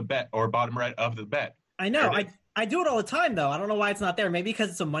of the bet or bottom right of the bet. I know. I do it all the time, though. I don't know why it's not there. Maybe because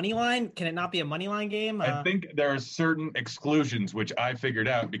it's a money line. Can it not be a money line game? I think there are certain exclusions, which I figured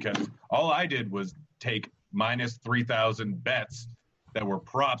out because all I did was take minus 3,000 bets that were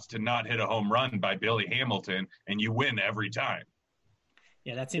props to not hit a home run by Billy Hamilton, and you win every time.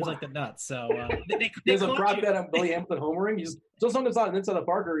 Yeah, that seems like the nuts. So there's a prop bet on Billy Hamilton homering. Just as long as it's not inside the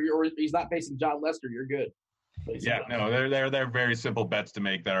park or he's not facing John Lester, you're good. Yeah, no, they're very simple bets to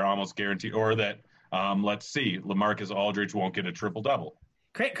make that are almost guaranteed. Or that, let's see, LaMarcus Aldridge won't get a triple-double.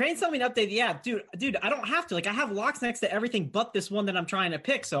 Crane's telling me to update the app. Dude, I don't have to. Like, I have locks next to everything but this one that I'm trying to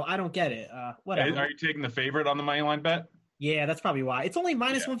pick, so I don't get it. Whatever. Are you taking the favorite on the money line bet? Yeah, that's probably why. It's only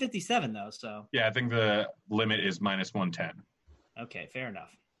minus 157, though, so. Yeah, I think the limit is minus 110. Okay, fair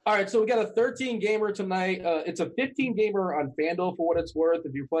enough. All right, so we got a 13-gamer tonight. It's a 15-gamer on FanDuel for what it's worth.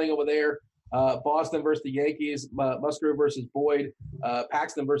 If you're playing over there, Boston versus the Yankees, Musgrove versus Boyd,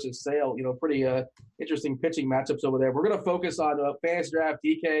 Paxton versus Sale. Pretty interesting pitching matchups over there. We're going to focus on Fantasy Draft,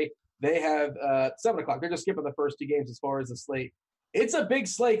 DK. They have 7 o'clock. They're just skipping the first 2 games as far as the slate. It's a big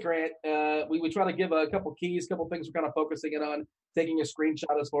slate, Grant. We try to give a couple keys, couple things we're kind of focusing in on, taking a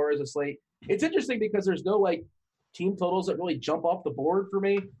screenshot as far as the slate. It's interesting because there's no, team totals that really jump off the board for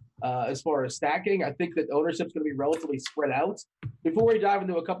me as far as stacking. I think that ownership's going to be relatively spread out. Before we dive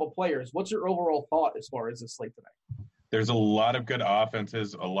into a couple players, what's your overall thought as far as this slate tonight? There's a lot of good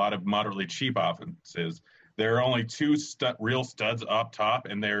offenses, a lot of moderately cheap offenses. There are only 2 real studs up top,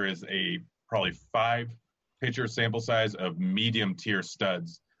 and there is a probably 5 pitcher sample size of medium tier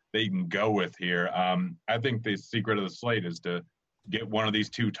studs that you can go with here. I think the secret of the slate is to get one of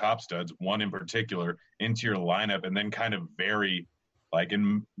these 2 top studs, one in particular, into your lineup and then kind of vary. Like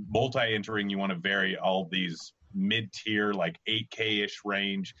in multi-entering, you want to vary all these mid-tier, 8K-ish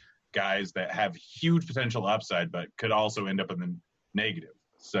range guys that have huge potential upside but could also end up in the negative.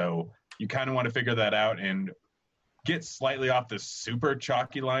 So you kind of want to figure that out and get slightly off the super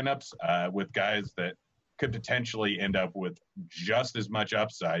chalky lineups with guys that could potentially end up with just as much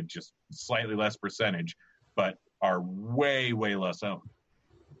upside, just slightly less percentage, but are way, way less owned.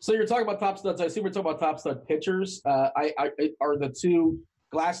 So you're talking about top studs. I assume we're talking about top stud pitchers. Are the 2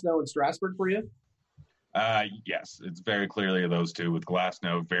 Glasnow and Strasburg for you? Yes, it's very clearly those 2, with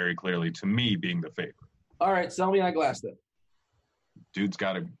Glasnow very clearly, to me, being the favorite. All right, sell me on Glasnow. Dude's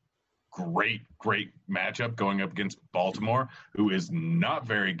got a great matchup going up against Baltimore, who is not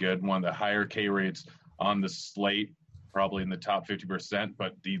very good, one of the higher K rates on the slate, probably in the top 50%,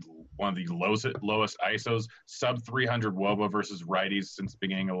 but one of the lowest ISOs, sub 300 WOBA versus righties since the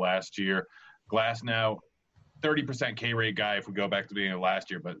beginning of last year. Glasnow, 30% K rate guy if we go back to the beginning of last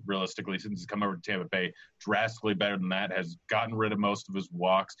year, but realistically, since he's come over to Tampa Bay, drastically better than that, has gotten rid of most of his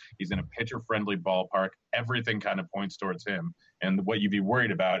walks. He's in a pitcher-friendly ballpark. Everything kind of points towards him. And what you'd be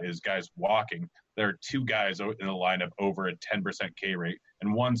worried about is guys walking. There are 2 guys in the lineup over a 10% K rate,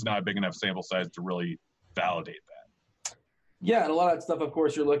 and one's not a big enough sample size to really validate that. Yeah, and a lot of that stuff, of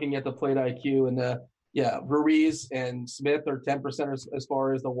course, you're looking at the plate IQ, and Ruiz and Smith are 10% as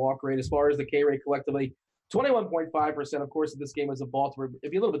far as the walk rate. As far as the K rate collectively, 21.5%. Of course, if this game was in Baltimore,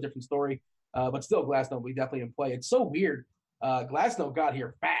 it'd be a little bit different story, but still Glasnow will be definitely in play. It's so weird. Glasnow got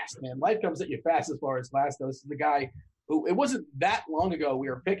here fast, man. Life comes at you fast as far as Glasnow. This is the guy who it wasn't that long ago we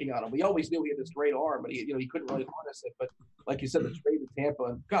were picking on him. We always knew he had this great arm, but he couldn't really harness it. But like you said, the trade to Tampa,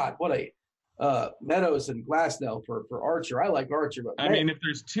 and God, what a Meadows and Glasnow for Archer. I like Archer, but I mean, if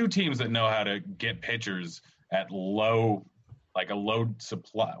there's two teams that know how to get pitchers at low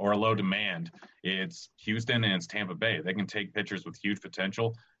supply or a low demand, it's Houston and it's Tampa Bay. They can take pitchers with huge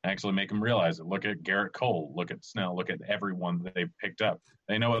potential and actually make them realize it. Look at Garrett Cole, look at Snell, look at everyone that they've picked up.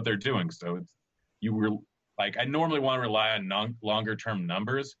 They know what they're doing. So I normally want to rely on longer term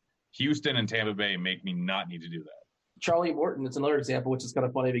numbers. Houston and Tampa Bay make me not need to do that. Charlie Morton, it's another example, which is kind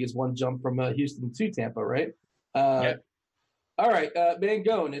of funny because one jump from Houston to Tampa, right? Yeah. All right,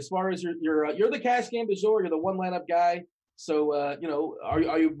 Mangone, as far as you're the cash game du jour, you're the one lineup guy. So, are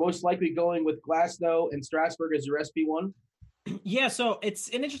you most likely going with Glasnow and Strasburg as your SP1? Yeah, so it's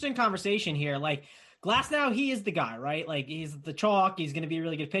an interesting conversation here. Like, Glasnow, he is the guy, right? Like, he's the chalk. He's going to be a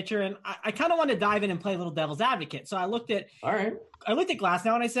really good pitcher. And I kind of want to dive in and play a little devil's advocate. So I looked at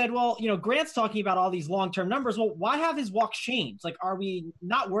Glasnow and I said, well, Grant's talking about all these long-term numbers. Well, why have his walks changed? Like, are we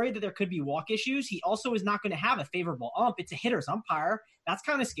not worried that there could be walk issues? He also is not going to have a favorable ump. It's a hitter's umpire. That's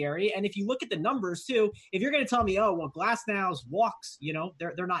kind of scary. And if you look at the numbers too, if you're going to tell me, oh, well, Glasnow's walks,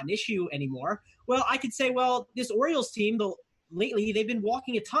 they're not an issue anymore. Well, I could say, well, this Orioles team, lately they've been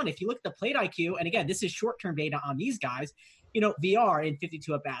walking a ton. If you look at the plate IQ, and again, this is short-term data on these guys, VR in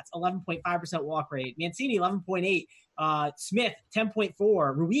 52 at-bats, 11.5% walk rate. Mancini, 11.8. Smith,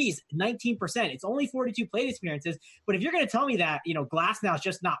 10.4. Ruiz, 19%. It's only 42 plate appearances. But if you're going to tell me that, Glasnow is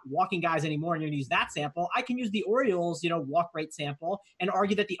just not walking guys anymore and you're going to use that sample, I can use the Orioles, walk rate sample and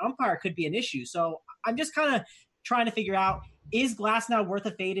argue that the umpire could be an issue. So I'm just kind of trying to figure out, is Glasnow worth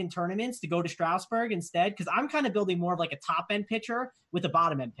a fade in tournaments to go to Strasburg instead? Because I'm kind of building more of like a top-end pitcher with a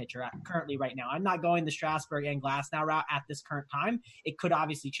bottom-end pitcher currently right now. I'm not going the Strasburg and Glasnow route at this current time. It could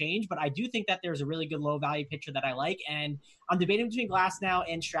obviously change, but I do think that there's a really good low-value pitcher that I like. And I'm debating between Glasnow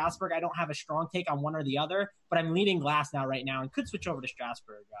and Strasburg. I don't have a strong take on one or the other, but I'm leaning Glasnow right now and could switch over to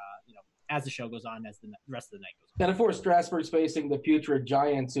Strasburg, as the show goes on, as the rest of the night goes on. And of course, Strasburg's facing the putrid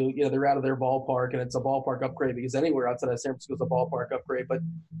Giants, who they're out of their ballpark, and it's a ballpark upgrade because anywhere outside of San Francisco is a ballpark upgrade. But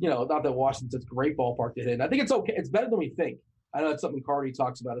not that Washington's a great ballpark to hit in. I think it's okay. It's better than we think. I know it's something Cardi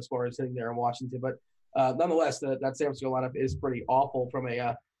talks about as far as hitting there in Washington, but nonetheless, that San Francisco lineup is pretty awful from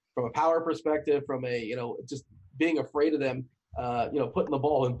a power perspective, from a just being afraid of them, putting the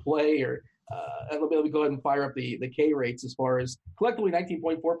ball in play or. And let me go ahead and fire up the K rates as far as collectively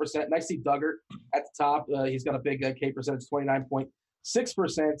 19.4%. Nice to see Duggar at the top. He's got a big K percentage,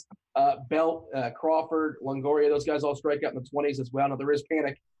 29.6%. Belt, Crawford, Longoria, those guys all strike out in the 20s as well. Now there is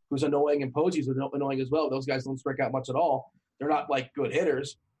Panic, who's annoying, and Posey's annoying as well. Those guys don't strike out much at all. They're not like good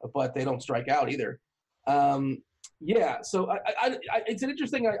hitters, but they don't strike out either. So it's an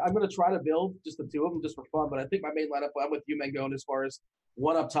interesting. I'm going to try to build just the two of them just for fun, but I think my main lineup, I'm with you, Mangone, as far as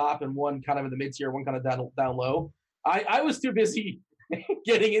one up top and one kind of in the mid-tier, one kind of down low. I was too busy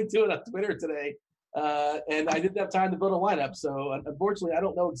getting into it on Twitter today, and I didn't have time to build a lineup. So unfortunately, I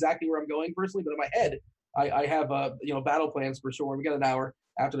don't know exactly where I'm going personally, but in my head, I have battle plans for sure. We got an hour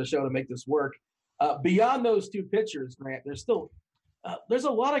after the show to make this work. Beyond those two pitchers, Grant, there's still there's a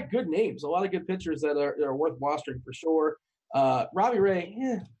lot of good names, a lot of good pitchers that are worth rostering for sure. Robbie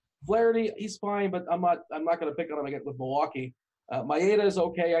Ray, Flaherty, he's fine, but I'm not going to pick on him again with Milwaukee. Maeda is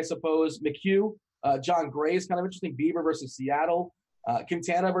okay, I suppose. McHugh, John Gray is kind of interesting. Bieber versus Seattle.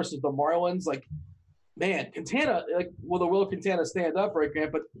 Quintana versus the Marlins. Like, man, Quintana, will Quintana stand up, right,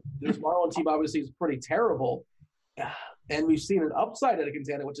 Grant? But this Marlins team obviously is pretty terrible. And we've seen an upside out of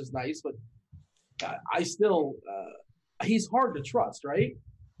Quintana, which is nice, but I still he's hard to trust, right?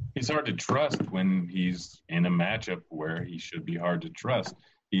 He's hard to trust when he's in a matchup where he should be hard to trust.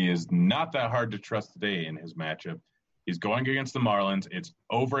 He is not that hard to trust today in his matchup. He's going against the Marlins. It's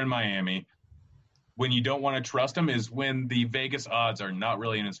over in Miami. When you don't want to trust him is when the Vegas odds are not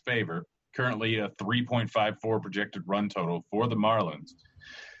really in his favor. Currently a 3.54 projected run total for the Marlins.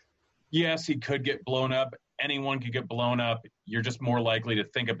 Yes, he could get blown up. Anyone could get blown up. You're just more likely to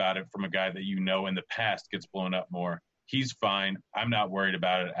think about it from a guy that in the past gets blown up more. He's fine. I'm not worried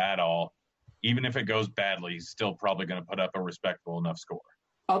about it at all. Even if it goes badly, he's still probably going to put up a respectable enough score.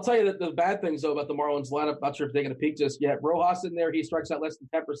 I'll tell you that the bad things, though, about the Marlins lineup, not sure if they're going to peak just yet. Rojas in there, he strikes out less than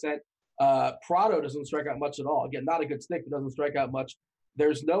 10%. Prado doesn't strike out much at all. Again, not a good stick, but doesn't strike out much.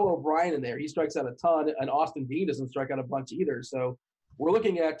 There's no O'Brien in there. He strikes out a ton, and Austin Dean doesn't strike out a bunch either. So we're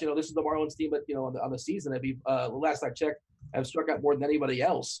looking at, this is the Marlins team that, on the season, the last I checked, have struck out more than anybody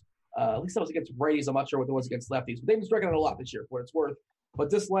else. At least that was against righties. I'm not sure what it was against lefties, but they've been striking out a lot this year, for what it's worth. But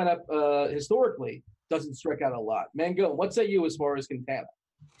this lineup, historically, doesn't strike out a lot. Mangone, what say you as far as Quintana?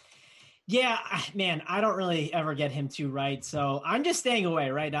 Yeah, man, I don't really ever get him too right. So I'm just staying away,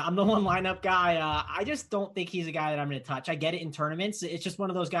 right? I'm the one lineup guy. I just don't think he's a guy that I'm going to touch. I get it in tournaments. It's just one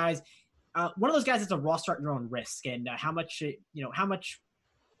of those guys that's a roster at your own risk. And how much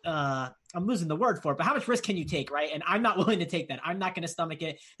I'm losing the word for it, but how much risk can you take, right? And I'm not willing to take that. I'm not going to stomach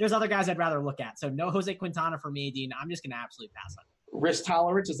it. There's other guys I'd rather look at. So no Jose Quintana for me, Dean. I'm just going to absolutely pass on it. Risk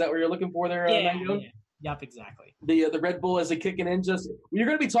tolerance, is that what you're looking for there? Yeah. Yep, exactly. The Red Bull, is it kicking in? Just you're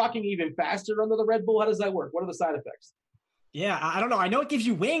going to be talking even faster under the Red Bull. How does that work? What are the side effects? Yeah, I don't know. I know it gives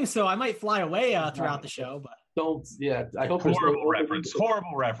you wings, so I might fly away throughout the show. But don't. Yeah, I hope. Horrible reference.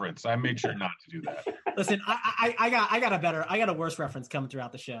 Horrible reference. I made sure not to do that. Listen, I got a worse reference coming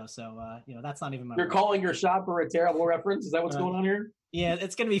throughout the show. So that's not even my. You're calling your shot for a terrible reference. Is that what's going on here? Yeah,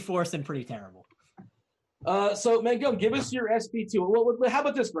 it's going to be forced and pretty terrible. So, Mangum, give us your SP2. Well, how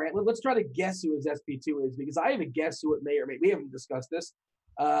about this, Grant? Let's try to guess who his SP2 is, because I haven't guessed who it may or may. We haven't discussed this.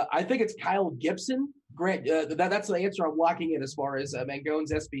 I think it's Kyle Gibson. Grant, that's the answer I'm locking in as far as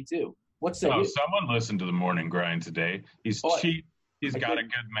Mangone's SP2. What's that? Oh, someone listened to the morning grind today. He's cheap. He's got a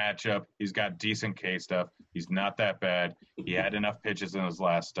good matchup. He's got decent K stuff. He's not that bad. He had enough pitches in his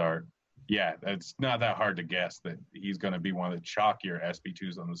last start. Yeah, it's not that hard to guess that he's going to be one of the chalkier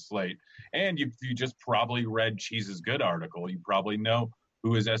SP2s on the slate. And you just probably read Cheese's Good article. You probably know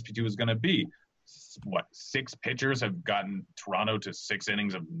who his SP2 is going to be. 6 pitchers have gotten Toronto to 6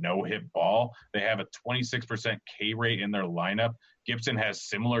 innings of no-hit ball. They have a 26% K rate in their lineup. Gibson has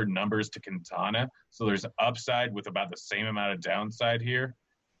similar numbers to Quintana, so there's upside with about the same amount of downside here.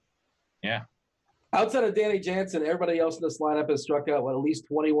 Yeah. Outside of Danny Jansen, everybody else in this lineup has struck out at least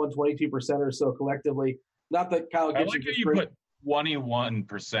 21, 22% or so collectively. Not that Kyle Gibson. I like that you put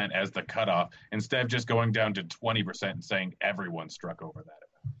 21% as the cutoff instead of just going down to 20% and saying everyone struck over that.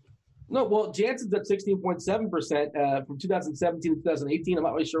 No, well, Jansen's at 16.7% from 2017 to 2018. I'm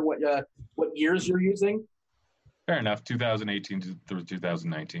not really sure what years you're using. Fair enough. 2018 through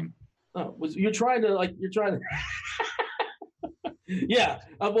 2019. Oh, you're trying to. Yeah.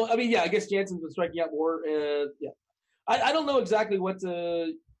 Well, I mean, yeah, I guess Jansen's been striking out more. Yeah. I don't know exactly what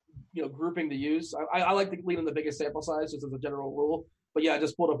grouping to use. I like to lean on the biggest sample size just as a general rule. But yeah, I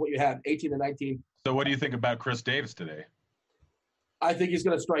just pulled up what you have, 18 to 19. So what do you think about Chris Davis today? I think he's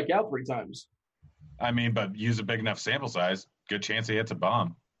going to strike out 3 times. I mean, but use a big enough sample size, good chance he hits a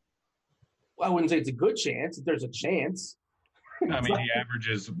bomb. Well, I wouldn't say it's a good chance. If there's a chance. I mean, he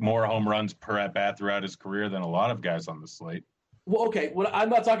averages more home runs per at-bat throughout his career than a lot of guys on the slate. Well, okay. Well, I'm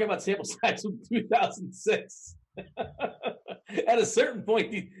not talking about sample size from 2006. At a certain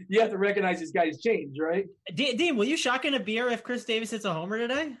point, you have to recognize these guys change, right? Dean, will you shotgun a beer if Chris Davis hits a homer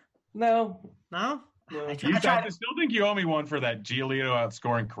today? No. No? I still think you owe me one for that Giolito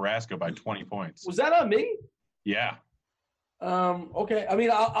outscoring Carrasco by 20 points. Was that on me? Yeah. Okay. I mean,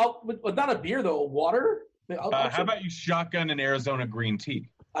 I'll not a beer though. Water. How about you shotgun an Arizona green tea?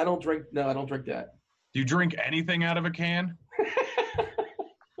 I don't drink. No, I don't drink that. Do you drink anything out of a can?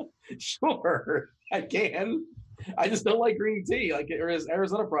 Sure, I can. I just don't like green tea, like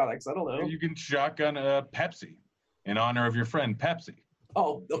Arizona products. I don't know. You can shotgun a Pepsi in honor of your friend Pepsi.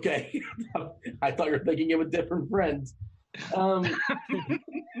 Oh, okay. I thought you were thinking of a different friend.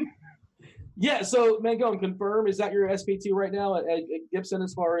 Yeah, so Mangone, confirm, is that your SP2 right now at Gibson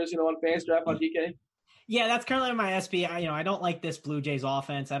as far as, on Fans Draft on DK? Yeah, that's currently my SP. I don't like this Blue Jays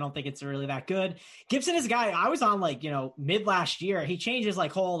offense. I don't think it's really that good. Gibson is a guy I was on mid last year. He changed his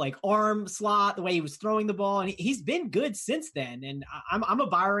whole arm slot, the way he was throwing the ball, and he's been good since then. And I'm a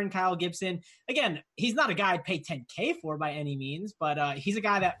buyer in Kyle Gibson. Again, he's not a guy I'd pay $10K for by any means, but he's a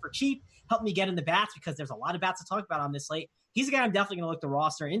guy that for cheap helped me get in the bats because there's a lot of bats to talk about on this slate. He's a guy I'm definitely going to look to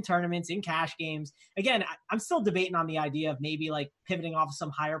roster in tournaments, in cash games. Again, I'm still debating on the idea of maybe pivoting off of some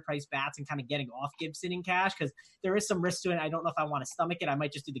higher price bats and kind of getting off Gibson in cash because there is some risk to it. I don't know if I want to stomach it. I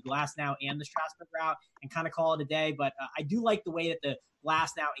might just do the Glass Now and the Strasburg route and kind of call it a day. But I do like the way that the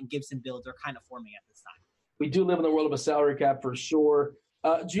Glass Now and Gibson builds are kind of forming at this time. We do live in the world of a salary cap for sure.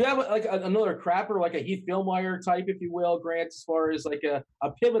 Do you have another crapper, like a Heath Fillmeyer type, if you will, Grant, as far as a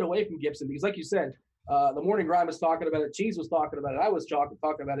pivot away from Gibson? Because like you said, the morning grind was talking about it. Cheese was talking about it. I was talking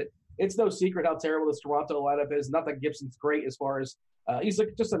about it. It's no secret how terrible this Toronto lineup is. Not that Gibson's great as far as he's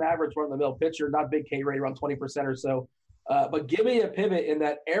just an average run-of-the-mill pitcher, not big K rate, around 20% or so. But give me a pivot in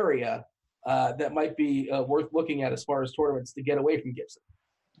that area that might be worth looking at as far as tournaments to get away from Gibson.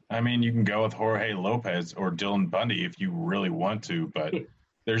 I mean, you can go with Jorge Lopez or Dylan Bundy if you really want to, but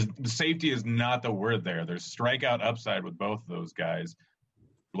safety is not the word there. There's strikeout upside with both of those guys.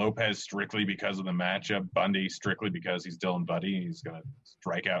 Lopez strictly because of the matchup, Bundy strictly because he's Dylan Bundy. He's going to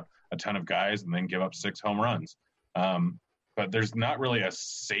strike out a ton of guys and then give up 6 home runs. But there's not really a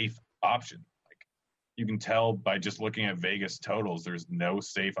safe option. Like, you can tell by just looking at Vegas totals, there's no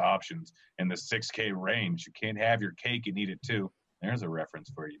safe options in the 6K range. You can't have your cake and eat it too. There's a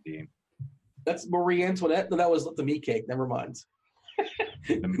reference for you, Dean. That's Marie Antoinette. No, that was the meat cake. Never mind.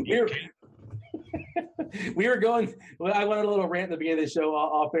 The meat cake. We were going. Well, I went on a little rant at the beginning of the show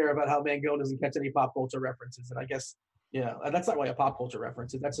off air about how Mangone doesn't catch any pop culture references, and I guess that's not really a pop culture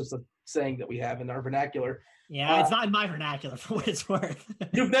reference. That's just a saying that we have in our vernacular. Yeah, it's not in my vernacular for what it's worth.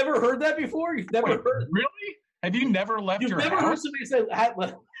 You've never heard that before? You've never heard? Really? Have you never left your house? You've never heard somebody say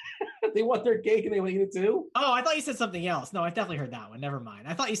they want their cake and they want to eat it too? Oh, I thought you said something else. No, I've definitely heard that one. Never mind.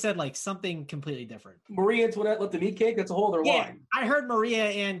 I thought you said like something completely different. Marie Antoinette left the meat cake? That's a whole other line. I heard Maria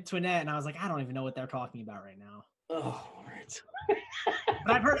Antoinette and I was like, I don't even know what they're talking about right now. Oh, all right.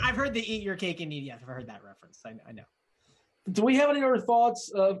 But I've heard the eat your cake and eat. Yes, I've heard that reference. I know. Do we have any other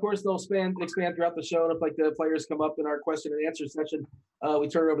thoughts? Of course, they'll expand throughout the show. And if like the players come up in our question and answer session, we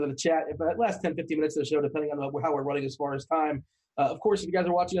turn it over to the chat. If the last 10, 15 minutes of the show, depending on how we're running as far as time. Of course, if you guys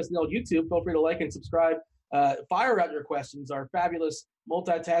are watching us on YouTube, feel free to like and subscribe. Fire out your questions. Our fabulous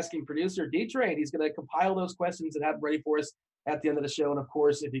multitasking producer, D-Train, he's going to compile those questions and have them ready for us at the end of the show. And of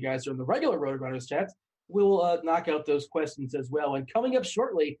course, if you guys are in the regular RotoGrinders chats, we'll knock out those questions as well. And coming up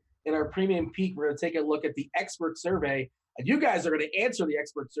shortly in our premium peak, we're going to take a look at the expert survey. And you guys are going to answer the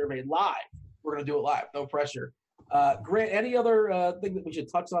expert survey live. We're going to do it live, no pressure. Grant, any other thing that we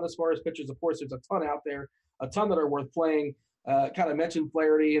should touch on as far as pitchers? Of course, there's a ton out there, a ton that are worth playing. Kind of mentioned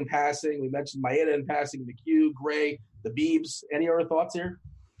Flaherty in passing. We mentioned Maeda in passing, McHugh, Gray, the Biebs. Any other thoughts here?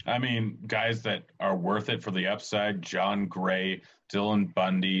 I mean, guys that are worth it for the upside: John Gray, Dylan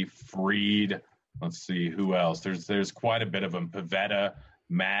Bundy, Fried. Let's see who else. There's quite a bit of them. Pivetta,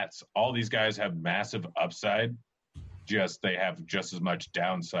 Matz. All these guys have massive upside. They have just as much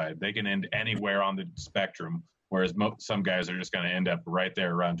downside. They can end anywhere on the spectrum, whereas some guys are just going to end up right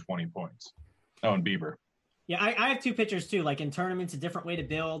there around 20 points. Oh, and Bieber. Yeah, I have two pitchers too. Like in tournaments, a different way to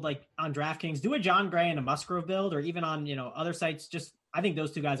build. Like on DraftKings, do a John Gray and a Musgrove build, or even on other sites. Just I think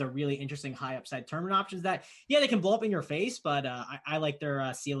those two guys are really interesting high upside tournament options. That they can blow up in your face, but I like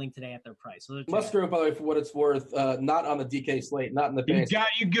their ceiling today at their price. So Musgrove, by the way, for what it's worth, not on the DK slate, not in the base. He got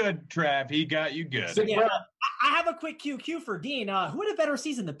you good, Trav. He got you good. Yeah, I have a quick QQ for Dean. Who had a better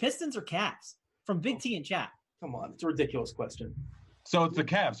season, the Pistons or Cavs? From Big T in chat. Come on, it's a ridiculous question. So it's the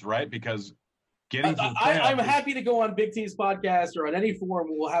Cavs, right? Because getting to the I'm happy to go on Big T's podcast or on any forum.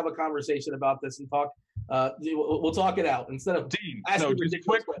 We'll have a conversation about this and talk. We'll talk it out instead of Dean. So just a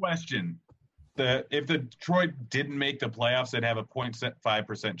quick question: if the Detroit didn't make the playoffs, they'd have a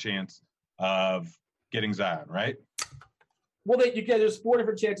 0.5% chance of getting Zion, right? Well, there's 4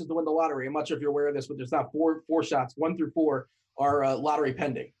 different chances to win the lottery. I'm not sure if you're aware of this, but there's not four shots. 1 through 4 are lottery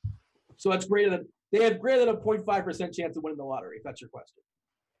pending. So that's they have greater than a 0.5% chance of winning the lottery. If that's your question.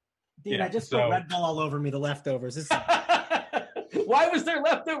 Dude, I just put Red Bull all over me. The leftovers. Why was there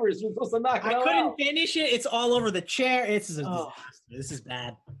leftovers? You're supposed to knock it out. I couldn't finish it. It's all over the chair. It's a disaster. This is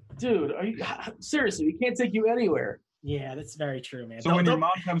bad. Dude, seriously? We can't take you anywhere. Yeah, that's very true, man. So when your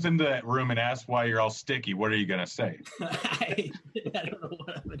mom comes into that room and asks why you're all sticky, what are you going to say? I don't know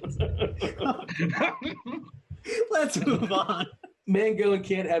what I'm going to say. Let's move on. Mango and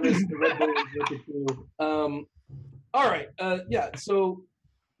can't have his Red Bull. All right. So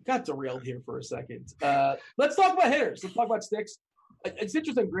got derailed here for a second. Let's talk about hitters. Let's talk about sticks. It's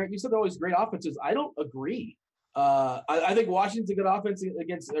interesting, Grant. You said they're always great offenses. I don't agree. I think Washington's a good offense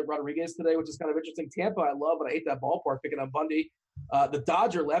against Rodriguez today, which is kind of interesting. Tampa, I love, but I hate that ballpark picking on Bundy. The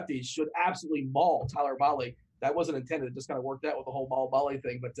Dodger lefties should absolutely maul Tyler Mahle. That wasn't intended. It just kind of worked out with the whole Mahle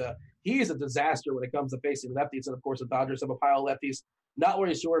thing. But he is a disaster when it comes to facing lefties. And, of course, the Dodgers have a pile of lefties. Not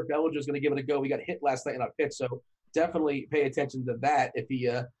really sure if Bellinger's going to give it a go. We got hit last night in a pitch, so definitely pay attention to that if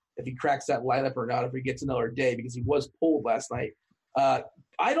he cracks that lineup or not, if he gets another day, because he was pulled last night.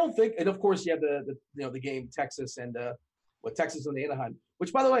 I don't think, and of course you have the game Texas and Texas and the Anaheim,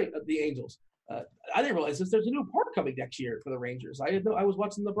 which by the way, the Angels. I didn't realize there's a new park coming next year for the Rangers. I was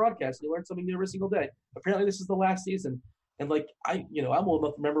watching the broadcast. You learn something new every single day. Apparently this is the last season, and I'm old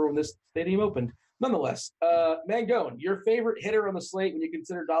enough to remember when this stadium opened. Nonetheless, Mangone, your favorite hitter on the slate when you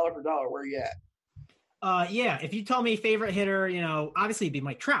consider dollar for dollar, where are you at? If you tell me favorite hitter, obviously it'd be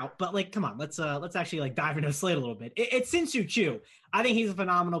Mike Trout, but come on, let's actually dive into the slate a little bit. It's Sin-Soo Choo. I think he's a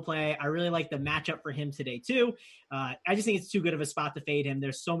phenomenal play. I really like the matchup for him today too. I just think it's too good of a spot to fade him.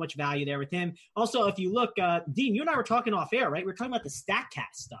 There's so much value there with him. Also, if you look, Dean, you and I were talking off air, right? We're talking about the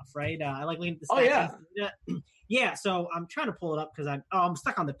StatCast stuff, right? I like looking at the StatCast. Oh, yeah. Yeah, so I'm trying to pull it up because I'm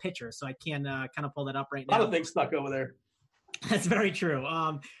stuck on the picture, so I can't kind of pull that up right now. A lot of things stuck over there. That's very true.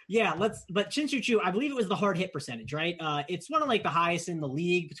 But Chin Chu, I believe it was the hard hit percentage, right? It's one of like the highest in the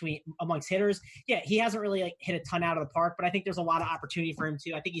league amongst hitters. Yeah, he hasn't really like hit a ton out of the park, but I think there's a lot of opportunity for him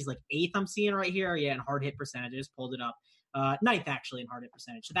too. I think he's like 8th I'm seeing right here. Yeah, in hard hit percentage. I just pulled it up. 9th actually in hard hit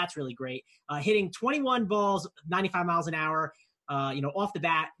percentage. So that's really great. Hitting 21 balls, 95 miles an hour. Off the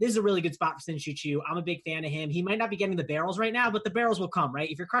bat, this is a really good spot for Sin Chu. I'm a big fan of him. He might not be getting the barrels right now, but the barrels will come, right?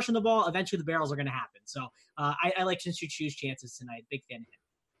 If you're crushing the ball, eventually the barrels are going to happen. So I like Sin Chu's chances tonight. Big fan of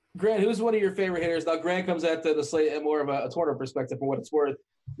him. Grant, who's one of your favorite hitters? Now, Grant comes at the slate at more of a tournament perspective for what it's worth.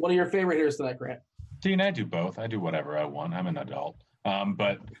 One of your favorite hitters tonight, Grant? Dean, I do both. I do whatever I want. I'm an adult.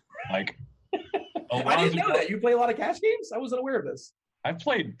 But, like... I didn't know that. You play a lot of cash games? I wasn't aware of this. I've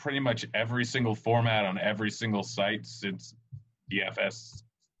played pretty much every single format on every single site since DFS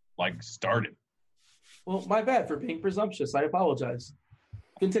started. Well, my bad for being presumptuous. I apologize.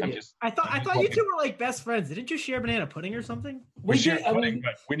 Continue. I thought you two were like best friends. Didn't you share banana pudding or something? We share pudding,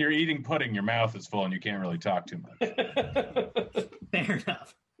 but when you're eating pudding, your mouth is full and you can't really talk too much. Fair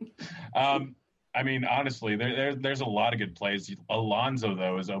enough. Honestly, there's a lot of good plays. Alonso,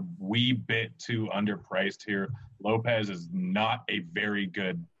 though, is a wee bit too underpriced here. Lopez is not a very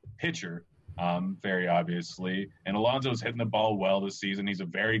good pitcher, very obviously. And Alonso's hitting the ball well this season. He's a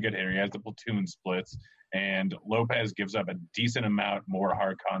very good hitter. He has the platoon splits. And Lopez gives up a decent amount more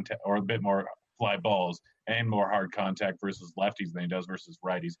hard contact, or a bit more fly balls and more hard contact versus lefties than he does versus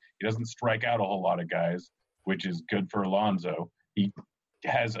righties. He doesn't strike out a whole lot of guys, which is good for Alonso. He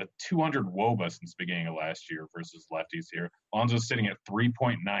has a 200 WOBA since the beginning of last year versus lefties here. Alonso's sitting at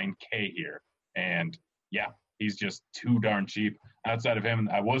 3.9K here. And, yeah, he's just too darn cheap. Outside of him,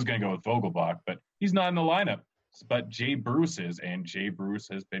 I was going to go with Vogelbach, but he's not in the lineup. But Jay Bruce is, and Jay Bruce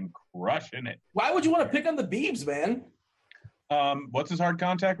has been crushing it. Why would you want to pick on the Beebs, man? What's his hard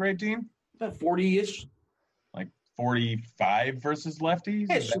contact rate, Dean? About 40-ish. Like 45 versus lefties?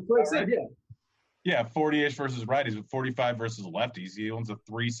 Yeah, that's what I said, yeah. Yeah, 40-ish versus righties, but 45 versus lefties. He owns a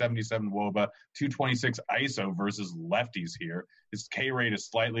 377 WOBA, 226 ISO versus lefties here. His K rate is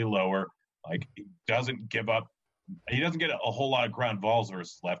slightly lower. He doesn't get a whole lot of ground balls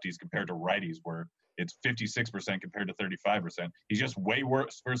versus lefties compared to righties, where it's 56% compared to 35%. He's just way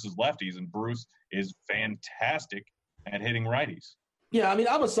worse versus lefties, and Bruce is fantastic at hitting righties. Yeah,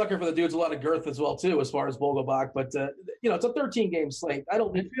 I'm a sucker for the dudes. A lot of girth as well, too, as far as Vogelbach. But, it's a 13-game slate. I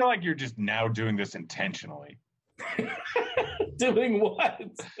feel like you're just now doing this intentionally. Doing what?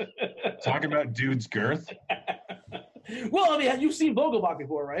 Talking about dudes' girth? Well, you've seen Vogelbach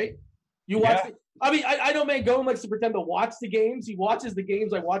before, right? You watch. Yeah. I know man likes to pretend to watch the games. He watches the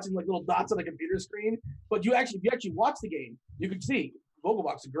games like watching little dots on a computer screen. But if you actually watch the game, you can see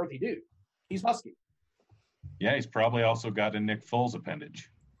Vogelbach's a girthy dude. He's husky. Yeah, he's probably also got a Nick Foles appendage.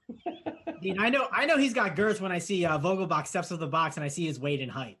 Dean, I know he's got girth when I see Vogelbach steps to the box and I see his weight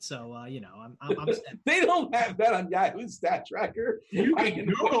and height. So I'm They don't have that on Yahoo's stat tracker. You can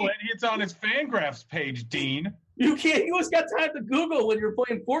Google it. It's on his Fangraphs page, Dean. You can't. You always got time to Google when you're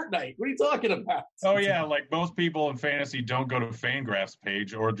playing Fortnite. What are you talking about? Oh yeah, like most people in fantasy don't go to Fangraphs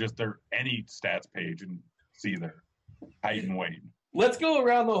page or just their any stats page and see their height and weight. Let's go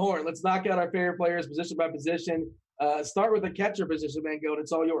around the horn. Let's knock out our favorite players position by position. Start with the catcher position, man. Go.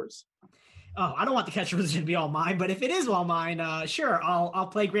 It's all yours. Oh, I don't want the catcher position to be all mine, but if it is all mine, sure, I'll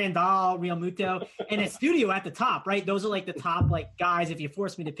play Grandal, Real Muto, and Estudio at the top, right? Those are like the top guys if you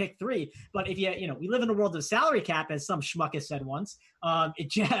force me to pick three. But if we live in a world of salary cap, as some schmuck has said once,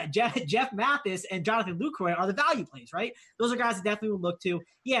 Jeff Mathis and Jonathan Lucroy are the value plays, right? Those are guys that definitely would look to.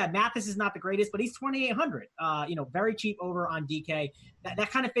 Yeah, Mathis is not the greatest, but he's 2,800. Very cheap over on DK.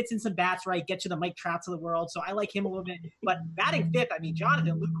 That kind of fits in some bats, right? Get you the Mike Trouts of the world. So I like him a little bit. But batting fifth,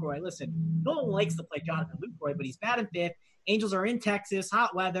 Jonathan Lucroy, listen, no one likes to play Jonathan Lucroy, but he's batting fifth. Angels are in Texas,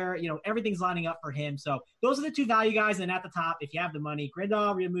 hot weather, everything's lining up for him. So those are the two value guys. And at the top, if you have the money,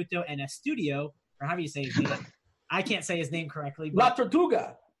 Grindal, Realmuto, and Estudio, or however you say his name. I can't say his name correctly. La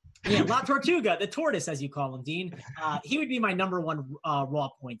Tortuga. Yeah, La Tortuga, the tortoise, as you call him, Dean. He would be my number one raw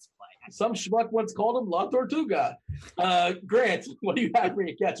points play. Some schmuck once called him La Tortuga. Grant, what do you have for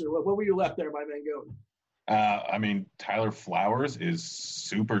your catcher? What were you left there, my man, going? Tyler Flowers is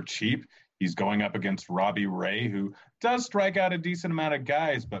super cheap. He's going up against Robbie Ray, who does strike out a decent amount of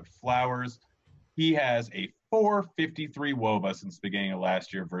guys, but Flowers, he has a 453 WOBA since the beginning of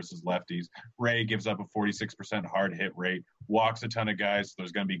last year versus lefties. Ray gives up a 46% hard hit rate, walks a ton of guys. So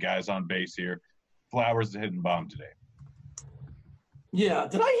there's going to be guys on base here. Flowers is hitting bomb today. Yeah,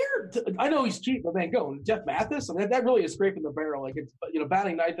 did I hear? I know he's cheap, but man, Jeff Mathis. I mean, that really is scraping the barrel. Like it's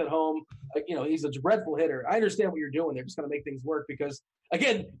batting ninth at home. Like, he's a dreadful hitter. I understand what you're doing. They're just going to make things work because,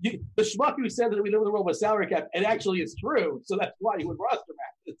 again, the schmuck who said that we live in the world with a salary cap, it actually is true. So that's why you would roster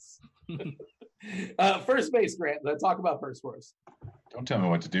Mathis. First base, Grant. Let's talk about first for us. Don't tell me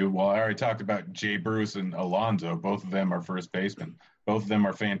what to do. Well, I already talked about Jay Bruce and Alonso. Both of them are first basemen. Both of them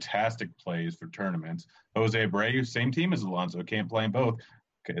are fantastic plays for tournaments. Jose Abreu, same team as Alonso, can't play in both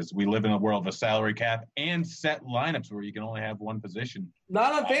because we live in a world of a salary cap and set lineups where you can only have one position.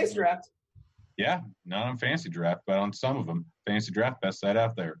 Not on Fantasy Draft. Yeah, not on Fantasy Draft, but on some of them. Fantasy Draft, best site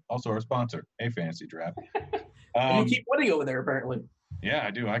out there. Also our sponsor, hey Fantasy Draft. You keep winning over there, apparently. Yeah, I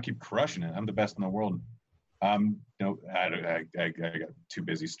do. I keep crushing it. I'm the best in the world. I got too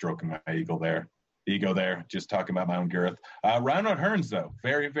busy stroking my ego there, just talking about my own girth. Ronald Hearns, though,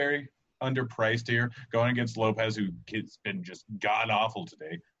 very, very underpriced here, going against Lopez, who has been just god-awful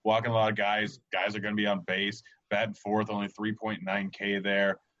today. Walking a lot of guys. Guys are going to be on base. Batting fourth, only 3.9K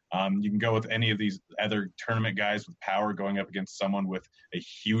there. You can go with any of these other tournament guys with power going up against someone with a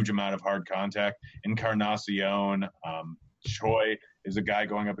huge amount of hard contact. Encarnacion, Choi is a guy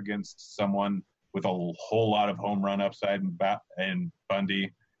going up against someone with a whole lot of home run upside and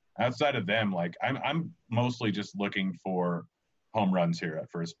Bundy. Outside of them, like I'm mostly just looking for home runs here at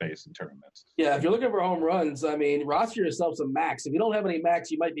first base in tournaments. Yeah, if you're looking for home runs, I mean, roster yourself some Max. If you don't have any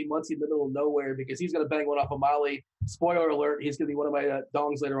Max, you might be Muncie in the middle of nowhere because he's going to bang one off of Molly. Spoiler alert, he's going to be one of my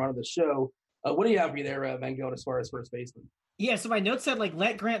dongs later on in the show. What do you have for me there, Mangone, as far as first baseman? Yeah, so my notes said,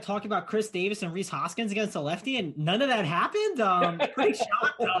 let Grant talk about Chris Davis and Rhys Hoskins against a lefty, and none of that happened. Pretty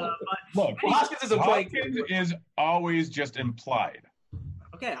shocked. Look, Hoskins is always just implied.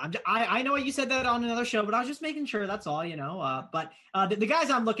 Okay, I know you said that on another show, but I was just making sure. That's all, But the guys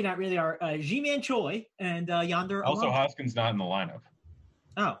I'm looking at really are Ji-Man Choi and Yonder. Also, Alonso. Hoskins not in the lineup.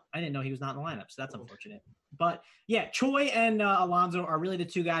 Oh, I didn't know he was not in the lineup, so that's unfortunate. But yeah, Choi and Alonso are really the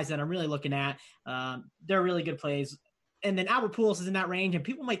two guys that I'm really looking at. They're really good plays. And then Albert Pujols is in that range, and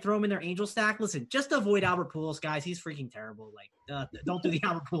people might throw him in their Angel stack. Listen, just avoid Albert Pujols, guys. He's freaking terrible. Don't do the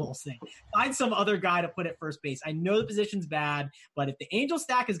Albert Pujols thing. Find some other guy to put at first base. I know the position's bad, but if the Angel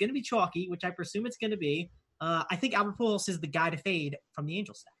stack is going to be chalky, which I presume it's going to be, I think Albert Pujols is the guy to fade from the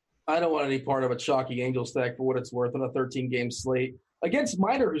Angel stack. I don't want any part of a chalky Angel stack for what it's worth on a 13-game slate against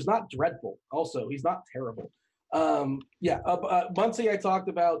Miner, who's not dreadful. Also, he's not terrible. Muncie I talked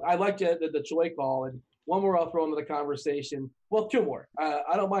about. I like the Choi call, and one more I'll throw into the conversation. Well, two more.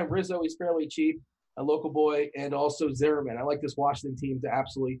 I don't mind Rizzo. He's fairly cheap, a local boy, and also Zimmerman. I like this Washington team to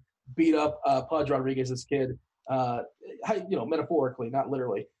absolutely beat up Pudge Rodriguez's kid, metaphorically, not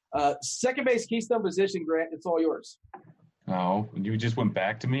literally. Second base keystone position, Grant. It's all yours. Oh, you just went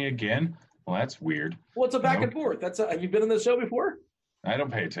back to me again? Well, that's weird. Well, it's a back and forth. Have you been on this show before? I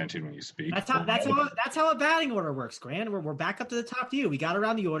don't pay attention when you speak. That's how a batting order works, Grant. We're back up to the top to you. We got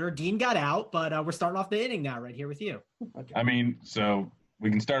around the order. Dean got out, but we're starting off the inning now right here with you. Okay. I mean, so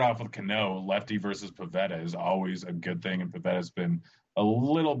we can start off with Cano. Lefty versus Pivetta is always a good thing, and Pivetta's been a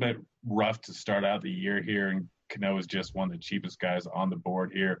little bit rough to start out the year here, and Cano is just one of the cheapest guys on the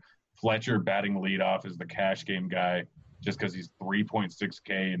board here. Fletcher batting leadoff is the cash game guy just because he's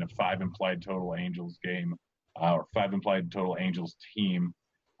 3.6K in a 5 implied total Angels game. Or 5 implied total Angels team.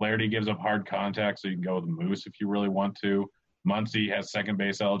 Flaherty gives up hard contact, so you can go with Moose if you really want to. Muncie has second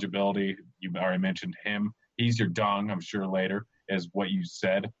base eligibility. You already mentioned him. He's your dong, I'm sure later, is what you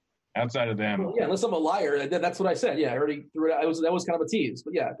said. Outside of them. Well, yeah, unless I'm a liar. That's what I said. Yeah, I already threw it out. That was kind of a tease.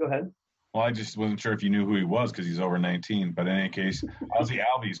 But yeah, go ahead. Well, I just wasn't sure if you knew who he was because he's over 19. But in any case, Ozzie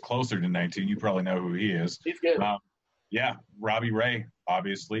Albies closer to 19. You probably know who he is. He's good. Robbie Ray,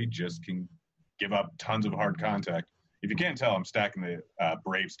 obviously, just can give up tons of hard contact. If you can't tell, I'm stacking the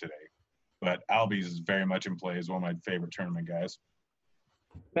Braves today. But Albies is very much in play as one of my favorite tournament guys.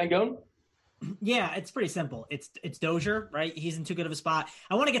 Mangone? Yeah, it's pretty simple. It's Dozier, right? He's in too good of a spot.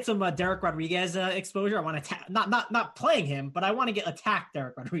 I want to get some Derek Rodriguez exposure. I want to not playing him, but I want to get attack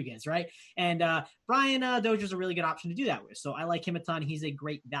Derek Rodriguez, right? And Brian Dozier's a really good option to do that with. So I like him a ton. He's a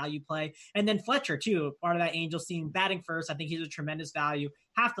great value play. And then Fletcher too, part of that Angels team, batting first. I think he's a tremendous value.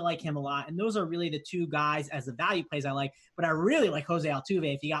 Have to like him a lot. And those are really the two guys as the value plays I like. But I really like Jose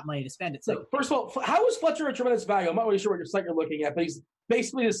Altuve if you got money to spend it. So first of all, how is Fletcher a tremendous value? I'm not really sure what your site you're looking at, but he's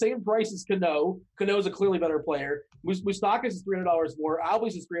basically the same price as Cano. Cano's a clearly better player. Moustakas is $300 more.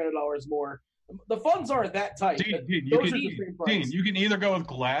 Albies is $300 more. The funds aren't that tight. Dean, you can either go with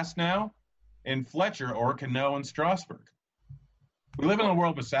Glass now and Fletcher or Cano and Strasburg. We live in a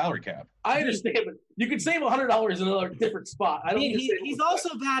world with salary cap. I understand, but you can save $100 in another different spot. I don't. He's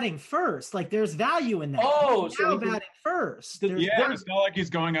also batting first. Like there's value in that. Oh, he's so now batting first. It's not like he's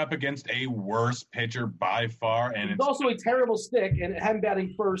going up against a worse pitcher by far, and it's also a terrible stick, and him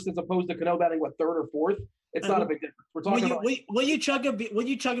batting first as opposed to Cano batting third or fourth. It's not a big difference. We're talking about. Will you chug a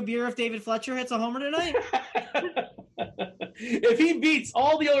beer if David Fletcher hits a homer tonight? If he beats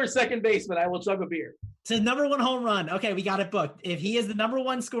all the other second basemen, I will chug a beer. So number one home run. Okay, we got it booked. If he is the number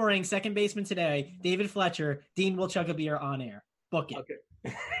one scoring second baseman today, David Fletcher, Dean will chug a beer on air. Book it.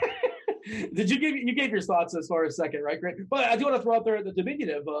 Okay. Did you gave your thoughts as far as second, right, Grant? But I do want to throw out there the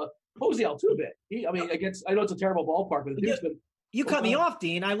diminutive Jose Altuve. I know it's a terrible ballpark, but the dude's been. You cut me off,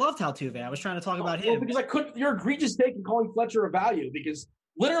 Dean. I loved Altuve. I was trying to talk about him. Because I couldn't. Your egregious take in calling Fletcher a value because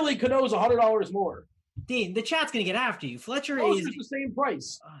literally Cano's $100 more. Dean, the chat's going to get after you. Fletcher is the same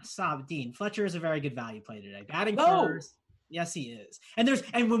price. Stop, Dean. Fletcher is a very good value play today. Batting first. Yes, he is. And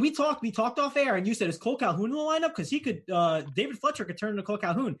when we talked off air, and you said, is Cole Calhoun in the lineup? Because he could, David Fletcher could turn into Cole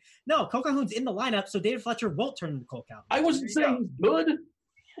Calhoun. No, Cole Calhoun's in the lineup, so David Fletcher won't turn into Cole Calhoun. I wasn't saying he's good.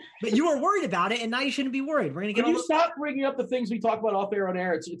 But you were worried about it, and now you shouldn't be worried. We're going to get. When you stop bringing up the things we talk about off air on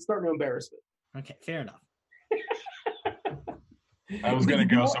air, it's starting to embarrass me. Okay, fair enough. I was going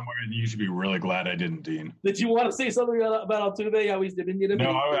to go somewhere, and you should be really glad I didn't, Dean. Did you want to say something about Altuve? How he's diminutive?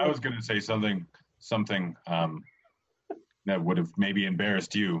 No, I was going to say something that would have maybe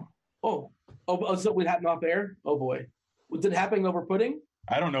embarrassed you. So what happened off air? Oh boy, was it happening over pudding?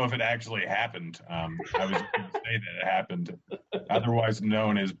 I don't know if it actually happened. I was going to say that it happened, otherwise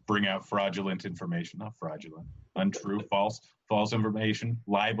known as bring out fraudulent information. Not fraudulent, untrue, false information,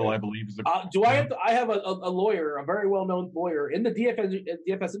 libel. I believe is the. I have a lawyer, a very well-known lawyer in the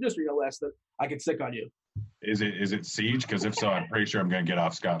DFS industry, no less, that I could stick on you. Is it Siege? Because if so, I'm pretty sure I'm going to get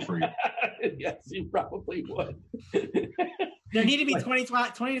off scot-free. Yes, you probably would. There need to be 20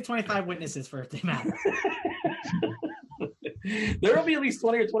 to 25 witnesses for it to matter. There will be at least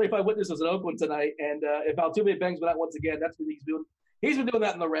 20 or 25 witnesses in Oakland tonight, and if Altuve bangs with that once again, that's what he's doing. He's been doing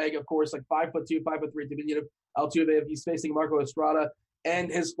that in the reg, of course, like 5'2", 5'3" diminutive Altuve. If he's facing Marco Estrada,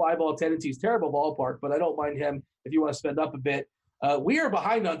 and his fly ball tendency is terrible ballpark, but I don't mind him if you want to spend up a bit. We are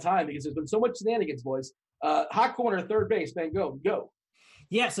behind on time because there's been so much shenanigans, boys. Hot corner, third base, man, go.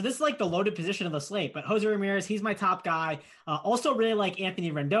 Yeah, so this is like the loaded position of the slate, but Jose Ramirez, he's my top guy. Also really like Anthony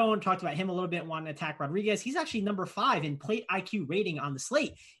Rendon, talked about him a little bit, wanting to attack Rodriguez. He's actually number 5 in plate IQ rating on the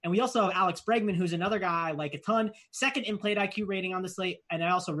slate. And we also have Alex Bregman, who's another guy I like a ton, second in plate IQ rating on the slate. And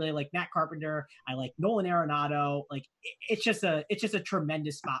I also really like Matt Carpenter. I like Nolan Arenado. Like it's just a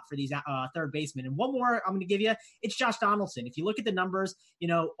tremendous spot for these third basemen. And one more I'm going to give you, it's Josh Donaldson. If you look at the numbers,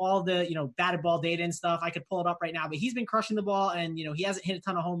 all the, batted ball data and stuff, I could pull it up right now, but he's been crushing the ball and, he hasn't hit a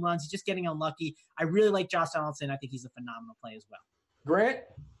ton of home runs. He's just getting unlucky. I really like Josh Donaldson. I think he's a phenomenal play as well. Grant?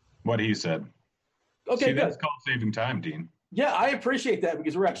 What he said. Okay, good. That's called saving time, Dean. Yeah, I appreciate that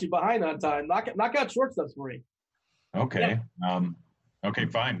because we're actually behind on time. Knock out shortstops for me. Okay. Yeah. Okay,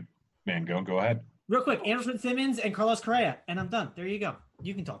 fine. Man, go ahead. Real quick, Anderson Simmons and Carlos Correa, and I'm done. There you go.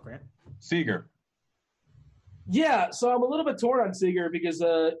 You can talk, Grant. Seager. Yeah, so I'm a little bit torn on Seager because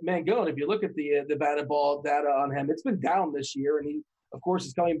Mangone, if you look at the batted ball data on him, it's been down this year, and he, of course,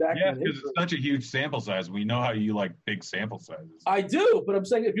 is coming back. Yeah, because it's such a huge sample size. We know how you like big sample sizes. I do, but I'm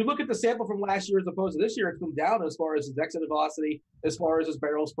saying if you look at the sample from last year as opposed to this year, it's been down as far as his exit velocity, as far as his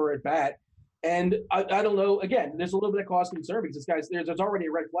barrels per at bat. And I don't know. Again, there's a little bit of cause concern because this guy's there's already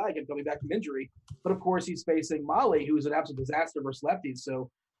a red flag him coming back from injury. But of course, he's facing Molly, who's an absolute disaster versus lefties.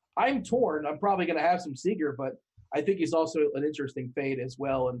 So I'm torn. I'm probably going to have some Seager, but I think he's also an interesting fade as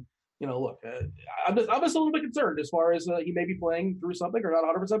well. And look, I'm just a little bit concerned as far as he may be playing through something or not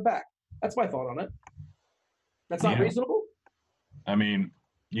 100% back. That's my thought on it. That's not reasonable. I mean,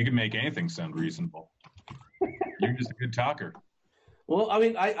 you can make anything sound reasonable. You're just a good talker. Well, I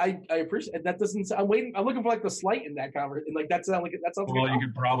mean, I appreciate it. That doesn't. I'm waiting. I'm looking for like the slight in that conversation. Like that sounds like that sounds. Well, you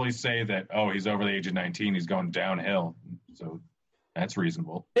could probably say that. Oh, he's over the age of 19. He's going downhill. So that's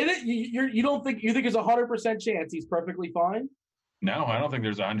reasonable. You don't think you think there's 100% chance he's perfectly fine? No, I don't think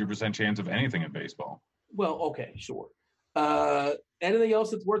there's 100% chance of anything in baseball. Well, okay, sure. Anything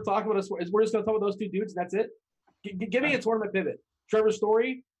else that's worth talking about? We're just going to talk about those two dudes, and that's it. Give me a tournament pivot. Trevor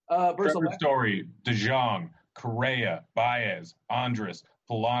Story versus Trevor Story, DeJong, Correa, Baez, Andres,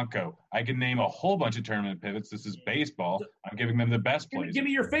 Polanco. I can name a whole bunch of tournament pivots. This is baseball. I'm giving them the best plays. Give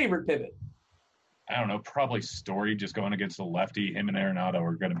me your favorite pivot. I don't know, probably Story just going against the lefty. Him and Arenado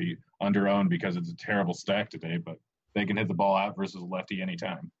are going to be under-owned because it's a terrible stack today, but they can hit the ball out versus a lefty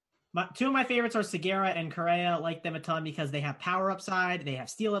anytime. Two of my favorites are Segura and Correa. I like them a ton because they have power upside. They have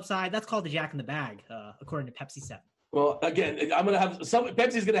steal upside. That's called the Jack in the Bag, according to Pepsi 7. Well, again, I'm gonna have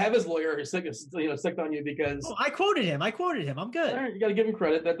Pepsi's gonna have his lawyer sick on you because I quoted him. I'm good. You got to give him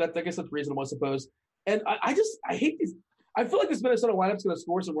credit. That I guess that's reasonable, I suppose. And I hate these. I feel like this Minnesota lineup's going to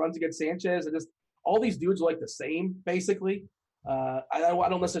score some runs against Sanchez, and just all these dudes are like the same, basically. I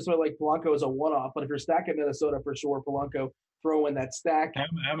don't necessarily like Polanco as a one-off, but if you're stacking Minnesota for sure, Polanco throw in that stack.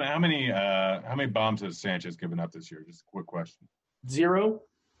 How many bombs has Sanchez given up this year? Just a quick question. 0.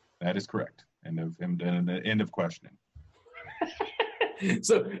 That is correct. End of questioning.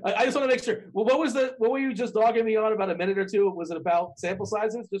 So I just want to make sure. Well, what were you just dogging me on about a minute or two? Was it about sample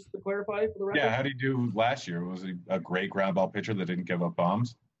sizes? Just to clarify for the record. Yeah. How did he do last year? Was he a great ground ball pitcher that didn't give up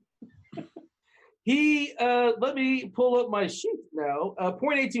bombs? He let me pull up my sheet now.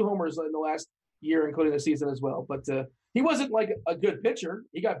 0.82 homers in the last year, including the season as well. But he wasn't like a good pitcher.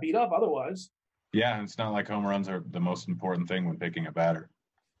 He got beat up otherwise. Yeah, it's not like home runs are the most important thing when picking a batter.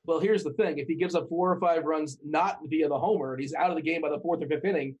 Well, here's the thing. If he gives up 4 or 5 runs not via the homer and he's out of the game by the 4th or 5th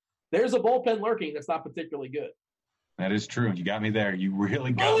inning, there's a bullpen lurking that's not particularly good. That is true. You got me there. You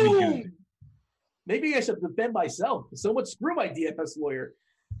really got me good. Maybe I should defend myself. So much screw my DFS lawyer.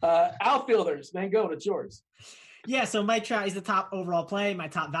 Outfielders, Mangone, it's yours. Yeah, so Mike Trout is the top overall play. My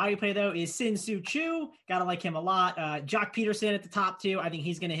top value play, though, is Sin-Soo Choo. Gotta like him a lot. Jock Peterson at the top 2. I think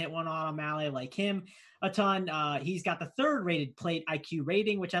he's going to hit one on O'Malley. Like him a ton. He's got the 3rd rated plate IQ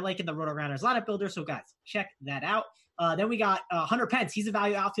rating, which I like in the Roto-Grinders lineup builder. So, guys, check that out. Then we got Hunter Pence. He's a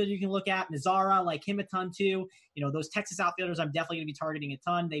value outfielder you can look at. Mazzara, like him a ton too. You know, those Texas outfielders I'm definitely going to be targeting a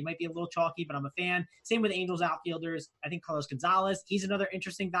ton. They might be a little chalky, but I'm a fan. Same with Angels outfielders. I think Carlos Gonzalez, he's another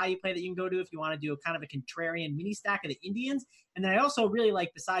interesting value play that you can go to if you want to do a kind of a contrarian mini stack of the Indians. And then I also really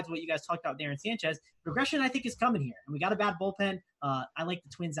like, besides what you guys talked about, Darren Sanchez, regression I think is coming here. And we got a bad bullpen. I like the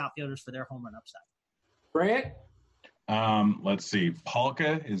Twins outfielders for their home run upside. Grant? Let's see.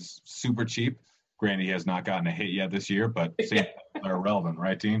 Polka is super cheap. Granted, he has not gotten a hit yet this year, but same are irrelevant,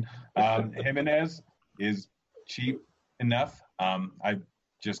 right, Dean? Jimenez is cheap enough. I'm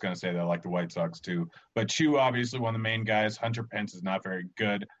just going to say that I like the White Sox too. But Chu, obviously, one of the main guys. Hunter Pence is not very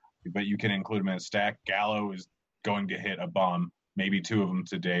good, but you can include him in a stack. Gallo is going to hit a bomb, maybe 2 of them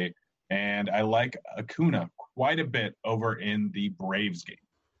today. And I like Acuna quite a bit over in the Braves game.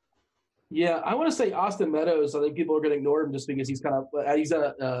 Yeah, I want to say Austin Meadows. I think people are going to ignore him just because he's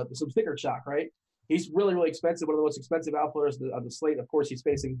some sticker shock, right? He's really, really expensive, one of the most expensive outfielders on the slate. Of course, he's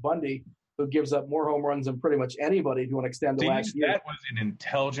facing Bundy, who gives up more home runs than pretty much anybody if you want to extend the last year. That was an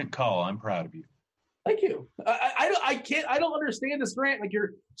intelligent call. I'm proud of you. Thank you. I don't understand this rant. Like,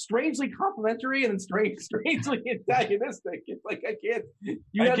 you're strangely complimentary and then strangely antagonistic. It's like I can't get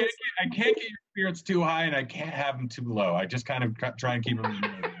your spirits too high and I can't have them too low. I just kind of try and keep them in the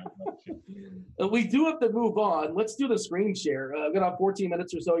middle. We do have to move on. Let's do the screen share. I've got about 14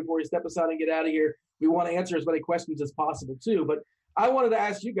 minutes or so before we step aside and get out of here. We want to answer as many questions as possible, too. But I wanted to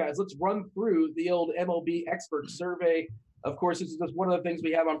ask you guys, let's run through the old MLB expert survey. Of course, this is just one of the things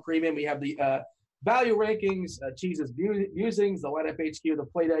we have on premium. We have the value rankings, Cheese's musings, the lineup HQ, the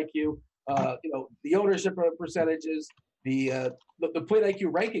plate IQ, the ownership percentages, the plate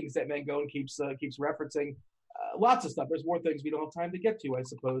IQ rankings that Mangone keeps referencing. Lots of stuff. There's more things we don't have time to get to, I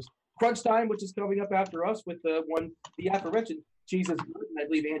suppose. Crunch Time, which is coming up after us with the aforementioned Cheese is good, and I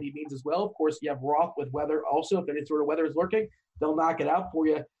believe Andy means as well. Of course, you have Roth with weather also. If any sort of weather is lurking, they'll knock it out for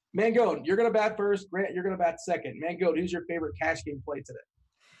you. Mangone, you're going to bat first. Grant, you're going to bat second. Mangone, who's your favorite cash game play today?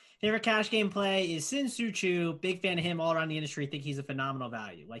 Favorite cash game play is Sin-Soo Choo. Big fan of him all around the industry. Think he's a phenomenal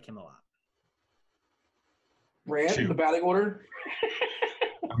value. Like him a lot. Grant, the batting order?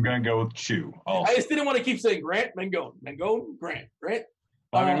 I'm going to go with Chu. Also. I just didn't want to keep saying Grant, Mangone, Grant, right?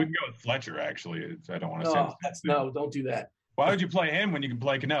 I mean, we can go with Fletcher, actually. I don't want to say no, don't do that. Why would you play him when you can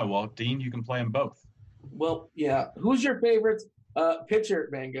play Cano? Well, Dean, you can play them both. Well, yeah. Who's your favorite pitcher,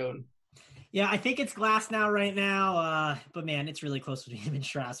 Mangone? Yeah, I think it's Glasnow right now. But, man, it's really close between him and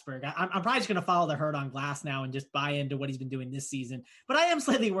Strasburg. I'm probably just going to follow the herd on Glasnow and just buy into what he's been doing this season. But I am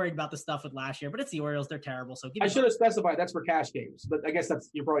slightly worried about the stuff with last year. But it's the Orioles. They're terrible. So I should have specified that's for cash games. But I guess that's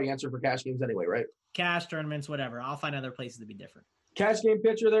your probably answer for cash games anyway, right? Cash, tournaments, whatever. I'll find other places to be different. Cash game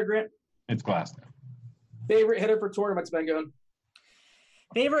pitcher there, Grant? It's Glasnow. Favorite hitter for tournaments, Mangone?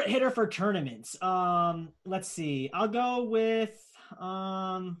 Favorite hitter for tournaments? Let's see. I'll go with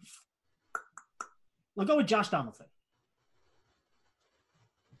Josh Donaldson.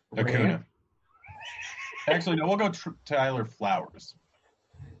 Acuna. Actually, no, we'll go Tyler Flowers.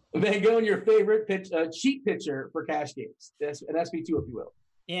 Mangone, your favorite cheap pitcher for cash games. That's an SP2, if you will.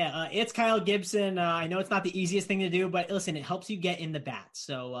 Yeah, it's Kyle Gibson. I know it's not the easiest thing to do, but listen, it helps you get in the bats.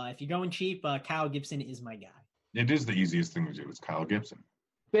 So if you're going cheap, Kyle Gibson is my guy. It is the easiest thing to do. It's Kyle Gibson.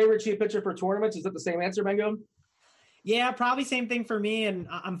 Favorite cheap pitcher for tournaments? Is that the same answer, Mangone? Yeah, probably same thing for me. And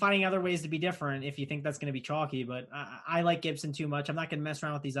I'm finding other ways to be different if you think that's going to be chalky. But I like Gibson too much. I'm not going to mess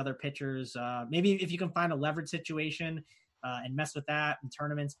around with these other pitchers. Maybe if you can find a leverage situation and mess with that in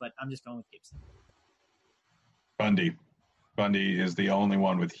tournaments, but I'm just going with Gibson. Bundy. Bundy is the only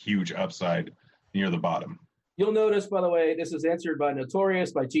one with huge upside near the bottom. You'll notice, by the way, this is answered by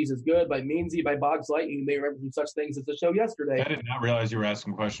Notorious, by Cheese is Good, by Meansy, by Boggs Light. You may remember from such things as the show yesterday. I did not realize you were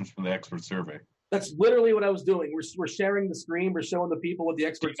asking questions from the expert survey. That's literally what I was doing. We're sharing the screen. We're showing the people what the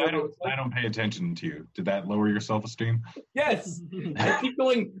expert survey looks like. I don't pay attention to you. Did that lower your self-esteem? Yes. I keep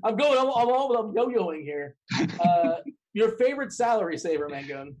going. I'm yo-yoing here. Your favorite salary saver,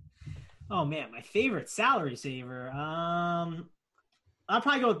 Mangone? Oh, man, my favorite salary saver. I'll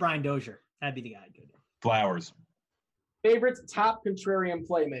probably go with Brian Dozier. That'd be the guy I'd go to. Flowers. Favorite top contrarian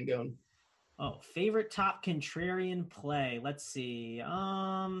play, Mangone? Oh, favorite top contrarian play. Let's see.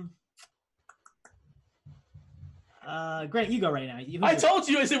 Grant, you go right now. I told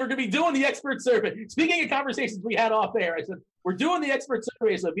you, I said we're going to be doing the expert survey. Speaking of conversations we had off air, I said we're doing the expert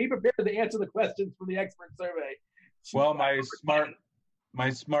survey, so be prepared to answer the questions from the expert survey. Well, my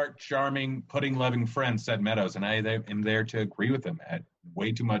smart, charming, pudding-loving friend said Meadows, and I am there to agree with him at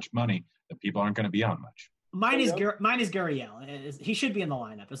way too much money that people aren't going to be on much. Mine is Gurriel. He should be in the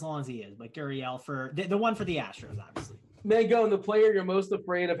lineup as long as he is, but Gurriel for the one for the Astros, obviously. Mangone, the player you're most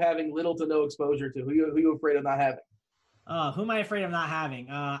afraid of having little to no exposure to. Who you afraid of not having? Who am I afraid of not having?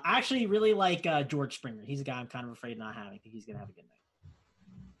 I actually really like George Springer. He's a guy I'm kind of afraid of not having. I think he's going to have a good night.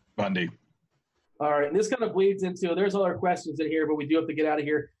 Bundy. All right, and this kind of bleeds into. There's other questions in here, but we do have to get out of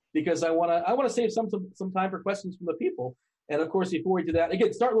here because I want to save some time for questions from the people. And of course, before we do that,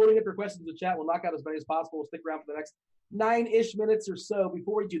 again, start loading up your questions in the chat. We'll knock out as many as possible. We'll stick around for the next 9-ish minutes or so.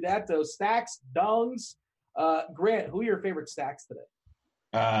 Before we do that, though, stacks, dongs. Grant, who are your favorite stacks today?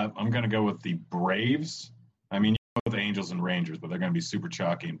 I'm going to go with the Braves. I mean, both Angels and Rangers, but they're going to be super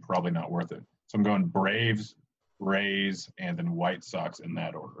chalky and probably not worth it. So I'm going Braves, Rays, and then White Sox in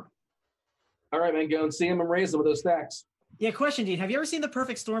that order. All right, man, go and see them and raise them with those stacks. Yeah, question, Dean. Have you ever seen The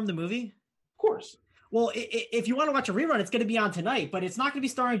Perfect Storm, the movie? Of course. Well, if you want to watch a rerun, it's going to be on tonight, but it's not going to be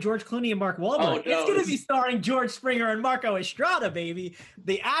starring George Clooney and Mark Wahlberg. Oh, no, it's going to be starring George Springer and Marco Estrada, baby.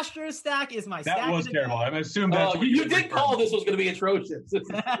 The Astros stack is my stack. That was terrible. I assume that's you did call this was going to be atrocious.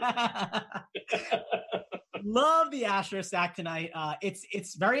 Love the Astros stack tonight.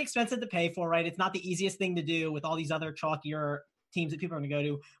 It's very expensive to pay for, right? It's not the easiest thing to do with all these other chalkier teams that people are going to go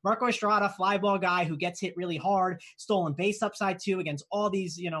to. Marco Estrada, fly ball guy who gets hit really hard, stolen base upside too against all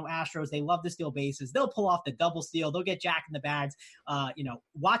these, Astros. They love to steal bases. They'll pull off the double steal. They'll get Jack in the bags.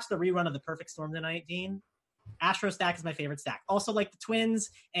 Watch the rerun of The Perfect Storm tonight, Dean. Astro stack is my favorite stack. Also like the Twins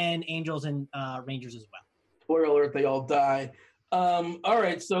and Angels and Rangers as well. Spoiler alert, they all die. All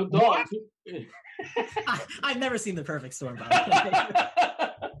right, so dogs. I've never seen The Perfect Storm, by the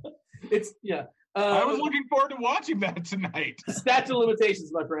way. I was looking forward to watching that tonight. Statute of limitations,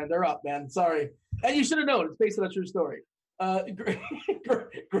 my friend. They're up, man. Sorry. And you should have known. It's based on a true story. Grant.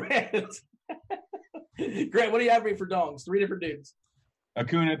 Grant, what do you have for me for dongs? 3 different dudes.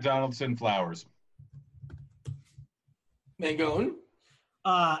 Acuna, Donaldson, Flowers. Mangone.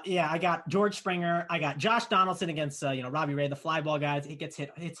 I got George Springer. I got Josh Donaldson against, Robbie Ray, the fly ball guys. It gets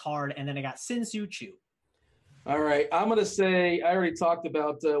hits hard. And then I got Sin-Soo Choo. All right. I'm going to say, I already talked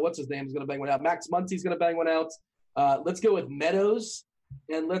about, what's his name is going to bang one out. Max Muncy's going to bang one out. Let's go with Meadows.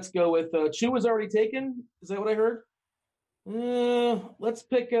 And let's go with, Choo was already taken. Is that what I heard? Let's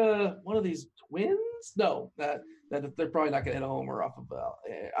pick one of these Twins. No, that they're probably not going to hit a homer off of.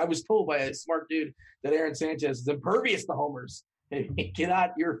 I was told by a smart dude that Aaron Sanchez is impervious to homers. He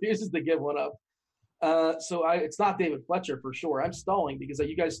refuses to give one up. So it's not David Fletcher for sure. I'm stalling because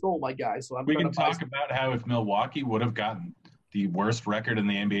you guys stole my guy. So we can talk about how if Milwaukee would have gotten the worst record in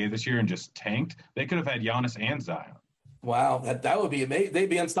the NBA this year and just tanked, they could have had Giannis and Zion. Wow, that would be amazing. They'd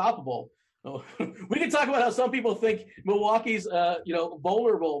be unstoppable. We can talk about how some people think Milwaukee's,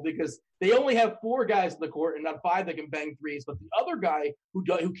 vulnerable because they only have 4 guys in the court and not 5 that can bang threes. But the other guy who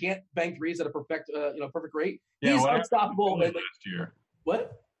can't bang threes at a perfect rate, he's unstoppable. Last year.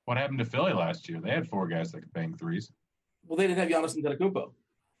 What? What happened to Philly last year? They had 4 guys that could bang threes. Well, they didn't have Giannis Antetokounmpo.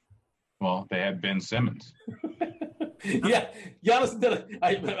 Well, they had Ben Simmons. Yeah, Giannis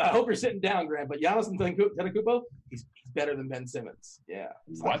Antetokounmpo. I hope you're sitting down, Grant. But Giannis Antetokounmpo, he's better than Ben Simmons. Yeah.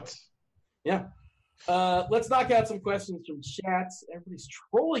 What? Yeah. Let's knock out some questions from chats. Everybody's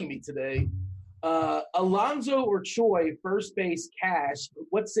trolling me today. Alonso or Choi, first base cash.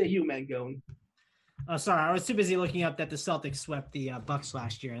 What say you, Mangone? Oh, sorry. I was too busy looking up that the Celtics swept the Bucks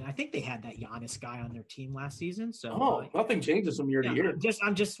last year, and I think they had that Giannis guy on their team last season. So, nothing changes from year to year.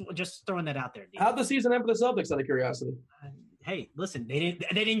 I'm just throwing that out there. Dean. How'd the season end for the Celtics? Out of curiosity. Hey, listen, they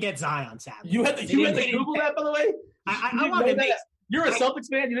didn't get Zion. Sadly, You had to Google that, by the way. I want to make. You're a Celtics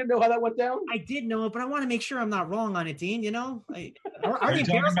fan. You didn't know how that went down. I did know it, but I want to make sure I'm not wrong on it, Dean. You know, Are you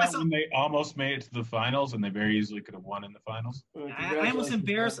talking about when they almost made it to the finals and they very easily could have won in the finals? I almost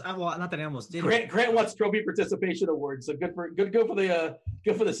embarrassed. Well, not that I almost did. Grant wants trophy participation awards, so good for the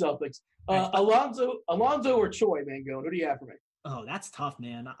Celtics. Alonzo or Choi, Mangone? Who do you have for me? Oh, that's tough,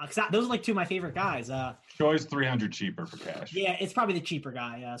 man. Those are like two of my favorite guys. Choi's $300 cheaper for cash. Yeah, it's probably the cheaper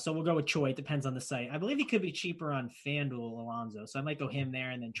guy. So we'll go with Choi. It depends on the site. I believe he could be cheaper on FanDuel, Alonzo. So I might go him there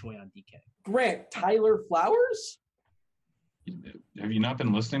and then Choi on DK. Grant, Tyler Flowers? Have you not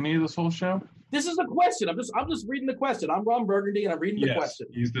been listening to me this whole show? This is the question. I'm just reading the question. I'm Ron Burgundy and I'm reading the question.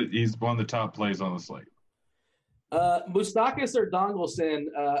 He's one of the top plays on the slate. Moustakas or Dongleson?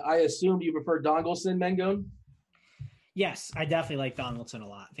 I assume you prefer Dongleson, Mangone? Yes, I definitely like Donaldson a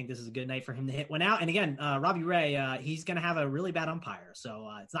lot. I think this is a good night for him to hit one out. And again, Robbie Ray, he's going to have a really bad umpire. So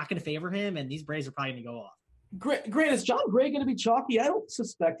it's not going to favor him, and these Braves are probably going to go off. Grant, is John Gray going to be chalky? I don't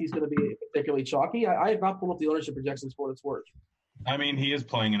suspect he's going to be particularly chalky. I have not pulled up the ownership projections for what it's worth. I mean, he is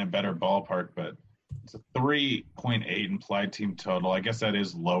playing in a better ballpark, but it's a 3.8 implied team total. I guess that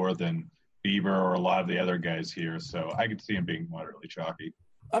is lower than Bieber or a lot of the other guys here. So I could see him being moderately chalky.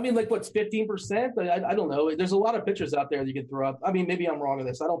 I mean, like, what's 15%? I don't know. There's a lot of pitchers out there that you can throw up. I mean, maybe I'm wrong on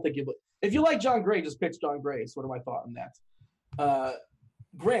this. I don't think if you like John Gray, just pitch John Gray. Sort of my thought on that.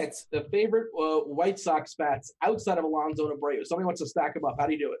 Grant, the favorite White Sox bats outside of Alonso and Abreu. Somebody wants to stack them up. How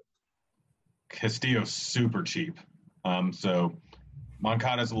do you do it? Castillo's super cheap. So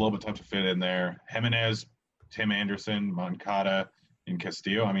Moncada's a little bit tough to fit in there. Jimenez, Tim Anderson, Moncada, and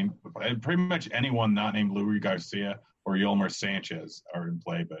Castillo. I mean, pretty much anyone not named Luis Garcia or Yolmer Sanchez are in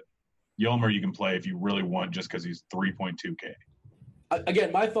play, but Yolmer you can play if you really want just because he's 3.2K.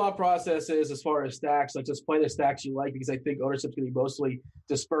 Again, my thought process is as far as stacks, like just play the stacks you like because I think ownership's going to be mostly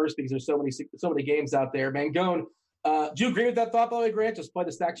dispersed because there's so many games out there. Mangone, do you agree with that thought, by the way, Grant? Just play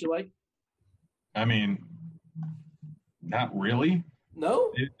the stacks you like? I mean, not really.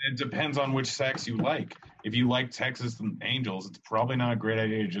 No? It depends on which stacks you like. If you like Texas and Angels, it's probably not a great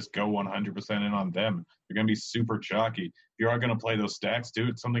idea to just go 100% in on them. They're going to be super chalky. If you are going to play those stacks, do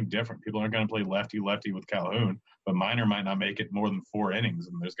it something different. People aren't going to play lefty-lefty with Calhoun, but Minor might not make it more than 4 innings,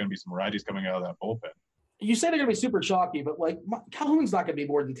 and there's going to be some righties coming out of that bullpen. You say they're going to be super chalky, but, like, Calhoun's not going to be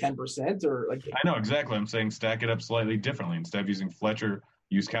more than 10% or, like – I know, exactly. I'm saying stack it up slightly differently. Instead of using Fletcher,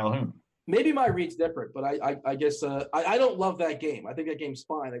 use Calhoun. Maybe my read's different, but I guess I don't love that game. I think that game's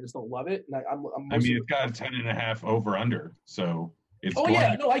fine. I just don't love it. And I mean, it's got a 10.5 over under, so it's. Oh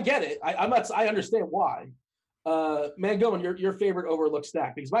yeah, no, I get it. I understand why. Mangone, your favorite overlooked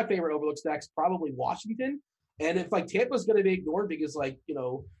stack, because my favorite overlooked stack's probably Washington. And if like Tampa's going to be ignored because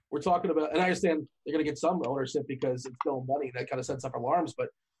we're talking about, and I understand they're going to get some ownership because it's still money that kind of sets up alarms, but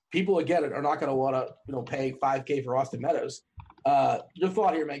people again are not going to want to pay $5K for Austin Meadows. Your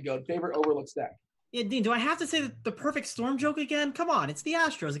thought here, Mangone. Favorite overlooked stack? Yeah, Dean, do I have to say the perfect storm joke again? Come on, it's the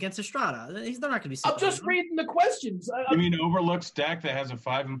Astros against Estrada. They're not going to be. I'm just reading the questions. You mean overlooked stack that has a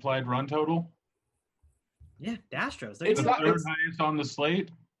 5 implied run total? Yeah, the Astros. It's the third highest on the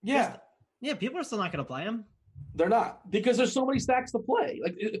slate. Yeah. Yeah, people are still not going to play them. They're not because there's so many stacks to play.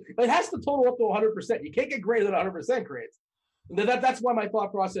 Like it has to total up to 100%. You can't get greater than 100%, Grant. That's why my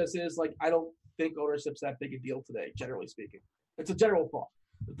thought process is like I don't think ownership's that big a deal today, generally speaking. It's a general thought,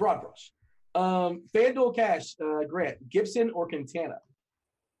 broad brush. FanDuel cash, Grant, Gibson or Quintana?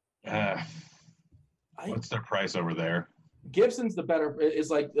 What's their price over there? Gibson's the better. Is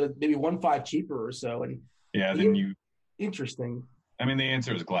like maybe 1.5 cheaper or so. And yeah, then you. Interesting. I mean, the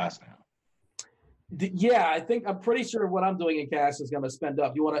answer is Glass now. Yeah, I'm pretty sure what I'm doing in cash is going to spend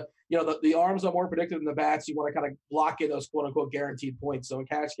up. You want to, the arms are more predictive than the bats. You want to kind of lock in those quote unquote guaranteed points. So in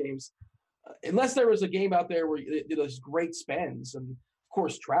cash games, unless there was a game out there where there's great spends and of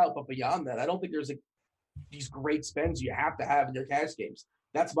course Trout, but beyond that, I don't think there's these great spends you have to have in your cash games.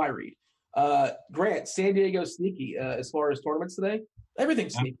 That's my read. Grant, San Diego sneaky as far as tournaments today.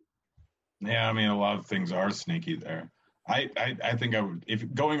 Everything's sneaky. Yeah, I mean a lot of things are sneaky there. I think I would,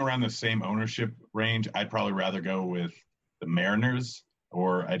 if going around the same ownership range, I'd probably rather go with the Mariners,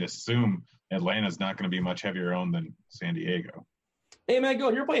 or I'd assume Atlanta's not going to be much heavier owned than San Diego. Hey, man,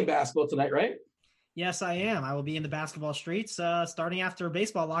 you're playing basketball tonight, right? Yes, I am. I will be in the basketball streets. Starting after a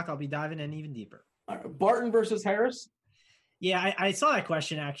baseball lock, I'll be diving in even deeper. Barton versus Harris? Yeah, I saw that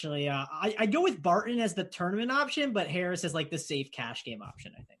question, actually. I go with Barton as the tournament option, but Harris is like the safe cash game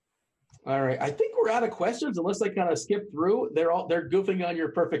option, I think. All right. I think we're out of questions unless I kind of skip through. They're goofing on your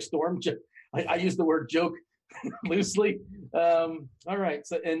perfect storm. I use the word joke loosely. All right.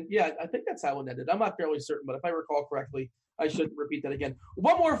 So, and yeah, I think that's how it ended. I'm not fairly certain, but if I recall correctly, I shouldn't repeat that again.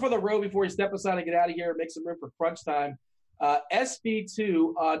 One more for the road before we step aside and get out of here and make some room for crunch time.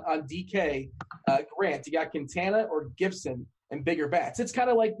 SB2 on DK, Grant, you got Quintana or Gibson and bigger bats. It's kind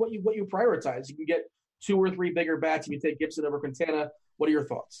of like what you prioritize. You can get 2 or 3 bigger bats if you take Gibson over Quintana. What are your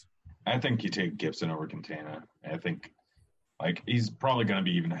thoughts? I think you take Gibson over Quintana. I think he's probably going to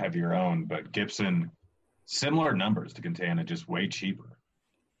be even heavier owned, but Gibson, similar numbers to Quintana, just way cheaper.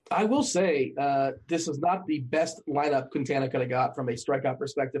 I will say this is not the best lineup Quintana could have got from a strikeout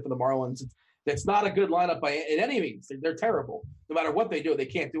perspective for the Marlins. It's not a good lineup in any means. They're terrible. No matter what they do, they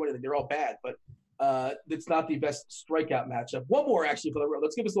can't do anything. They're all bad, but it's not the best strikeout matchup. One more, actually, for the road.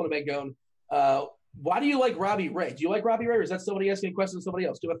 Let's give this one to Mangone. Why do you like Robbie Ray? Do you like Robbie Ray, or is that somebody asking a question to somebody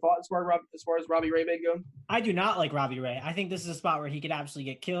else? Do you have a thought as far as Robbie Ray Mangone? I do not like Robbie Ray. I think this is a spot where he could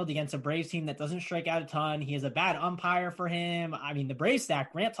absolutely get killed against a Braves team that doesn't strike out a ton. He is a bad umpire for him. I mean, the Braves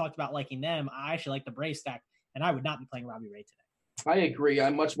stack, Grant talked about liking them. I actually like the Braves stack, and I would not be playing Robbie Ray today. I agree.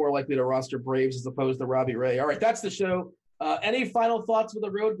 I'm much more likely to roster Braves as opposed to Robbie Ray. All right, that's the show. Any final thoughts for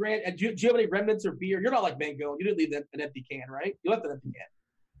the road, Grant? And do you have any remnants or beer? You're not like Mangone. You didn't leave an empty can, right? You left an empty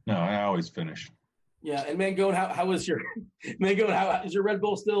can. No, I always finish. Yeah, and Mangone, how is your Mangone? How is your Red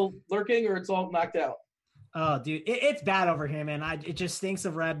Bull still lurking, or it's all knocked out? Oh, dude, it's bad over here, man. It just stinks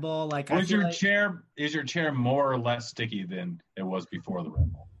of Red Bull. Is your chair more or less sticky than it was before the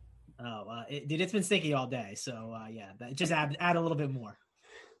Red Bull? Oh, dude, it's been sticky all day. So yeah, just add a little bit more.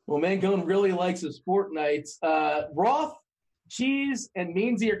 Well, Mangone really likes his sport nights. Roth, Cheese, and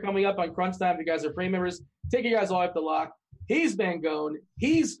Meansy are coming up on Crunch Time. If you guys are frame members, take you guys all off the lock. He's Mangone.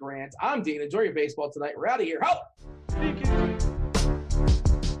 He's Grant. I'm Dean. Enjoy your baseball tonight. We're out of here. Ho!